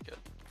really good.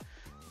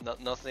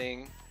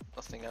 Nothing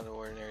out of the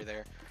ordinary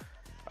there.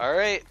 All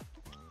right.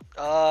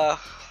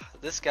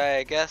 This guy,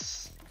 I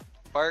guess.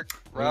 Bart,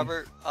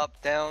 Robert, up,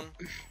 down,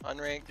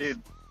 unranked.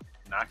 Dude,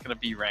 not gonna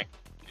be ranked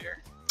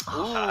here.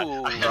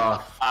 Ooh.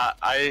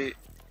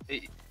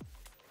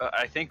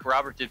 I think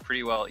Robert did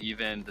pretty well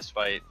even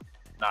despite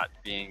not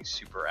being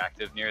super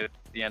active near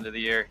the end of the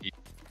year.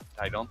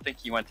 I don't think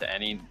he went to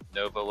any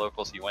Nova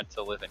locals. He went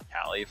to live in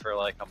Cali for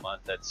like a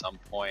month at some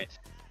point.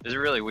 It was a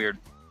really weird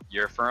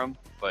year for him,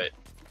 but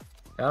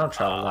I don't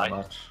travel that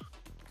much.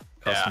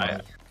 Costs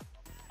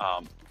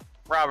money.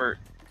 Robert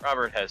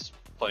has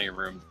plenty of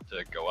room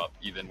to go up,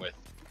 even with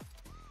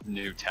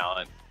new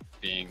talent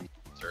being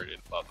inserted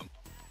above him.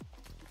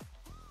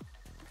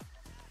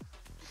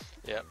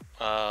 Yep.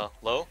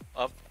 Low,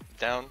 up,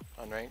 down,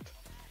 unranked.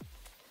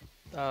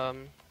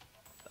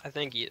 I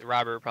think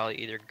Robert would probably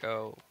either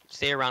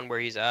stay around where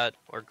he's at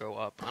or go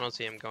up. I don't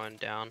see him going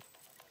down.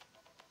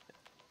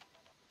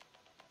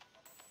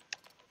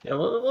 Yeah,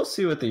 we'll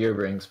see what the year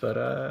brings, but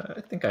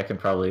I think I can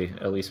probably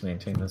at least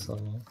maintain this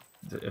level,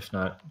 if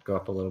not go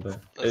up a little bit.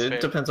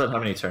 It depends on how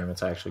many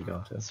tournaments I actually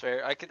go to. That's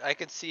fair. I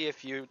could see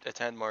if you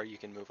attend more, you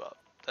can move up.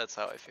 That's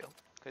how I feel,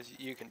 because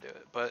you can do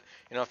it. But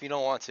you know, if you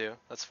don't want to,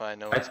 that's fine.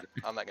 No,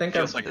 I'm not gonna.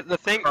 The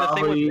thing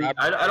with Robert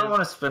I don't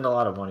want to spend a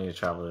lot of money to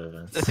travel to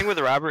events. The thing with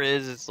Robert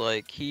is, it's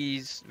like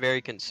he's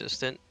very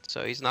consistent,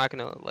 so he's not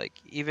gonna like,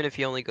 even if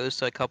he only goes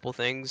to a couple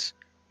things,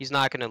 he's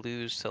not gonna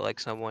lose to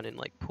like someone in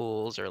like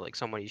pools or like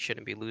someone he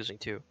shouldn't be losing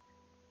to,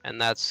 and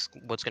that's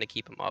what's gonna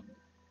keep him up.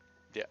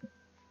 Yeah.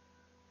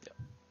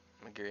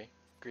 Agree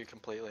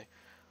completely.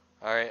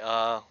 All right.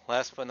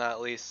 Last but not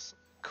least,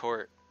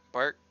 Court.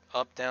 Bart,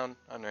 up, down,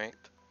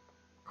 unranked.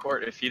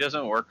 Court, if he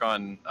doesn't work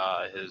on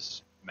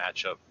his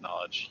matchup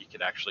knowledge, he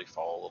could actually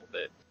fall a little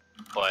bit.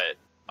 But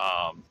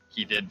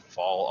he did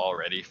fall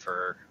already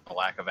for a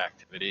lack of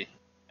activity,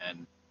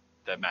 and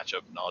the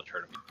matchup knowledge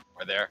hurt him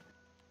more there.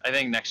 I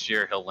think next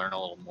year he'll learn a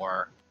little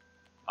more.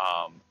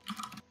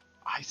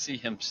 I see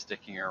him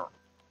sticking around.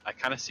 I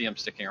kind of see him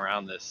sticking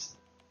around this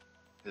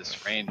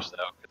range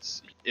though.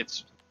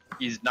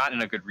 He's not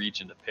in a good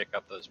region to pick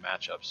up those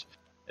matchups.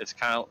 It's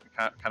kind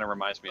of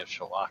reminds me of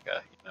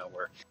Shalaka,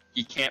 where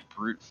he can't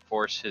brute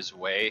force his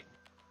way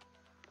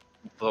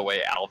the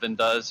way Alvin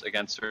does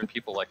against certain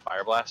people like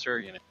Fire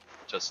Blaster.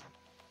 Just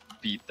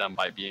beat them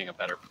by being a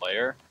better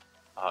player.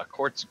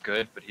 Court's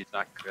good, but he's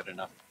not good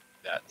enough to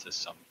do that to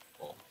some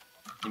people.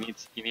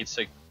 He needs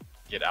to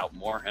get out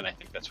more, and I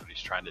think that's what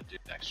he's trying to do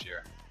next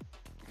year.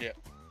 Yeah.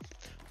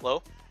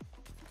 Low?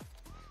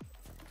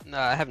 No,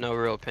 I have no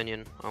real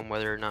opinion on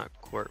whether or not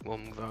Court will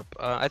move up.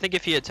 I think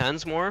if he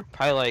attends more,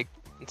 probably like,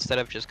 instead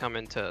of just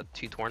coming to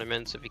 2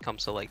 tournaments, if he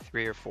comes to like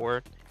 3 or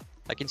 4,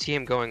 I can see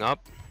him going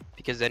up,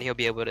 because then he'll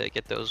be able to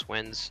get those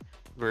wins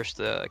versus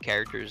the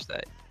characters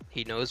that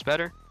he knows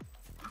better.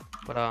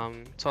 But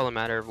it's all a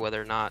matter of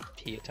whether or not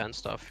he attends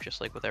stuff,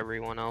 just like with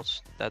everyone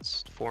else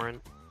that's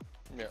foreign.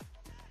 Yeah.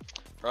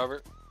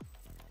 Robert?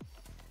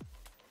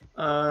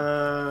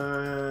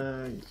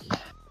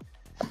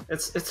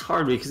 It's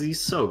hard because he's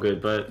so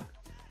good, but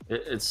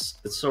it's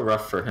so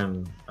rough for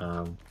him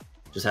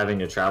just having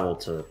to travel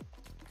to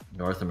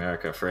North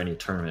America for any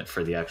tournament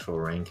for the actual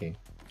ranking.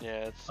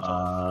 Yeah, it's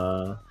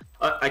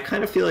I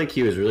kind of feel like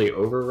he was really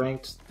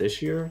overranked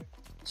this year.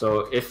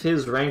 So if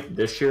his rank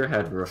this year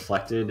had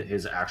reflected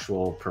his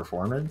actual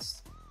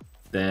performance,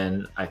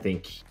 then I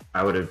think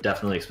I would have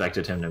definitely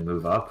expected him to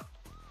move up.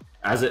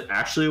 As it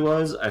actually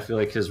was, I feel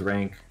like his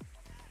rank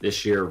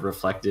this year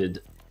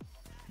reflected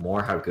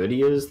more how good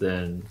he is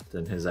than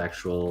his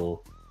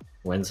actual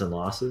wins and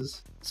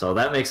losses. So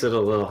that makes it a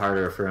little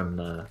harder for him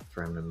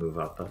to move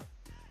up. But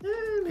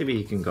maybe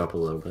he can go up a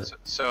little bit.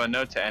 So a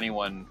note to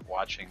anyone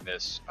watching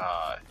this: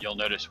 you'll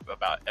notice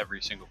about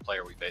every single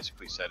player we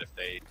basically said if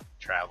they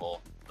travel,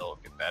 they'll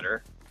get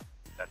better.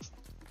 That's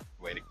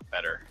the way to get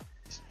better: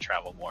 is to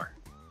travel more.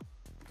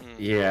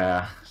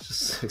 Yeah, it's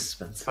just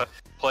expensive.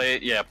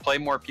 Play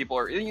more people,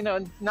 or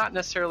not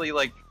necessarily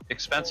like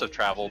expensive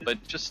travel,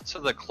 but just to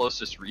the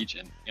closest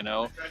region.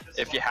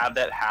 If you have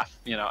that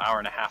hour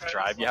and a half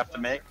drive you have to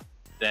make,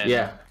 then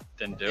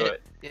do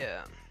it.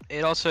 Yeah.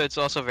 It's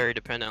also very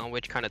dependent on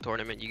which kind of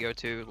tournament you go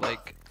to.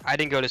 Like, I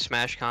didn't go to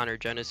SmashCon or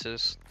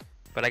Genesis,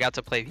 but I got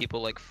to play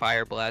people like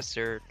Fire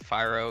Blaster,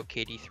 Fyro,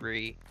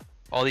 KD3,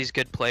 all these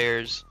good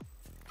players.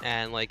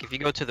 And like, if you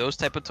go to those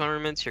type of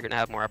tournaments, you're gonna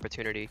have more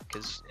opportunity,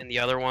 because in the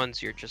other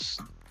ones, you're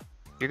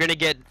gonna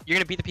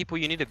beat the people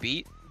you need to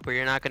beat, but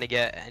you're not gonna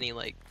get any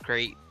like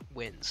great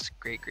wins,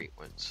 great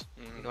wins.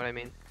 You know what I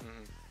mean?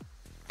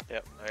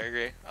 Yep, I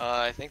agree.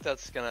 I think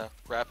that's gonna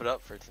wrap it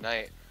up for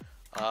tonight.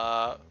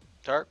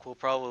 Dark will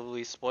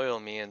probably spoil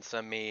me and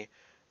send me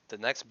the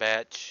next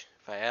batch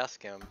if I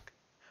ask him.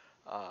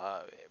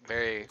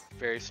 Very,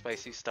 very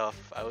spicy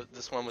stuff.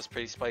 This one was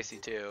pretty spicy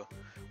too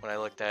when I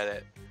looked at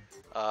it.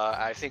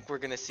 I think we're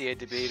gonna see a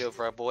debate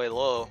over our boy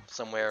Low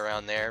somewhere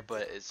around there,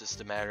 but it's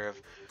just a matter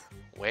of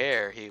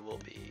where he will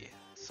be.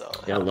 So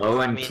yeah,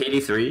 Low and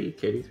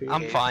KD3.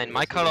 I'm fine.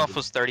 My cutoff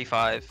was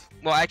 35.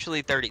 Well,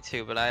 actually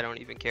 32, but I don't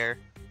even care.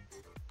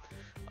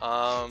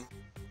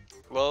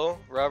 Well,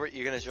 Robert,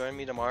 you're gonna join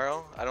me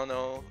tomorrow. I don't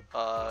know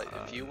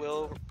if you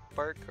will,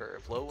 Bark, or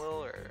if Low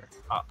will, or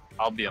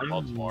I'll be on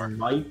Baltimore.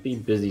 Might be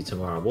busy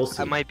tomorrow. We'll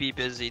see. I might be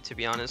busy, to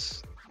be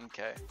honest.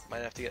 Okay,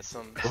 might have to get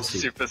some. We'll see.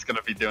 Supa's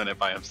gonna be doing it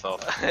by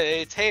himself.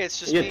 It's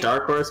just You me. get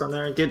Dark Horse on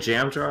there. Get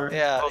Jamjar.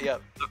 Yeah, Well, yeah.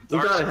 We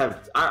Dark- gotta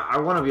have. I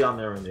want to be on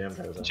there when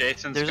Jamjar's on.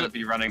 Jason's There's gonna a-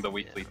 be running the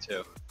weekly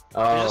too.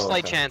 Oh, There's a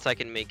slight okay. chance I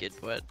can make it,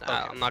 but Okay.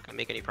 I'm not gonna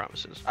make any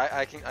promises.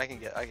 I can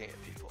get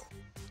people.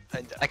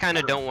 I kind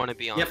of don't want to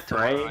be on Yep,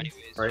 tomorrow Pray. anyways,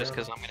 Pray just on.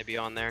 because I'm gonna be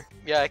on there.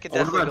 Yeah, I could Oh,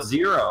 what definitely about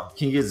Zero?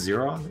 Can you get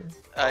Zero on there?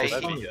 go.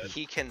 that'd be good.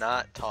 He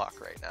cannot talk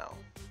right now.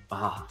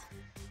 Ah.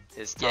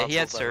 His Yeah, he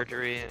had tonsils are-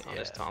 surgery on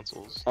his yeah.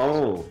 tonsils.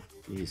 Oh.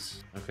 Jeez.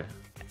 Okay.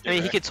 I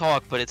mean, he could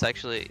talk, but it's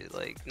actually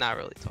like not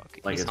really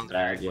talking. Like He it's sounds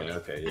bad. very Yeah.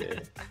 funny. Okay.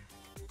 Yeah.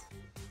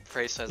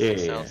 Frey says Yeah, it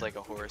yeah, sounds yeah. like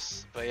a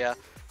horse. But yeah,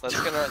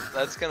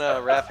 that's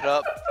gonna wrap it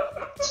up.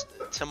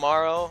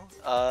 Tomorrow,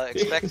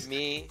 expect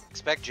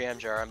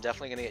Jamjar. I'm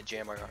definitely gonna get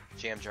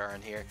Jamjar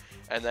in here,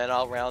 and then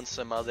I'll round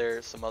some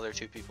other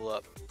 2 people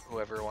up,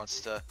 whoever wants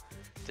to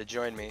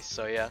join me.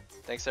 So yeah,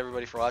 thanks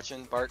everybody for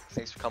watching. Bart,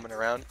 thanks for coming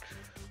around.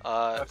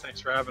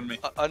 Thanks for having me.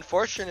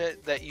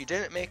 Unfortunate that you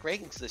didn't make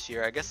rankings this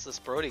year. I guess this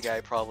Brody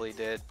guy probably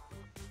did.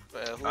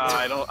 Who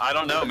I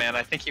don't know, man.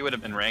 I think he would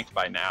have been ranked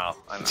by now.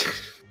 I'm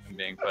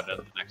being put in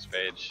the next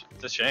page.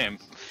 It's a shame.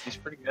 He's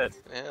pretty good.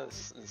 Yeah,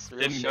 it's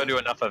real Didn't go shame. to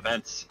enough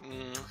events.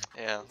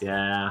 Yeah,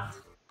 Yeah.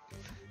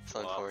 it's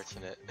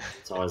unfortunate.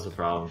 It's always a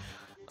problem.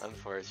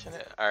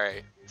 Unfortunate.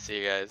 Alright,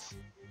 see you guys.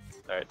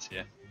 All right, see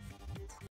ya.